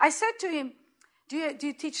I said to him, "Do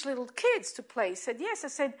you teach little kids to play?" He said, "Yes." I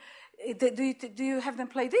said, "Do you have them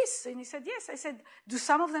play this?" And he said, "Yes." I said, "Do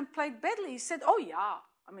some of them play badly?" He said, "Oh yeah."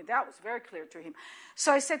 I mean, that was very clear to him.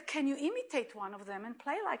 So I said, "Can you imitate one of them and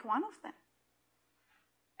play like one of them?"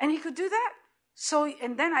 And he could do that. So,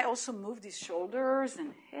 and then I also moved his shoulders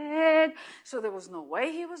and head, so there was no way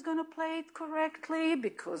he was going to play it correctly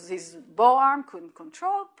because his bow arm couldn't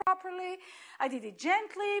control properly. I did it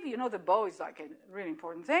gently. The bow is like a really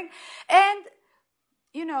important thing. And,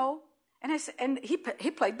 and he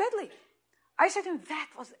played badly. I said to him, "That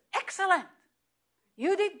was excellent.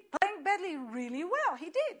 You did playing badly really well." He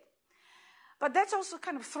did. But that also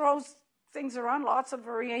kind of throws things around, lots of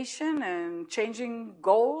variation and changing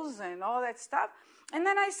goals and all that stuff. And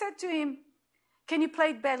then I said to him, "Can you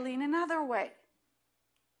play it badly in another way?"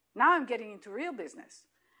 Now I'm getting into real business.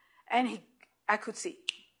 And I could see.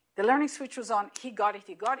 The learning switch was on. He got it.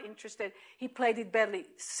 He got interested. He played it badly.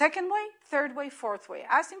 Second way, third way, fourth way.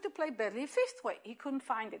 I asked him to play badly fifth way. He couldn't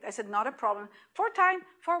find it. I said, "Not a problem.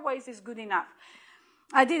 4 ways is good enough."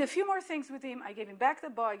 I did a few more things with him. I gave him back the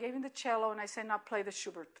bow. I gave him the cello. And I said, "Now play the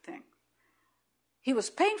Schubert thing." He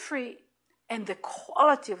was pain-free, and the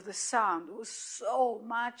quality of the sound was so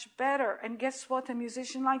much better. And guess what? A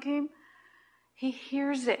musician like him, he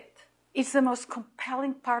hears it. It's the most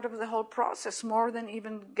compelling part of the whole process, more than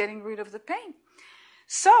even getting rid of the pain.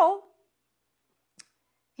 So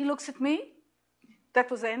he looks at me.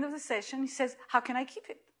 That was the end of the session. He says, "How can I keep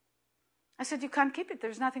it?" I said, "You can't keep it.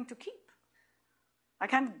 There's nothing to keep. I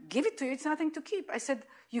can't give it to you. It's nothing to keep." I said,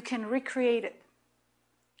 "You can recreate it."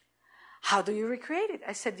 "How do you recreate it?"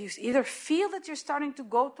 I said, "You either feel that you're starting to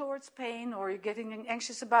go towards pain, or you're getting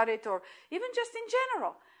anxious about it, or even just in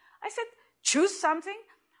general." I said, "Choose something,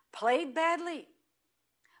 play it badly.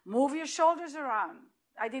 Move your shoulders around."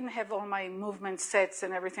 I didn't have all my movement sets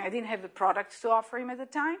and everything. I didn't have the products to offer him at the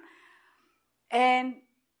time. And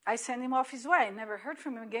I sent him off his way. I never heard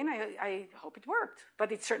from him again. I hope it worked,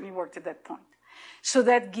 but it certainly worked at that point. So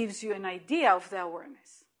that gives you an idea of the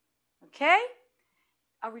awareness. Okay?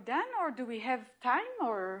 Are we done, or do we have time,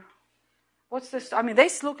 or what's this? I mean, they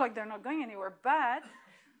look like they're not going anywhere, but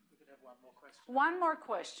We could have one more question. One more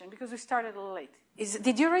question, because we started a little late.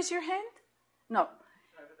 Did you raise your hand? No.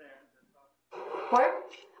 Over there. Where?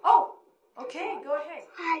 Oh, okay, go ahead.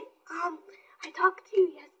 Hi, I talked to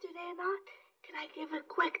you yesterday, Anat. Can I give a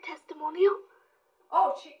quick testimonial?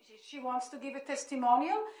 Oh, she wants to give a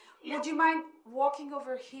testimonial. Yeah. Would you mind walking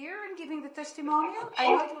over here and giving the testimonial? I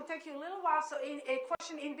know it will take you a little while, so a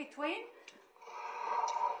question in between.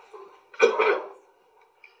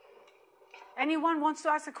 Anyone wants to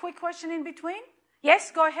ask a quick question in between?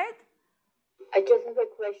 Yes, go ahead. I just have a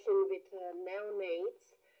question with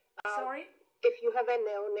neonates. Sorry? If you have a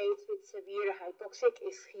neonates with severe hypoxic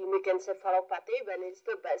ischemic encephalopathy, when is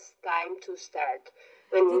the best time to start?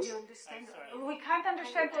 Did you understand? We can't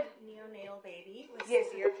understand. Neonatal baby with Yes.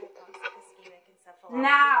 severe hypoxic ischemic encephalopathy.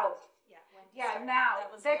 Now. Yeah, now.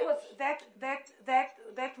 That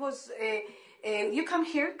was you come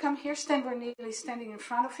here, stand where Neil is standing in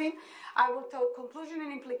front of him. I will tell conclusion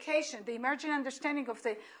and implication, the emerging understanding of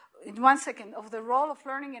in 1 second, of the role of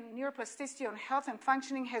learning and neuroplasticity on health and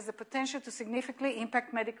functioning has the potential to significantly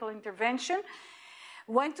impact medical intervention.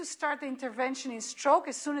 When to start the intervention in stroke?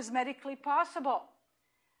 As soon as medically possible.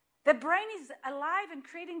 The brain is alive and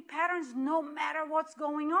creating patterns no matter what's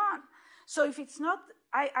going on. So if it's not,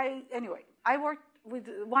 anyway, I worked with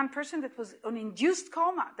one person that was on induced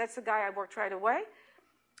coma. That's the guy I worked right away.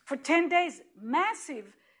 For 10 days,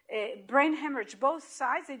 massive brain hemorrhage, both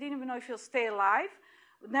sides. They didn't even know if he'll stay alive.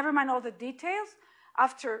 Never mind all the details.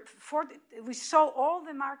 After 40, we saw all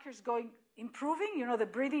the markers improving. You know, the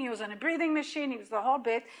breathing. He was on a breathing machine. He was the whole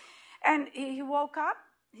bit. And he woke up.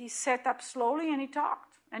 He sat up slowly and he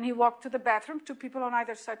talked. And he walked to the bathroom, 2 people on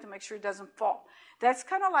either side to make sure he doesn't fall. That's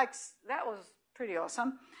kind of like, that was pretty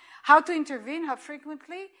awesome. How to intervene, how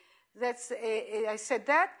frequently. I said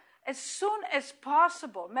that. As soon as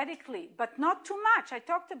possible, medically, but not too much. I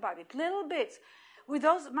talked about it, little bits. With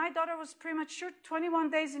those, my daughter was premature,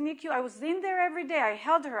 21 days in NICU. I was in there every day. I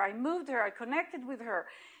held her, I moved her, I connected with her.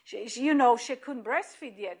 She couldn't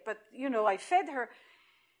breastfeed yet, but, I fed her.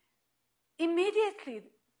 Immediately,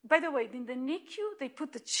 by the way, in the NICU, they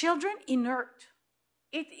put the children inert.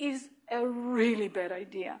 It is a really bad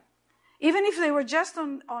idea. Even if they were just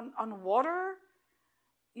on water,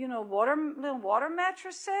 little water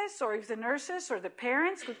mattresses, or if the nurses or the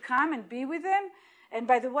parents could come and be with them. And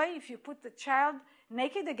by the way, if you put the child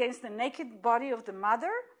naked against the naked body of the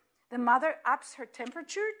mother ups her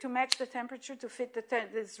temperature to match the temperature to fit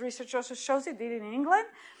this research also shows it, did it in England.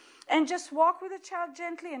 And just walk with the child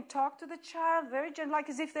gently and talk to the child very gently, like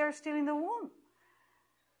as if they're still in the womb.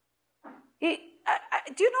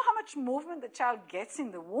 Do you know how much movement the child gets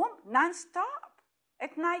in the womb? Non-stop.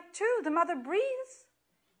 At night too, the mother breathes.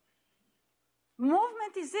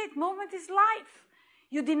 Movement is it. Movement is life.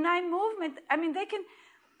 You deny movement. I mean,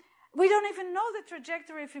 we don't even know the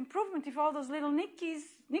trajectory of improvement if all those little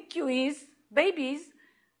NICUs, babies,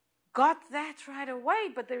 got that right away.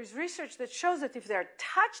 But there's research that shows that if they're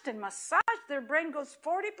touched and massaged, their brain goes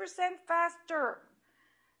 40% faster.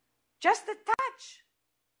 Just the touch.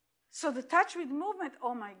 So the touch with movement,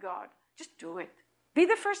 oh my God, just do it. Be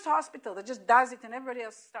the first hospital that just does it and everybody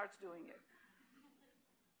else starts doing it.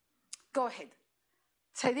 Go ahead.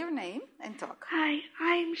 Say your name and talk. Hi,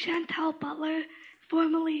 I'm Chantal Butler,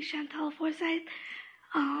 formerly Chantal Forsyth.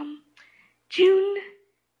 June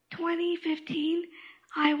 2015,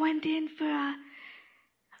 I went in for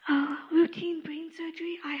a routine brain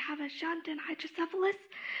surgery. I have a shunt and hydrocephalus.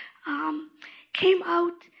 Came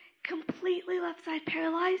out completely left side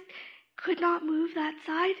paralyzed, could not move that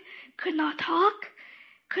side, could not talk,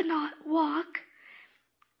 could not walk,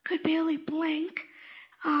 could barely blink,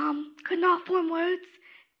 could not form words,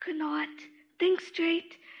 could not think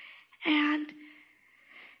straight, and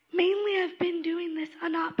mainly I've been doing this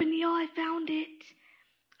Anat Baniel. I found it.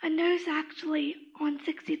 A nurse actually on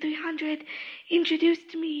 6300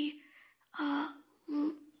 introduced me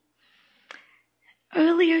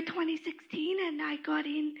earlier 2016, and I got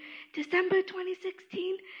in December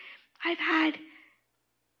 2016. I've had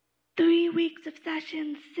 3 weeks of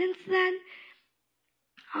sessions since then.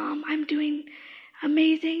 I'm doing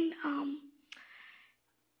amazing.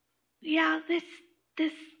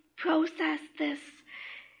 This process, this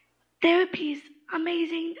therapy is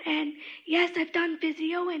amazing. And yes, I've done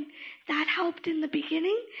physio, and that helped in the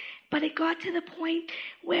beginning, but it got to the point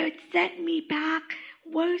where it set me back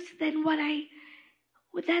worse than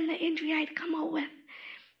the injury I'd come out with.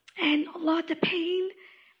 And lots of pain.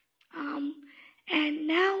 And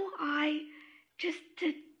now just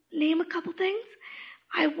to name a couple things,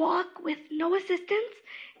 I walk with no assistance,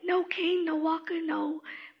 no cane, no walker, no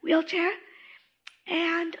wheelchair.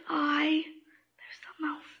 And there's something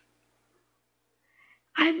else.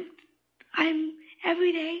 I'm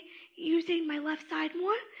every day using my left side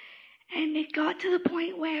more. And it got to the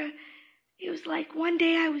point where it was like one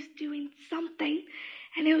day I was doing something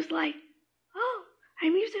and it was like, oh,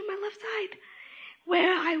 I'm using my left side.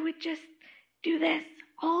 Where I would just do this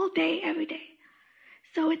all day, every day.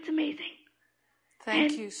 So it's amazing.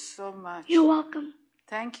 Thank you so much. You're welcome.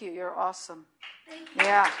 Thank you. You're awesome. Thank you.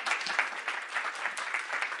 Yeah.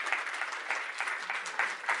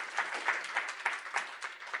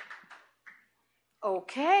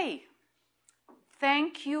 Okay.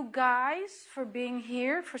 Thank you guys for being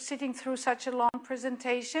here, for sitting through such a long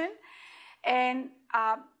presentation. And,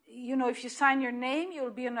 if you sign your name,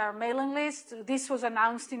 you'll be on our mailing list. This was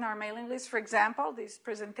announced in our mailing list, for example, this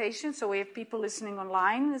presentation. So we have people listening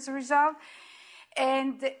online as a result.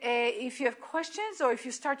 And if you have questions or if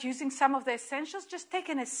you start using some of the essentials, just take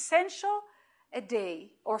an essential a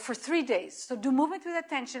day or for 3 days. So do movement with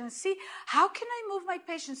attention and see how can I move my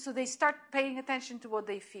patients so they start paying attention to what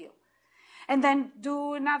they feel. And then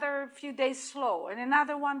do another few days slow and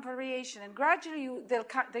another one variation. And gradually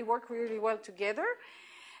they work really well together.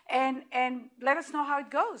 And let us know how it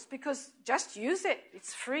goes because just use it.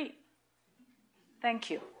 It's free. Thank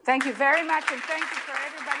you. Thank you very much. And thank you for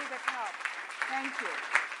everybody that helped. Thank you.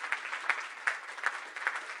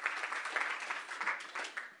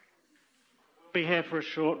 We'll be here for a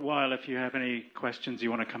short while if you have any questions you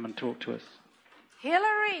want to come and talk to us.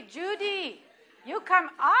 Hillary, Judy, you come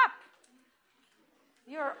up.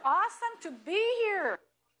 You're awesome to be here.